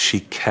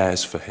 She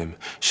cares for him.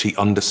 She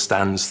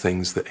understands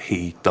things that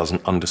he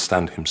doesn't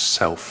understand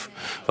himself.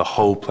 The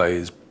whole play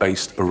is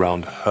based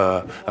around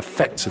her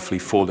effectively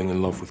falling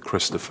in love with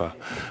Christopher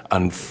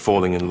and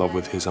falling in love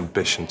with his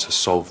ambition to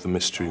solve the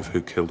mystery of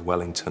who killed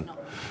Wellington,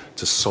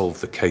 to solve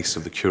the case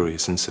of the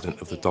curious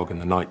incident of the dog in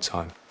the night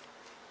time.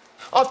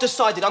 I've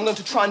decided I'm going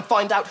to try and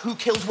find out who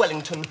killed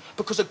Wellington,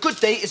 because a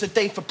good day is a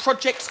day for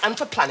projects and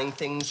for planning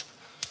things.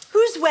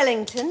 Who's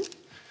Wellington?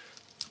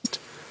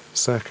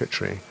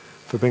 Circuitry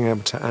for being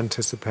able to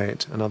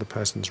anticipate another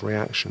person's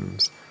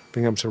reactions,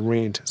 being able to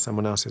read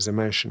someone else's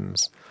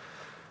emotions,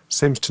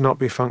 seems to not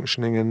be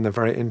functioning in the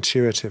very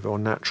intuitive or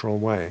natural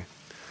way.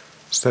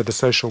 So the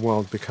social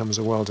world becomes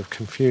a world of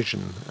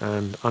confusion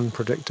and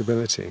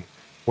unpredictability,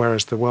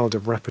 whereas the world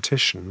of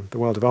repetition, the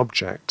world of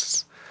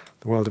objects,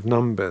 the world of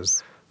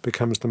numbers,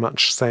 becomes the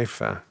much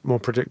safer, more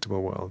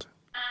predictable world.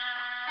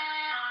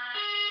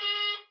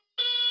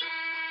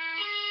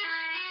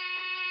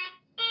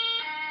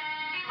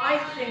 I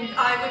think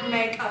I would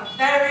make a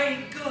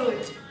very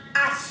good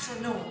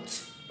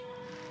astronaut.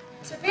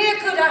 To be a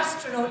good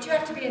astronaut, you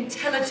have to be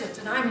intelligent,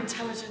 and I'm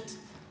intelligent.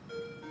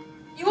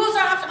 You also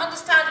have to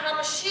understand how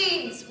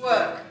machines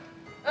work,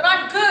 and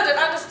I'm good at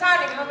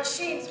understanding how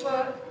machines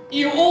work.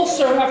 You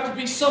also have to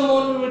be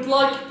someone who would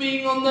like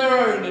being on their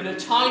own in a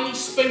tiny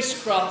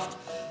spacecraft,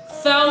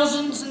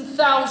 thousands and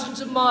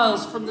thousands of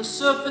miles from the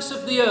surface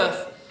of the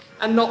Earth,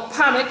 and not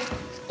panic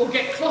or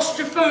get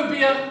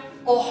claustrophobia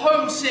or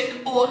homesick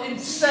or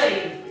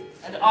insane.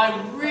 And I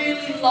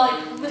really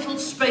like little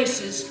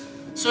spaces,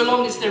 so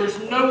long as there is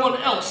no one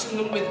else in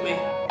them with me.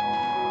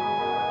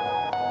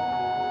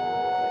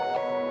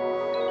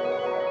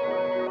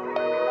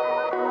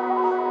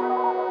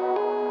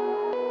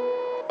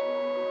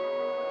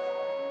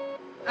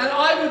 And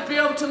I would be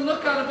able to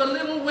look out of a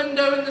little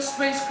window in the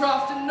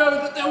spacecraft and know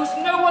that there was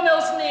no one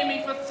else near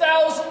me for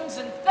thousands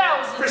and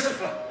thousands.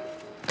 Christopher!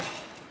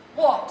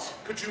 What?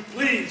 Could you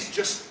please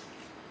just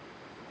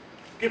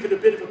give it a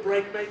bit of a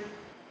break, mate?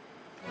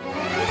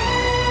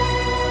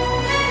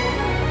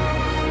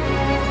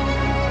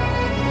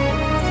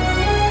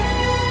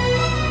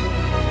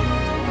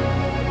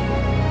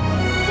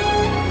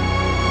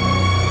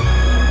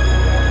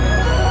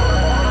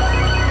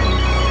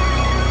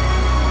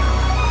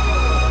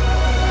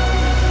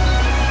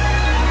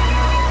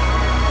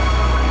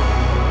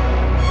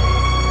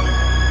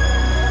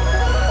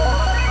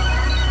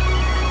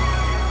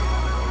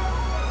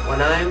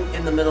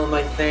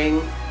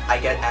 thing, I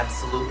get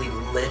absolutely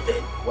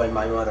livid when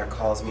my mother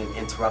calls me and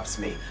interrupts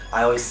me.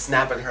 I always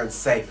snap at her and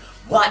say,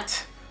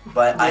 "What?"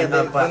 But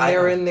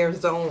they're in their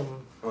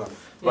zone.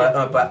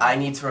 But I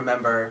need to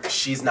remember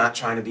she's not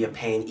trying to be a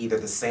pain either.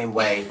 The same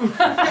way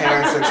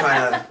parents are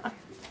trying to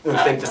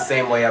think the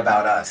same way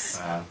about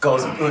us.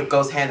 Goes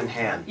hand in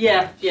hand.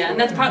 Yeah, and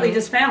that's partly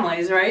just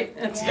families, right?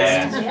 It's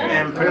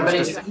And pretty much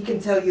just, He can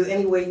tell you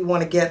any way you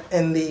want to get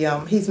in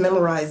the. He's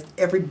memorized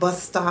every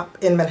bus stop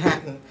in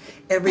Manhattan.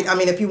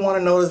 If you want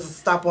to know there's a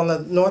stop on the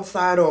north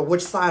side or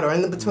which side or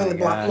in between the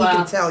block, he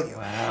can tell you.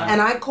 Wow. And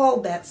I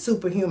call that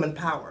superhuman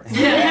power.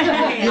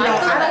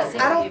 Yeah.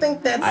 I don't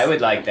think that's. I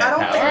would like that I don't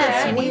power.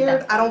 think it's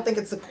weird. I don't think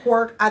it's a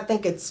quirk. I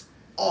think it's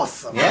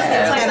awesome.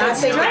 Yeah. And I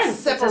think it It's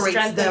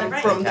separates them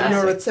from the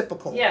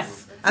neurotypical.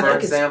 Yes. I For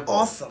think example,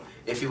 it's awesome.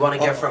 if you want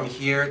to get from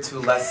here to,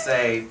 let's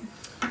say,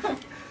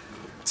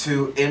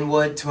 to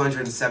Inwood,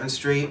 207th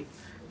Street,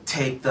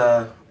 take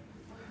the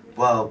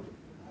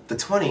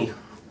 20,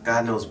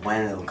 God knows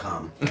when it'll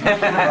come.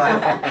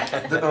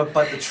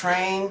 but the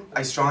train,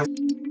 I strongly...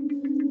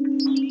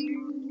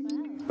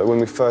 But when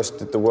we first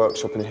did the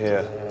workshop in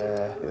here,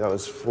 that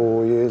was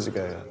 4 years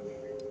ago.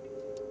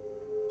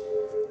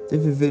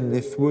 This is in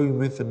this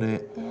room, isn't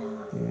it?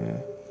 Yeah.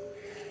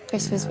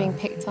 Chris was being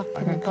picked up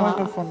in the bar.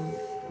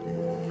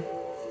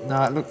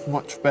 No, it looked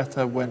much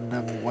better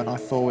when I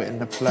saw it in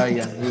the play,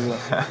 and you were,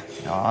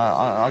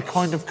 I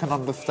kind of can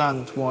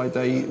understand why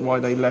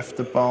they left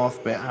the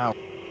bath bit out.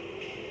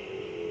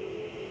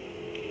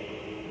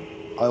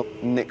 I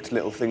nicked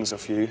little things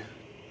off you.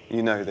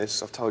 You know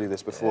this. I've told you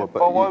this before. But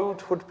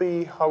borrowed would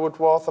be. I would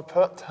rather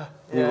put.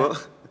 You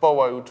what?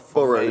 Borrowed.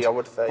 Me, I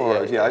would say.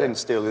 Borrowed. Yeah, I didn't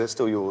steal. They're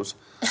still yours.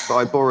 But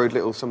I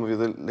borrowed some of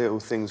the little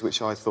things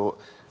which I thought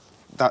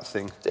that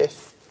thing.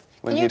 This.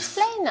 Can you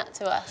explain that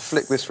to us?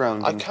 Flick this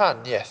round. I can.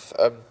 Yes.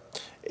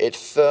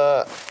 It's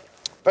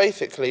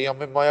basically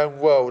I'm in my own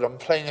world. I'm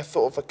playing a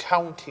sort of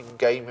accounting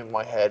game in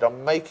my head.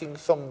 I'm making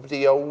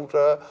somebody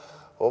older,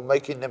 or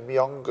making them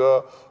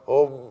younger,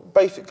 or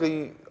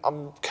basically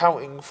I'm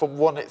counting from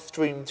one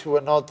extreme to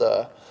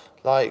another,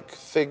 like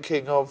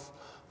thinking of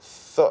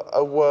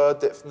a word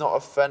that's not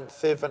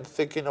offensive and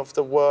thinking of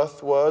the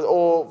worst word,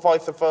 or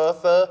vice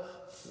versa,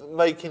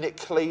 making it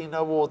cleaner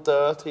or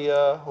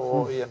dirtier,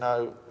 or, you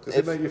know. Does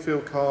it make you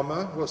feel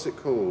calmer? What's it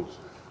called?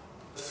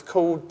 It's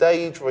called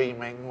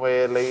daydreaming,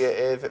 really, it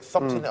is. It's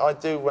something that I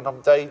do when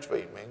I'm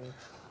daydreaming.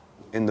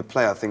 In the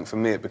play, I think for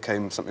me it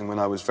became something when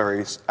I was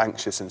very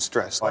anxious and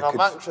stressed. When I'm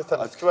anxious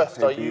and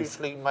stressed, I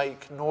usually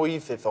make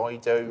noises, I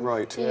do.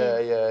 Right.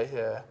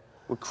 Yeah.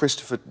 Well,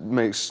 Christopher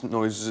makes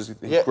noises,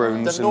 he Yeah,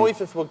 groans. the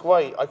noises were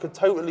great. I could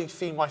totally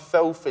see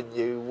myself in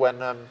you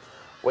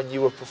when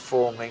you were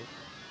performing.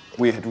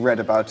 We had read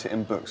about it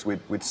in books,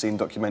 we'd seen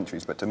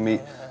documentaries, but to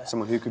meet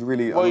someone who could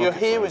really Well, you're unlock it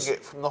for hearing us.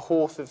 it from the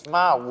horse's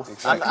mouth.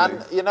 Exactly.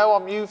 And you know,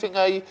 I'm using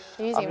a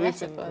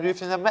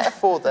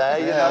metaphor there,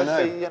 Yeah, I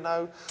know. See, you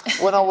know,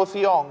 when I was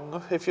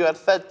young, if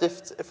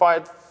I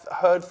had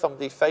heard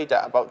somebody say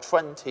that about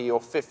 20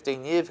 or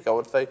 15 years ago,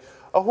 I'd say,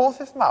 a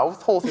horse's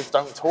mouth? Horses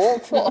don't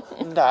talk.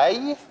 What?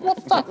 Nay?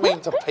 What's that mean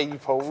to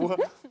people?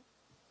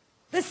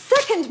 The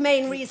second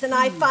main reason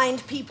I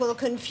find people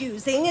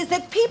confusing is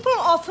that people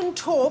often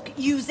talk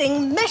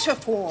using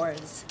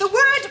metaphors. The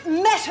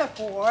word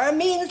metaphor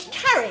means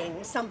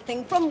carrying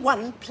something from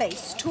one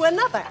place to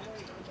another.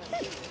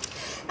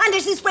 And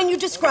it is when you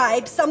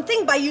describe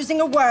something by using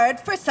a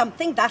word for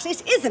something that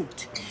it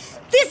isn't.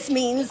 This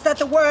means that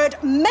the word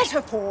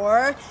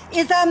metaphor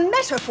is a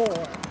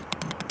metaphor.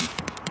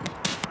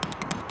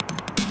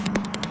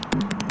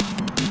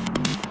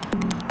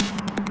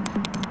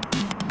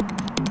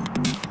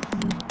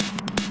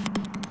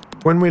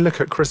 When we look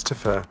at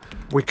Christopher,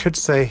 we could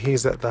say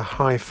he's at the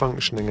high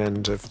functioning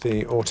end of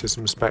the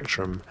autism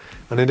spectrum,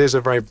 and it is a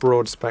very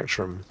broad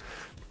spectrum.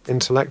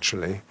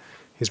 Intellectually,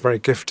 he's very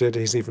gifted,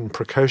 he's even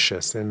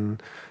precocious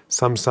in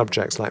some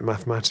subjects like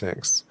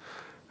mathematics.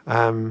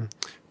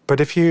 But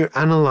if you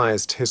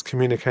analysed his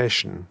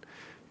communication,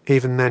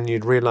 even then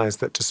you'd realise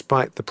that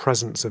despite the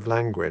presence of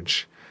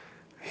language,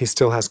 he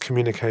still has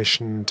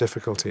communication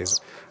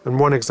difficulties. And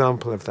one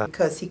example of that...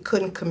 Because he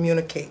couldn't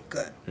communicate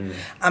good.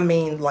 I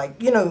mean,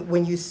 like, you know,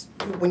 when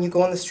you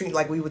go on the street,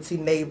 like we would see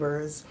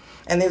neighbors,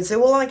 and they would say,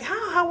 well, like,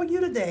 how are you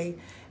today?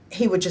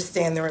 He would just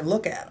stand there and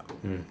look at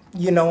them,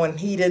 you know, and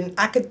he didn't,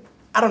 I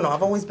don't know,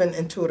 I've always been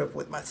intuitive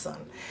with my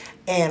son.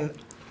 And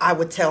I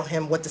would tell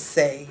him what to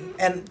say.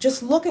 And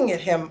just looking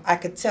at him, I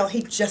could tell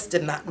he just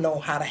did not know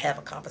how to have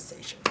a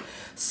conversation.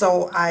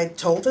 So I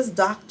told his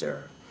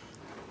doctor,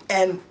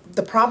 and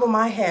the problem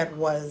I had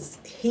was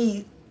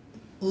he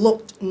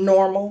looked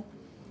normal,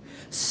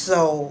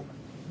 so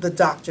the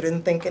doctor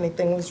didn't think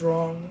anything was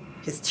wrong.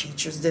 His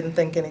teachers didn't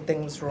think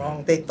anything was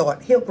wrong. They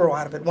thought he'll grow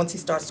out of it. Once he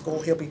starts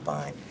school, he'll be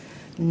fine.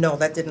 No,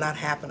 that did not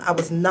happen. I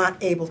was not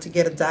able to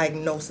get a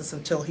diagnosis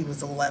until he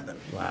was 11.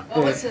 Wow.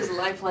 What was his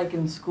life like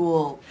in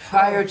school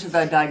prior to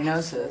the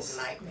diagnosis?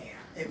 Nightmare.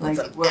 It was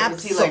Like, an what,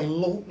 was he,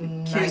 absolute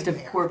accused of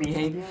nightmare. poor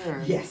behavior?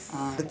 Or? Yes.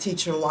 The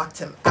teacher locked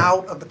him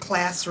out of the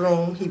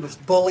classroom. He was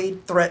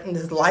bullied, threatened.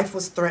 His life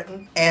was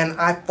threatened. And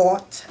I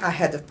fought. I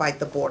had to fight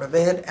the Board of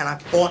Ed, and I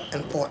fought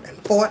and fought and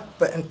fought.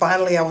 And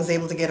finally, I was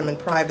able to get him in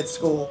private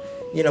school.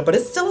 You know, but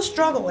it's still a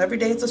struggle. Every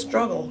day it's a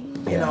struggle.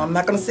 You know, I'm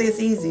not going to say it's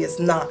easy. It's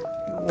not.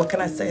 What can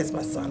I say? It's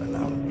my son, and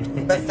I'm doing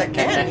the best I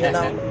can, you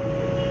know.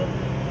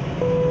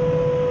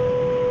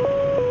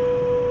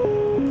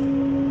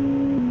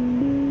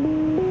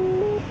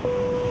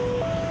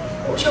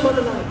 What was your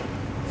mother like?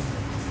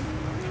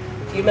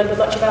 Do you remember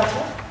much about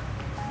her?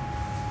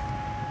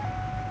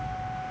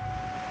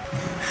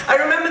 I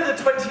remember the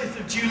 20th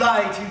of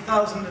July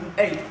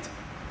 2008.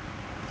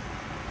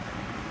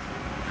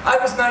 I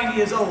was 9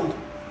 years old.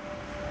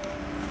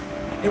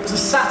 It was a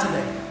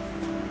Saturday.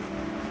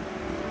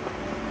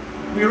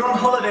 We were on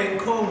holiday in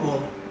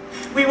Cornwall.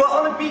 We were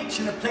on a beach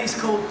in a place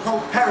called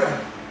Polperro.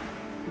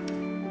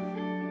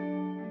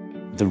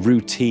 The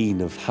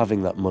routine of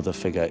having that mother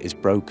figure is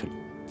broken.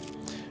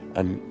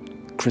 And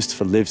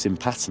Christopher lives in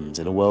patterns,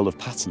 in a world of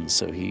patterns,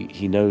 so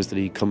he knows that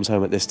he comes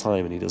home at this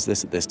time and he does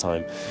this at this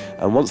time.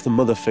 And once the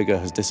mother figure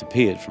has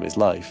disappeared from his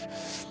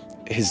life,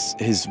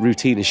 his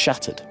routine is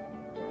shattered.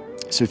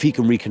 So if he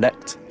can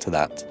reconnect to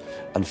that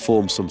and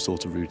form some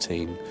sort of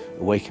routine,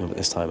 waking up at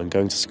this time and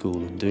going to school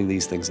and doing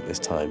these things at this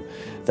time,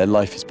 then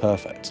life is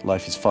perfect.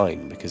 Life is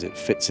fine because it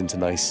fits into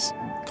nice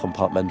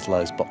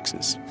compartmentalised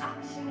boxes.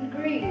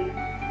 Green.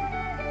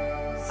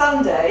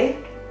 Sunday,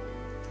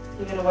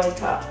 you're going to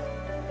wake up.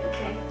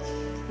 Okay.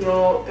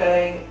 You're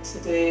going to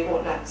do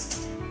what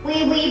next?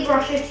 Wee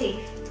brush your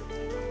teeth.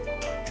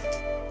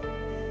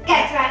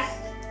 Get dressed.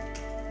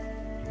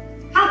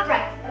 Have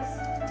breakfast.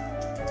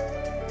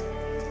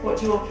 What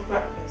do you want for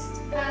breakfast?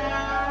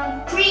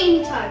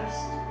 Cream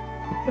toast.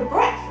 For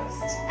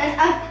breakfast?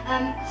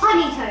 And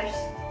honey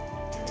toast.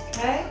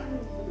 Okay.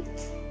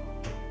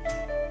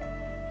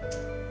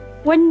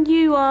 When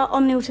you are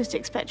on the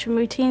autistic spectrum,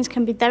 routines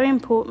can be very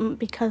important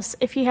because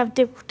if you have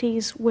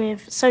difficulties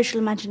with social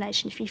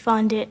imagination, if you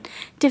find it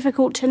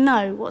difficult to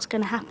know what's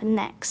going to happen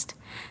next,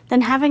 then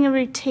having a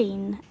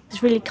routine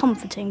is really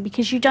comforting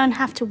because you don't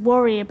have to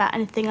worry about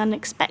anything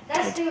unexpected.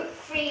 Let's do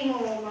 3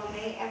 more,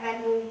 Mummy, and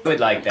then we'll... Would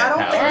like that. I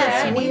don't think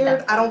it's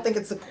weird. I don't think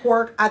it's a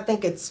quirk. I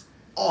think it's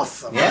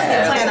awesome.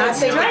 Yeah. And I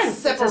think it It's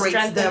a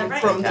separates them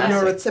from the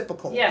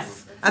neurotypical.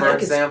 Yes. I For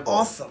think example,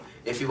 it's awesome.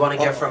 if you want to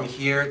get from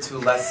here to,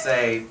 let's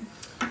say,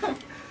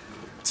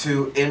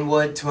 to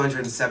Inwood,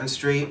 207th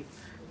Street,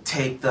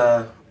 take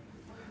the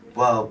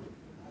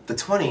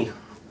 20,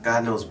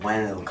 God knows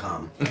when it'll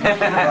come. But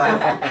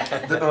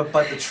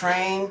the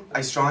train,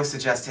 I strongly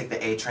suggest take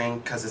the A train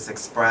because it's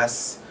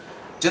express.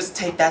 Just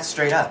take that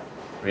straight up.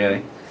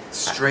 Really?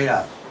 Straight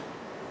up.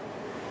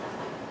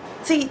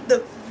 See,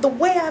 the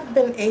way I've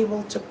been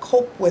able to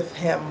cope with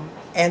him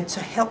and to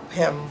help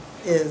him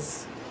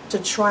is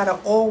to try to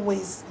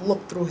always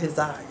look through his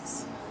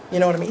eyes. You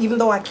know what I mean? Even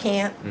though I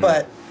can't,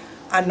 but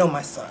I know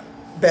my son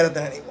better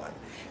than anyone.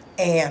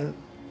 And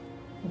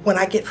when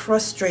I get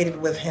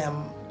frustrated with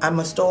him, I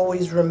must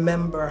always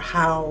remember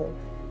how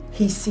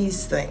he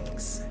sees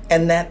things.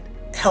 And that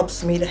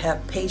helps me to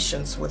have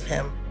patience with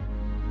him.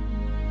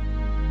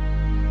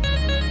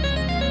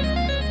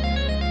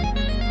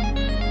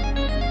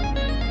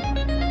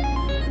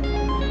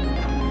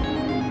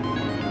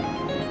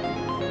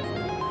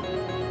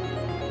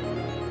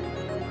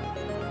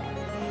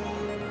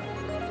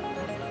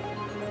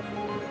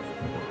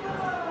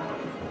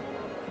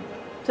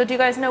 So do you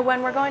guys know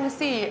when we're going to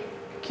see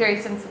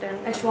Curious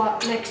Incident? It's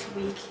what, next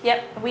week?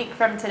 Yep, a week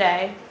from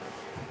today.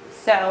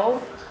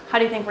 So, how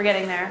do you think we're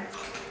getting there?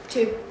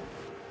 2.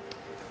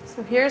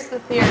 So here's the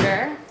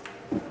theater,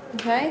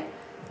 okay?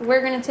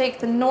 We're gonna take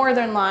the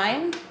Northern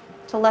Line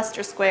to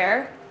Leicester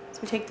Square. So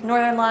we take the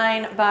Northern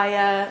Line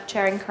via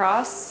Charing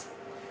Cross,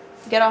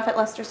 get off at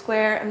Leicester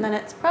Square, and then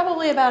it's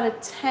probably about a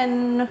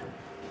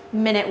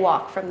 10-minute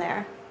walk from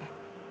there.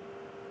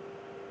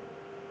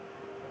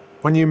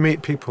 When you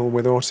meet people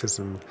with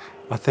autism,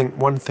 I think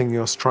one thing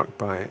you're struck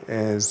by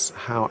is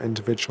how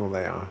individual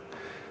they are,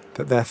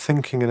 that they're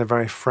thinking in a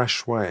very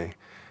fresh way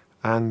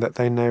and that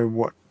they know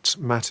what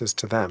matters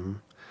to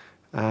them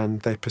and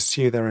they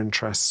pursue their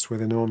interests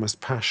with enormous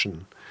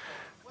passion.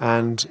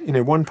 And, you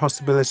know, one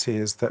possibility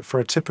is that for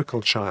a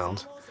typical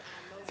child,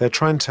 they're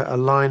trying to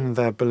align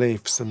their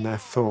beliefs and their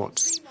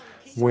thoughts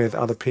with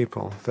other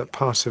people, that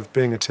part of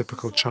being a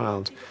typical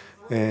child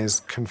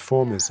is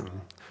conformism.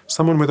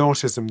 Someone with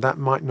autism, that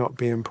might not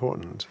be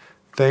important.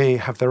 They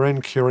have their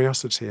own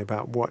curiosity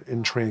about what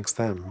intrigues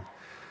them.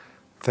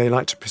 They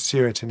like to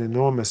pursue it in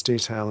enormous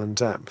detail and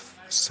depth,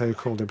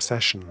 so-called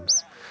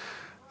obsessions.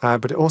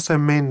 But it also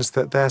means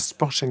that they're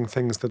spotting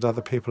things that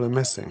other people are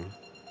missing.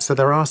 So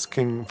they're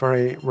asking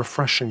very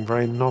refreshing,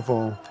 very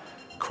novel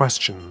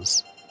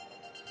questions.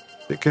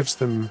 It gives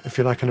them, if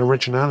you like, an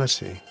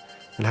originality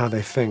in how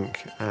they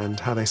think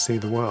and how they see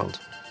the world.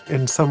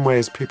 In some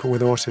ways, people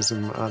with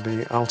autism are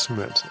the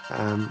ultimate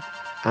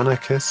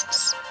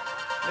anarchists.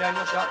 Yeah,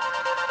 no shot.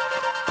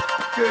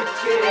 Good.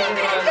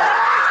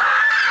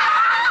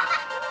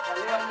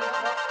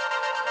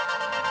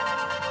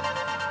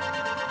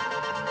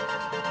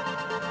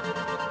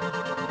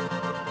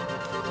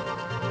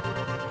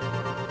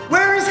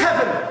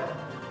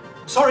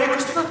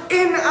 Christopher,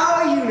 in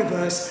our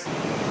universe.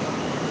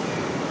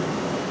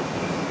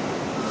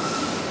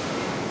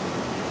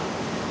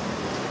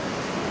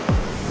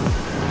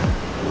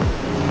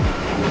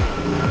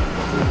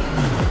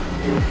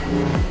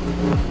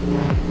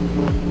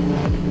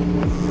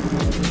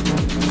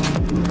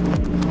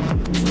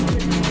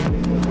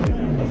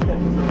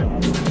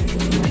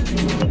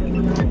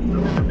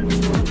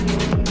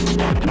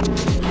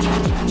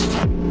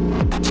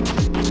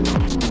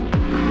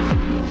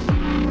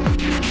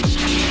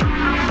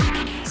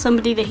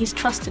 Somebody that he's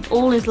trusted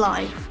all his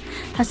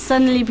life has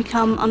suddenly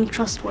become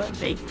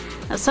untrustworthy.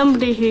 Now,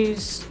 somebody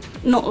who's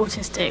not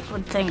autistic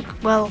would think,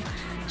 well,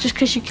 just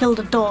because you killed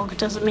a dog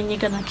doesn't mean you're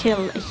going to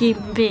kill a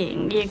human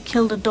being. You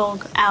killed a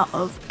dog out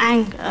of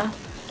anger,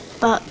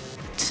 but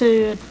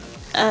to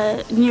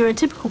a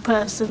neurotypical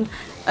person,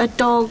 a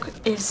dog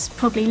is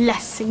probably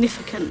less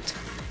significant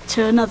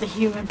to another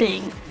human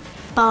being.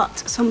 But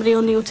somebody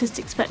on the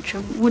autistic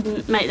spectrum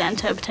wouldn't make that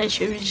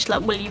interpretation. It was just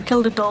like, well, you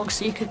killed a dog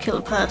so you could kill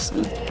a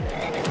person.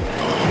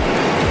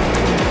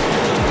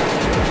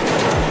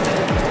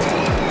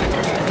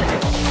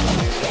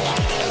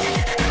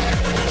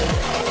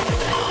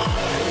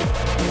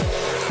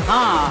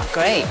 Ah,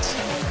 great.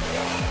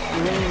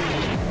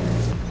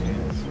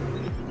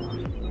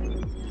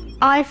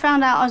 I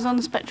found out I was on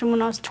the spectrum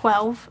when I was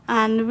 12,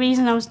 and the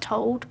reason I was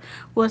told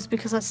was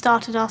because I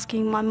started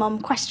asking my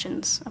mum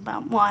questions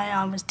about why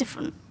I was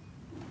different.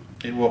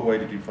 In what way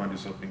did you find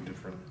yourself being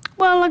different?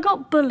 Well, I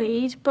got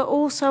bullied, but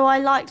also I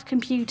liked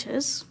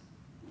computers,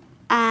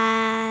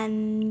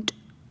 and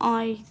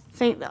I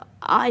think that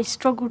I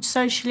struggled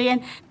socially,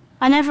 and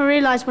I never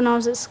realised when I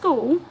was at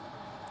school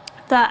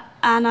that,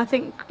 and I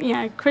think, you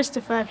know,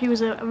 Christopher, if he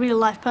was a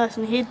real-life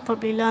person, he'd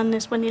probably learn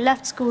this when he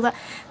left school, that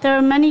there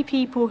are many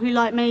people who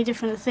like many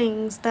different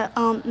things that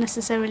aren't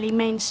necessarily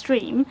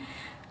mainstream,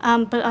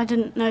 but I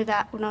didn't know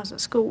that when I was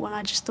at school, and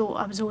I just thought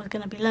I was always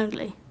going to be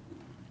lonely.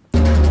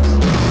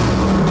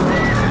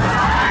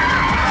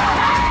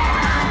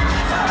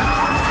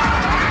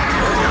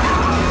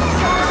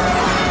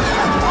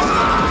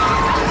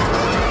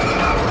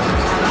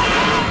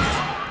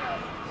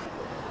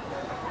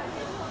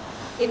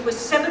 It was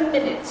 7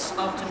 minutes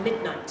after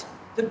midnight.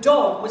 The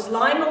dog was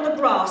lying on the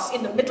grass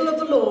in the middle of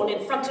the lawn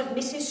in front of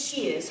Mrs.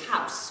 Shear's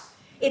house.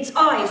 Its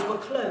eyes were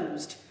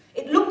closed.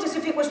 It looked as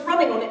if it was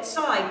running on its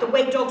side, the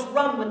way dogs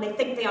run when they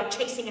think they are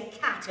chasing a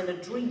cat in a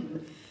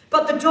dream.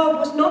 But the dog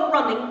was not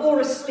running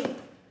or asleep.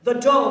 The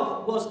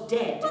dog was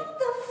dead. What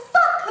the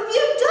fuck have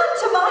you done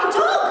to my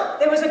dog?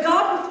 There was a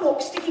garden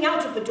fork sticking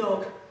out of the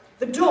dog.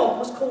 The dog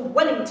was called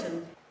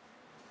Wellington.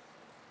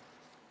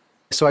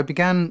 So I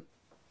began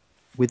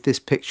with this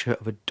picture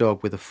of a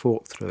dog with a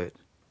fork through it.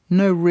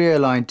 No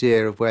real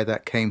idea of where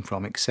that came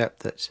from,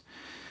 except that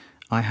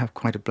I have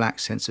quite a black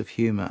sense of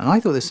humour. And I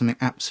thought there's something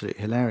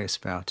absolutely hilarious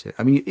about it.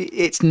 I mean,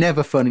 it's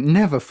never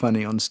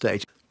funny on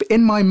stage. But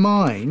in my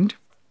mind,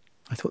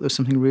 I thought there was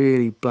something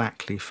really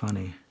blackly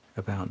funny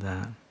about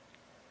that.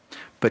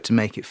 But to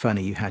make it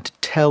funny, you had to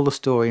tell the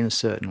story in a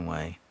certain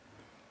way.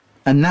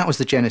 And that was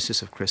the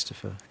genesis of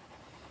Christopher.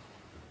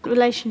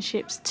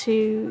 Relationships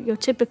to your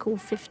typical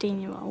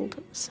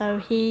 15-year-old. So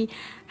he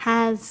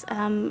has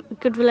a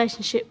good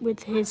relationship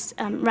with his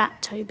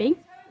rat, Toby,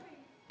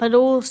 but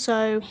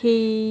also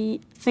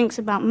he thinks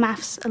about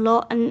maths a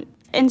lot, and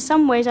in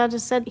some ways I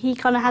just said he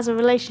kind of has a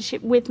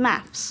relationship with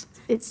maths.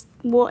 It's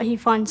what he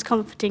finds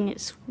comforting,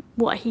 it's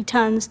what he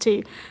turns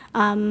to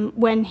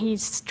when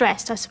he's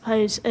stressed, I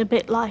suppose, a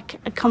bit like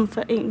a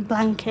comforting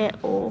blanket,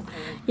 or,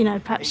 you know,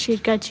 perhaps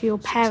you'd go to your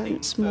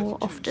parents more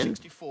often.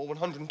 64,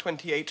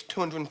 128,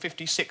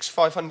 256,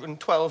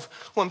 512,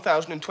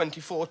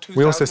 1024,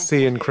 We also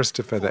see in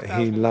Christopher that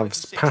he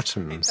loves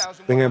patterns,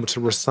 being able to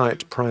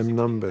recite prime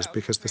numbers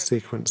because the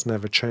sequence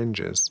never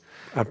changes.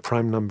 A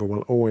prime number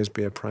will always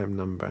be a prime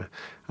number.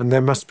 And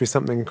there must be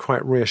something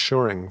quite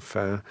reassuring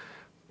for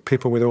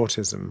people with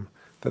autism,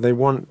 that they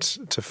want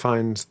to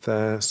find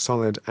their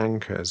solid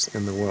anchors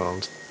in the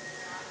world.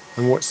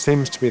 And what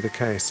seems to be the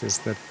case is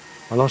that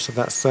a lot of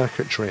that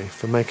circuitry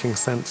for making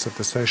sense of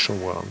the social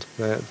world,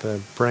 the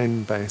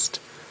brain-based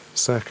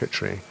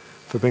circuitry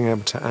for being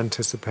able to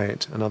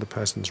anticipate another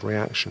person's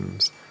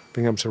reactions,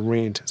 being able to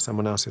read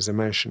someone else's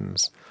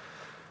emotions,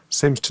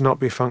 seems to not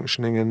be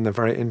functioning in the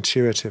very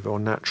intuitive or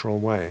natural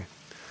way.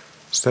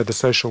 So the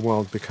social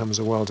world becomes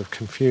a world of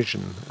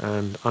confusion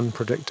and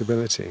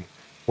unpredictability,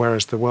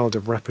 whereas the world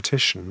of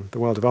repetition, the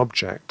world of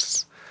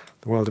objects,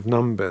 the world of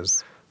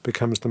numbers,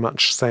 becomes the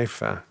much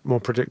safer, more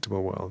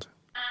predictable world.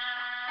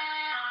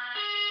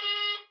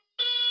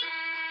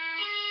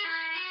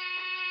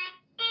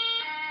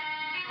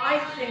 I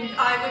think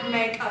I would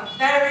make a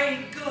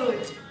very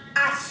good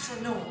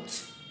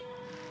astronaut.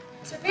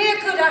 To be a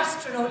good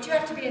astronaut, you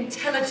have to be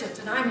intelligent,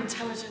 and I'm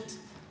intelligent.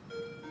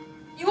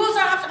 You also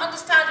have to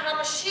understand how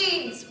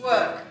machines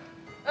work,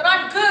 and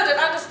I'm good at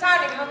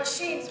understanding how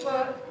machines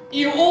work.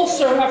 You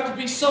also have to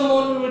be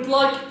someone who would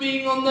like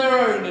being on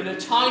their own in a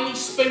tiny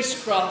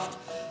spacecraft,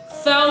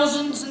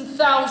 thousands and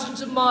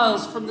thousands of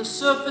miles from the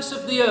surface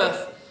of the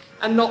Earth,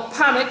 and not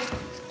panic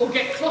or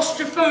get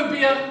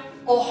claustrophobia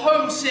or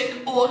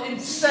homesick or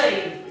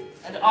insane.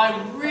 And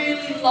I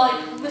really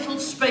like little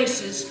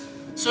spaces,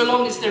 so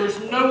long as there is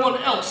no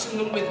one else in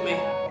them with me.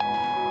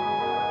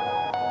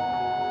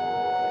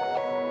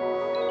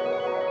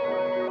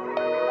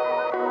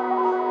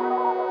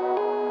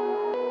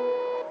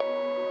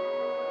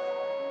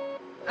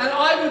 And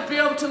I would be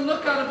able to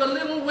look out of a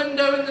little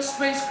window in the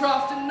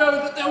spacecraft and know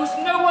that there was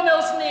no one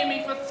else near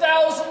me for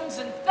thousands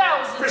and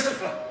thousands.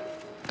 Christopher!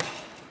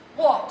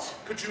 What?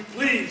 Could you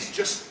please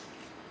just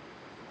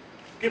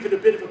give it a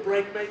bit of a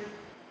break, mate?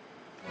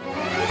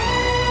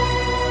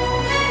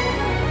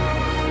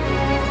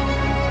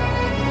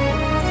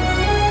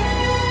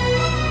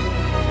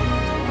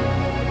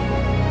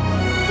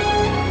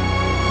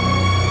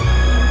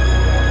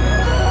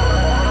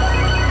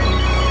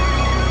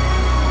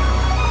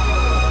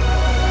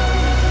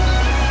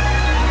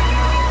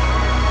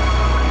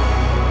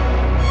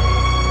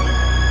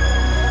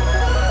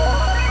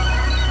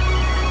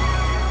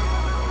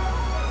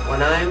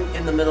 When I'm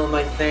in the middle of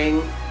my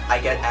thing, I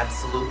get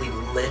absolutely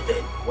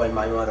livid when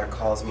my mother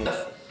calls me.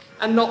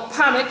 And not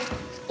panic,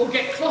 or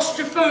get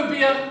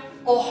claustrophobia,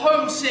 or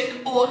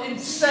homesick, or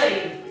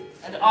insane.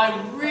 And I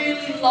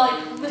really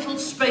like little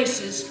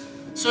spaces,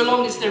 so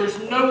long as there is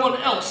no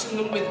one else in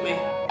them with me.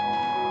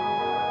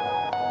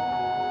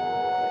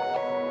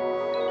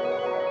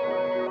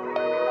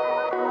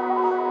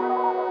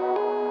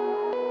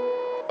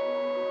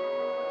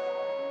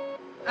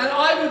 And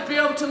I would be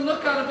able to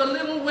look out of a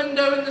little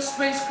window in the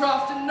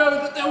spacecraft and know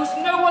that there was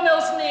no one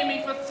else near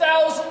me for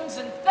thousands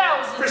and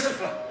thousands.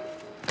 Christopher!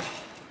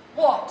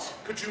 What?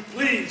 Could you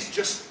please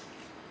just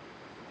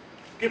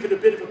give it a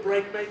bit of a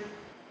break, mate?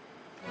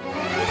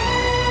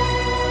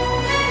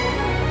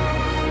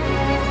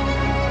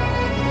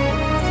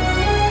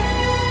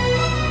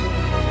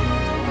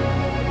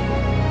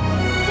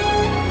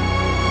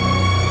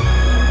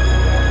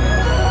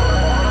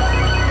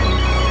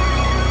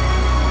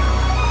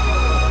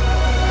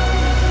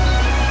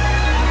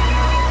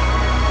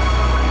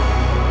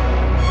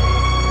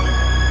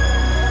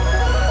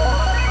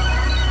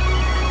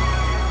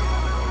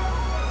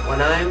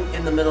 When I'm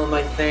in the middle of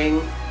my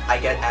thing, I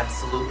get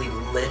absolutely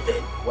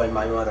livid when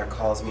my mother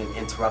calls me and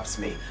interrupts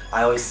me.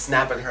 I always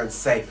snap at her and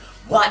say,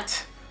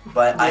 "What?"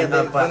 But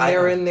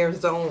they're in their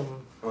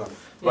zone.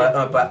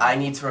 But I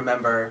need to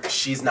remember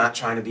she's not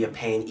trying to be a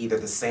pain either.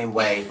 The same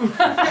way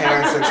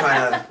parents are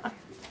trying to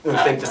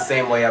think the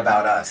same way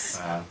about us.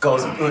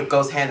 Goes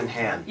hand in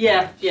hand.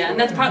 Yeah, and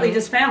that's partly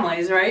just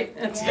families, right?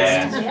 It's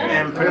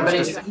And pretty much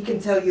just, He can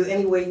tell you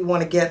anywhere you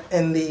want to get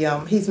in the.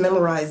 He's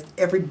memorized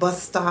every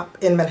bus stop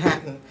in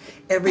Manhattan.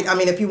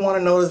 If you want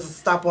to know there's a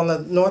stop on the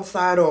north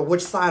side or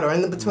which side or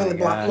in between the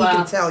block, he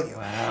can tell you.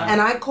 Wow. And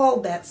I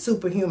call that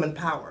superhuman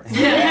power.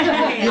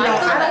 Yeah.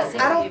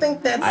 I don't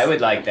think that's. I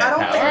would like that I don't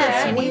power. think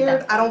it's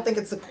weird. I don't think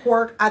it's a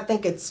quirk. I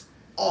think it's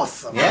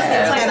awesome.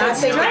 Yeah. And I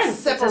think it It's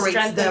a separates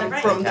strength them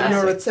and from the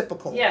Fantastic.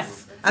 neurotypical.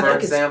 Yes. I for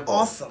think example,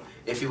 it's awesome.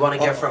 if you want to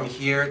get from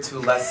here to,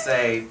 let's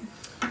say,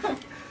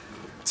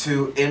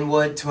 to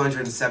Inwood,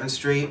 207th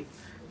Street,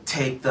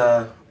 take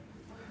the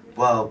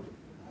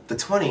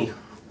 20,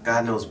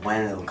 God knows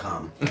when it'll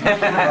come. but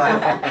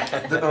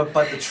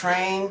the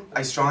train,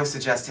 I strongly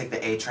suggest take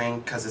the A train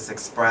because it's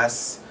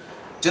express.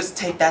 Just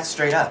take that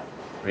straight up.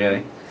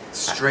 Really?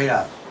 Straight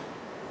up.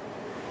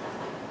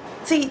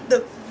 See,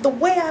 the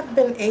way I've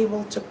been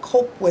able to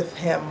cope with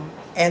him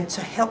and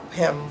to help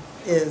him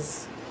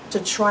is to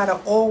try to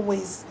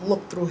always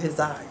look through his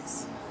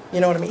eyes. You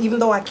know what I mean? Even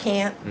though I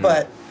can't,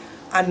 but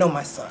I know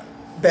my son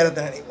better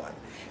than anyone.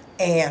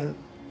 And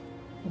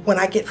when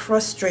I get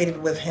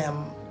frustrated with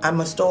him, I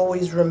must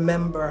always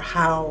remember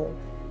how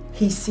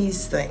he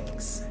sees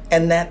things.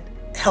 And that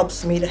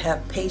helps me to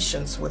have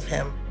patience with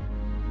him.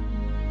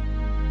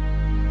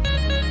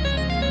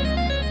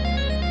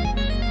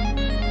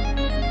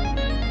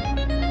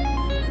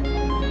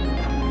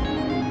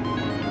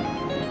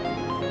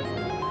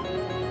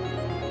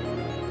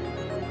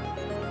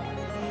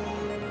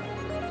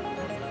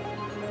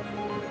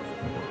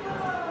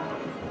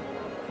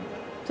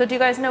 So do you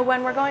guys know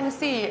when we're going to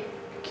see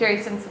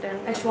Curious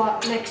Incident? Next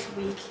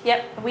week.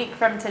 Yep, a week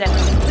from today.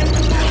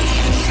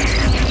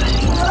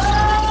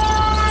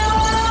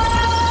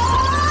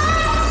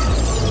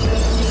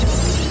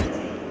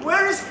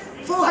 Where is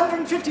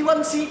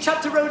 451C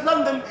Chapter Road,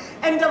 London,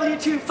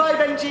 NW2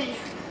 5NG?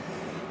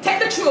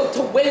 Take the tube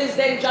to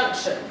Wednesday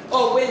Junction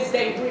or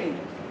Wednesday Green.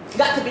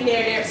 Got to be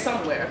near there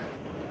somewhere.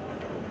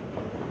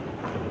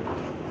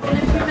 In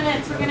a few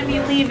minutes, we're going to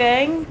be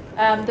leaving.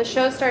 The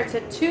show starts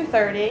at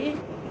 2:30.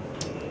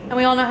 And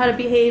we all know how to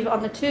behave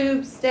on the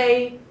tube.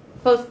 Stay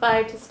close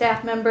by to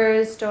staff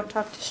members. Don't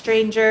talk to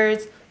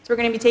strangers. So we're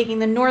going to be taking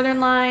the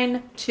Northern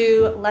Line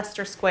to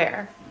Leicester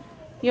Square.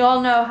 You all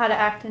know how to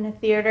act in a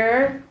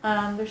theater.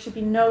 There should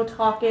be no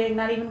talking,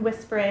 not even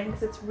whispering,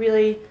 because it's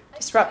really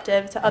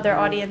disruptive to other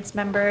audience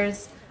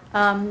members.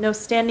 No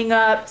standing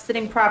up,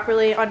 sitting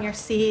properly on your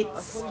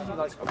seats.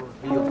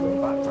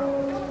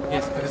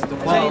 Yes, because the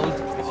world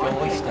is your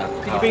oyster.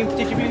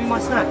 Did you bring me my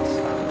snacks?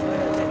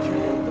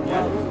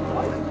 Yeah.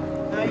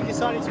 No, you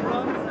decided to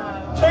run?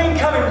 Train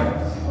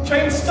coming.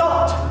 Train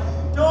stopped.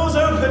 Doors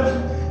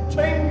open.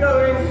 Train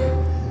going.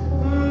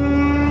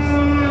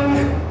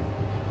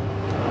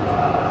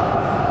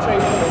 Train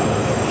coming.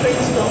 Train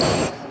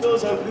stopped.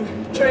 Doors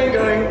open. Train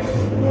going.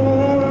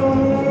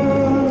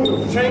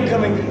 Train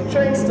coming.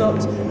 Train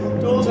stopped.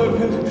 Doors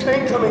open.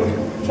 Train coming.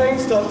 Train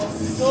stopped.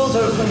 Doors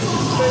open.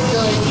 Train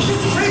going.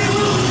 Train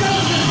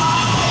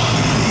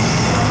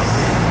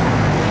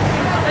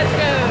Let's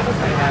go.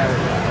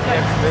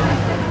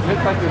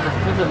 Looks like there's a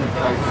prison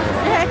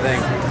Yes.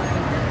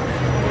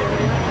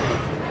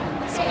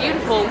 It's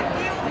beautiful.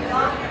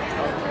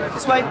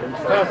 This way.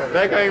 Perfect.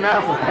 They're going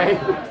that way.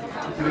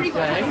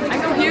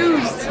 I'm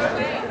confused.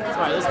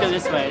 Alright, let's go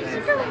this way.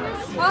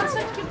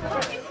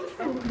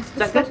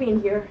 Just got me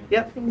in here.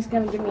 Yep. I think it's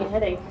gonna give me a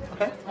headache.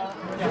 Okay.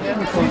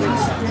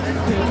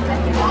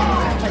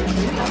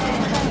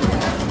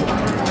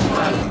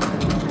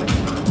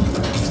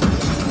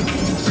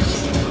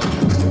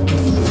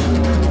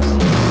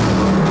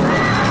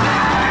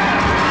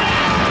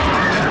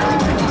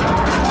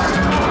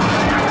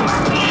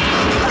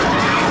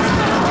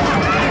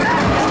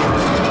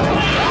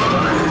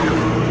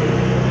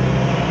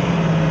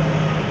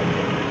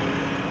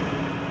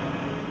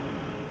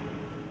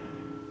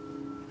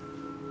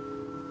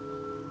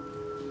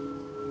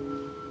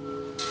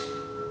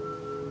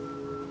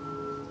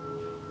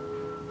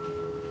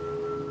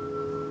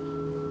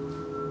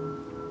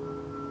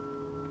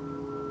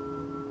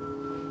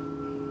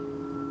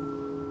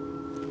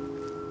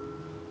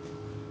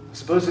 I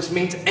suppose this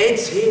means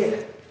Ed's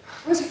here.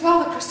 Where's your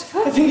father, Christopher?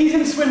 I think he's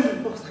in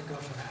Swindon. Oh, thank God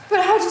for that.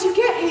 But how did you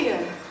get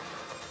here?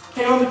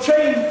 Came on the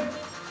train.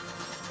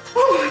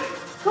 Oh my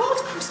God,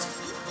 Christopher.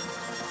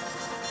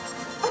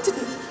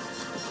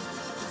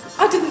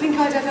 I didn't think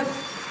I'd ever...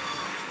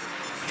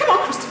 Come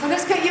on, Christopher,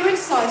 let's get you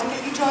inside and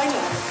get you dried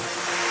up.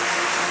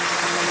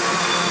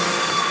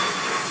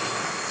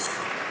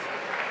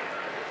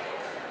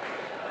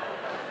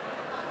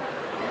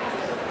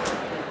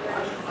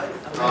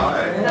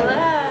 Hi.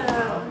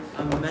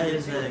 Hello.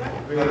 Amazing.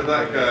 How did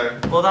that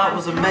go? Well, that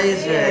was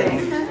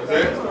amazing. Was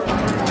it?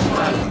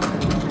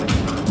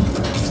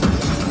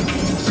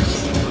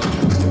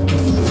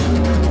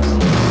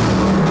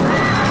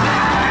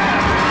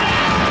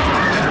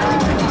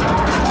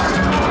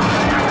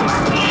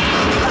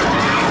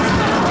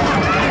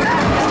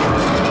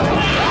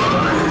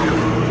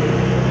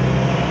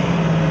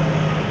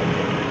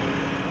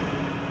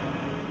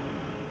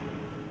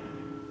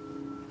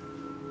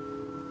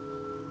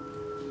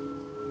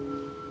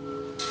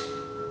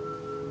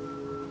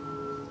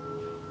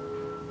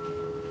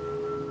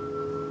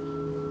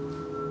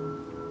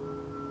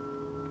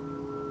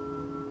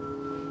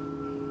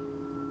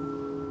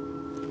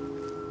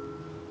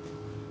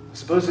 I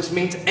suppose this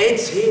means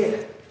Ed's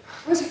here.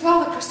 Where's your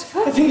father, Christopher?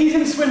 I think he's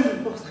in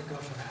Swindon. Oh, thank God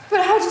for that.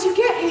 But how did you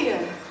get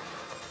here?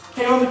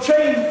 Came on the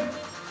train.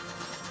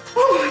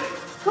 Oh my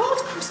God,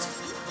 Christopher.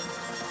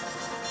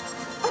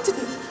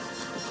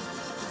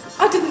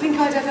 I didn't think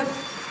I'd ever...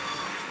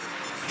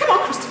 Come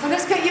on, Christopher,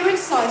 let's get you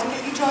inside and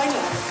get you dried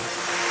up.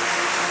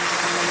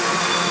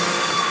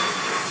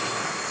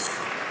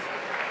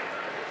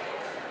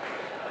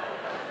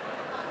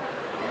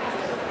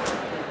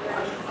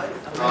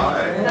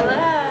 Hi.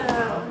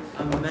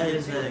 Hello.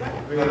 Amazing.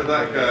 How did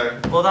that go?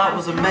 Well, that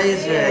was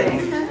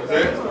amazing. Was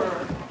it?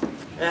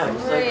 Yeah, it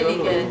was so Really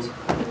good.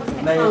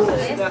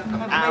 Amazing.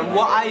 And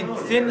what I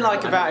didn't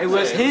like about it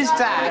was his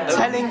dad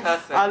telling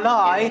a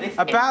lie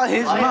about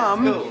his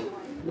mum.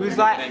 Was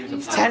like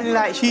telling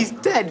like she's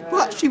dead,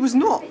 but she was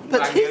not.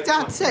 But his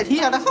dad said he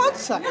had a heart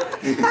attack.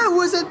 That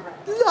was a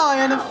lie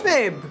and a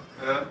fib.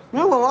 Yeah.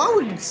 No, well, I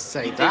wouldn't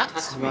say that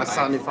to my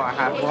son if I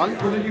had one.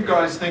 What did you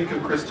guys think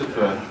of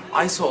Christopher?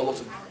 I saw a lot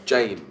of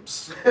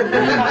James. It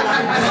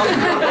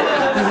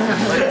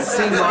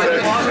seemed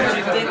like... Why would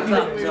you think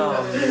that,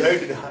 Tom?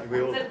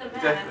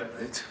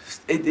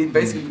 It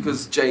basically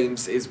because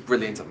James is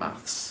brilliant at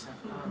maths,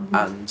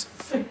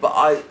 but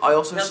I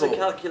also He has saw a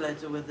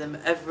calculator with him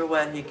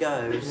everywhere he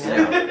goes.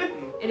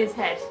 In his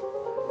head.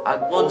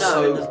 and Well,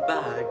 also no, in his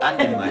bag.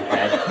 And in my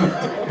head.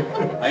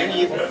 I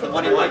only use the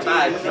one in my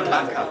bag for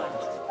backup.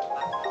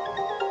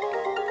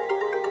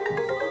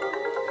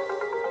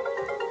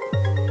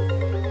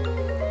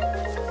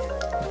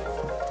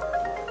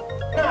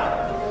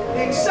 Now,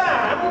 the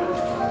exam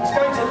is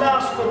going to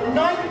last for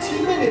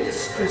 90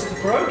 minutes,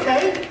 Christopher,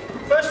 okay?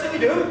 First thing you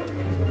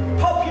do,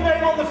 pop your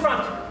name on the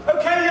front.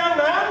 Okay, young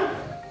man?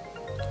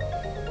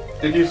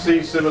 Did you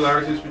see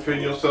similarities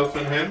between yourself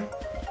and him?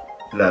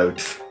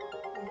 Loads.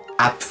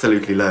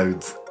 Absolutely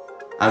loads.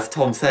 As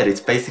Tom said,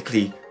 it's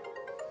basically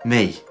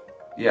me.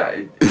 yeah,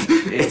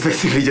 It's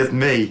basically just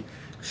me.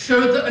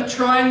 Show that a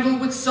triangle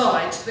with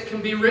sides that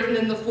can be written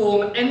in the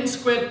form n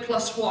squared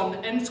plus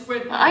 1, n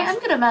squared plus... I'm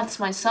good at maths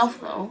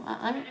myself, though.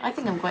 I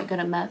think I'm quite good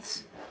at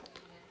maths.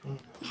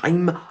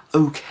 I'm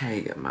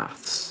okay at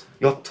maths.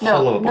 You're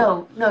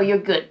tolerable. No, you're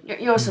good.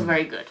 You're also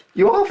very good.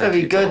 You are Thank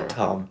very you, good,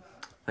 Tara. Tom.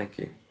 Thank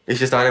you. It's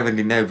just I don't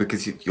really know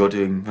because you're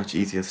doing much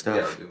easier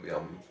stuff. Yeah,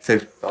 so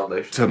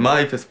from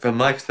my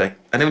perspective,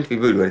 I don't want to be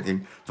rude or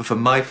anything, but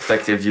from my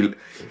perspective, you're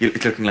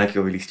looking like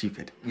you're really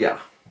stupid. Yeah.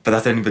 But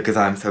that's only because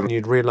I'm so...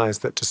 You'd realise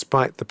that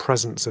despite the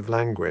presence of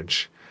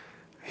language,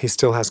 he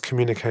still has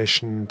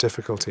communication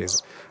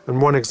difficulties.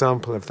 And one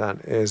example of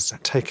that is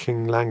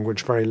taking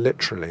language very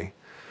literally.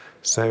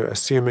 So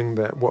assuming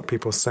that what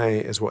people say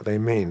is what they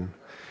mean.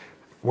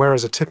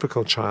 Whereas a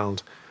typical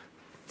child,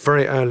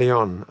 very early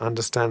on,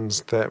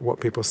 understands that what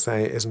people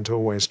say isn't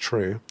always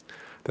true,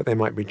 that they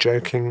might be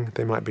joking,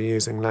 they might be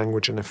using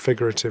language in a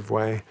figurative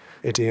way,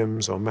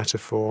 idioms or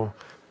metaphor.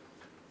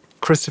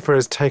 Christopher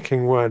is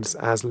taking words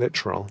as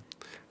literal,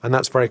 and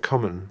that's very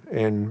common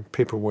in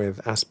people with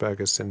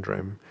Asperger's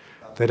syndrome.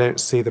 They don't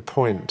see the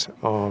point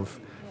of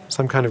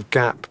some kind of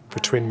gap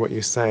between what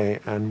you say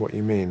and what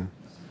you mean.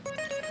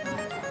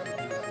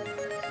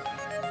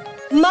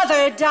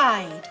 Mother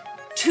died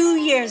 2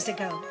 years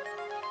ago.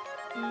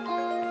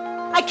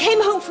 I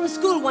came home from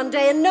school one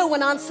day and no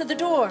one answered the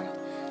door.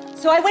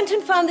 So I went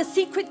and found the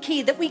secret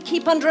key that we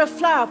keep under a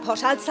flower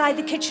pot outside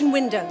the kitchen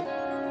window.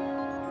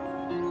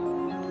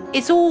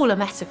 It's all a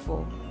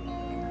metaphor.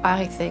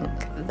 I think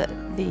that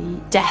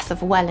the death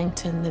of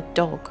Wellington, the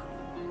dog,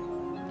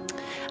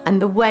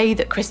 and the way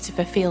that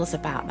Christopher feels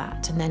about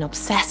that and then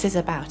obsesses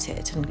about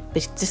it and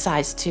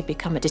decides to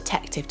become a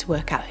detective to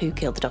work out who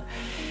killed the dog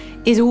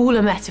is all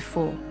a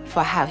metaphor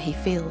for how he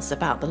feels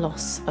about the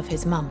loss of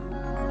his mum.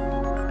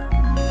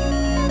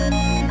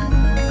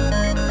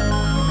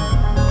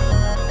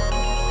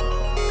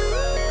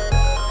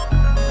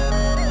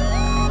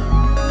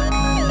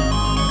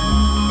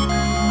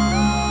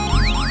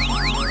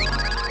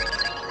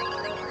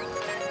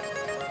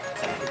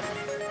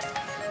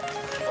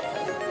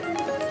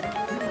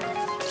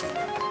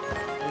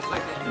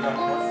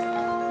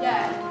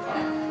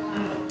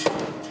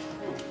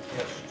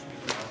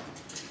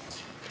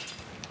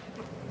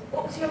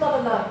 What was your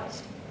mother like?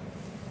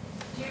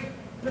 Do you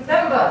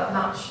remember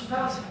much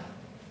about her?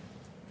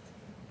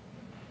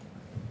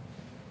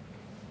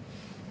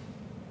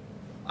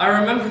 I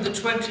remember the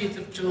 20th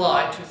of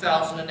July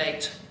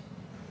 2008.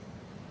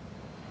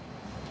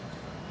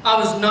 I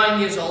was 9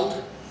 years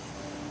old.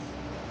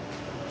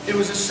 It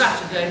was a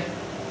Saturday.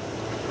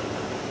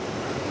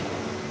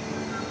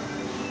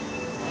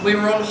 We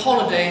were on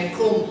holiday in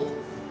Cornwall,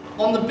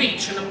 on the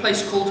beach in a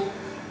place called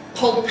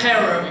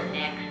Polperro. The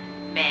next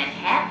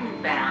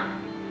Manhattan-bound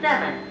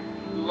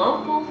 7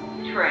 local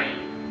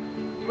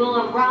train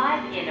will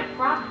arrive in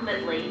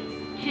approximately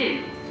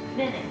 2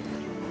 minutes.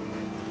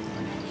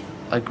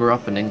 I grew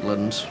up in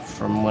England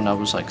from when I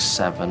was like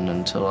 7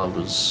 until I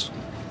was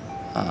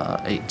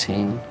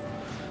 18.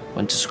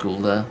 Went to school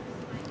there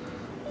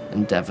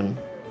in Devon.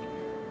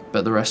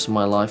 But the rest of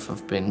my life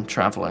I've been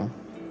traveling.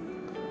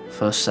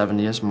 First 7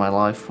 years of my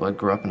life I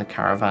grew up in a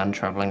caravan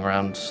traveling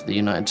around the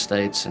United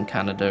States and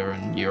Canada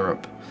and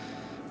Europe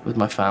with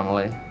my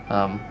family.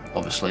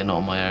 Obviously not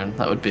on my own,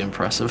 that would be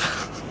impressive.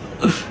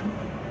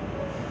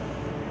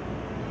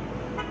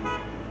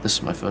 This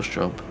is my first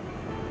job.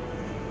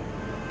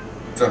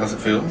 So how does it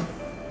feel?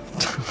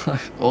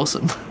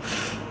 Awesome.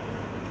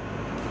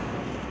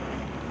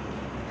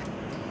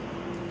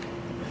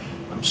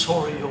 I'm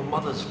sorry your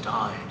mother's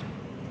died.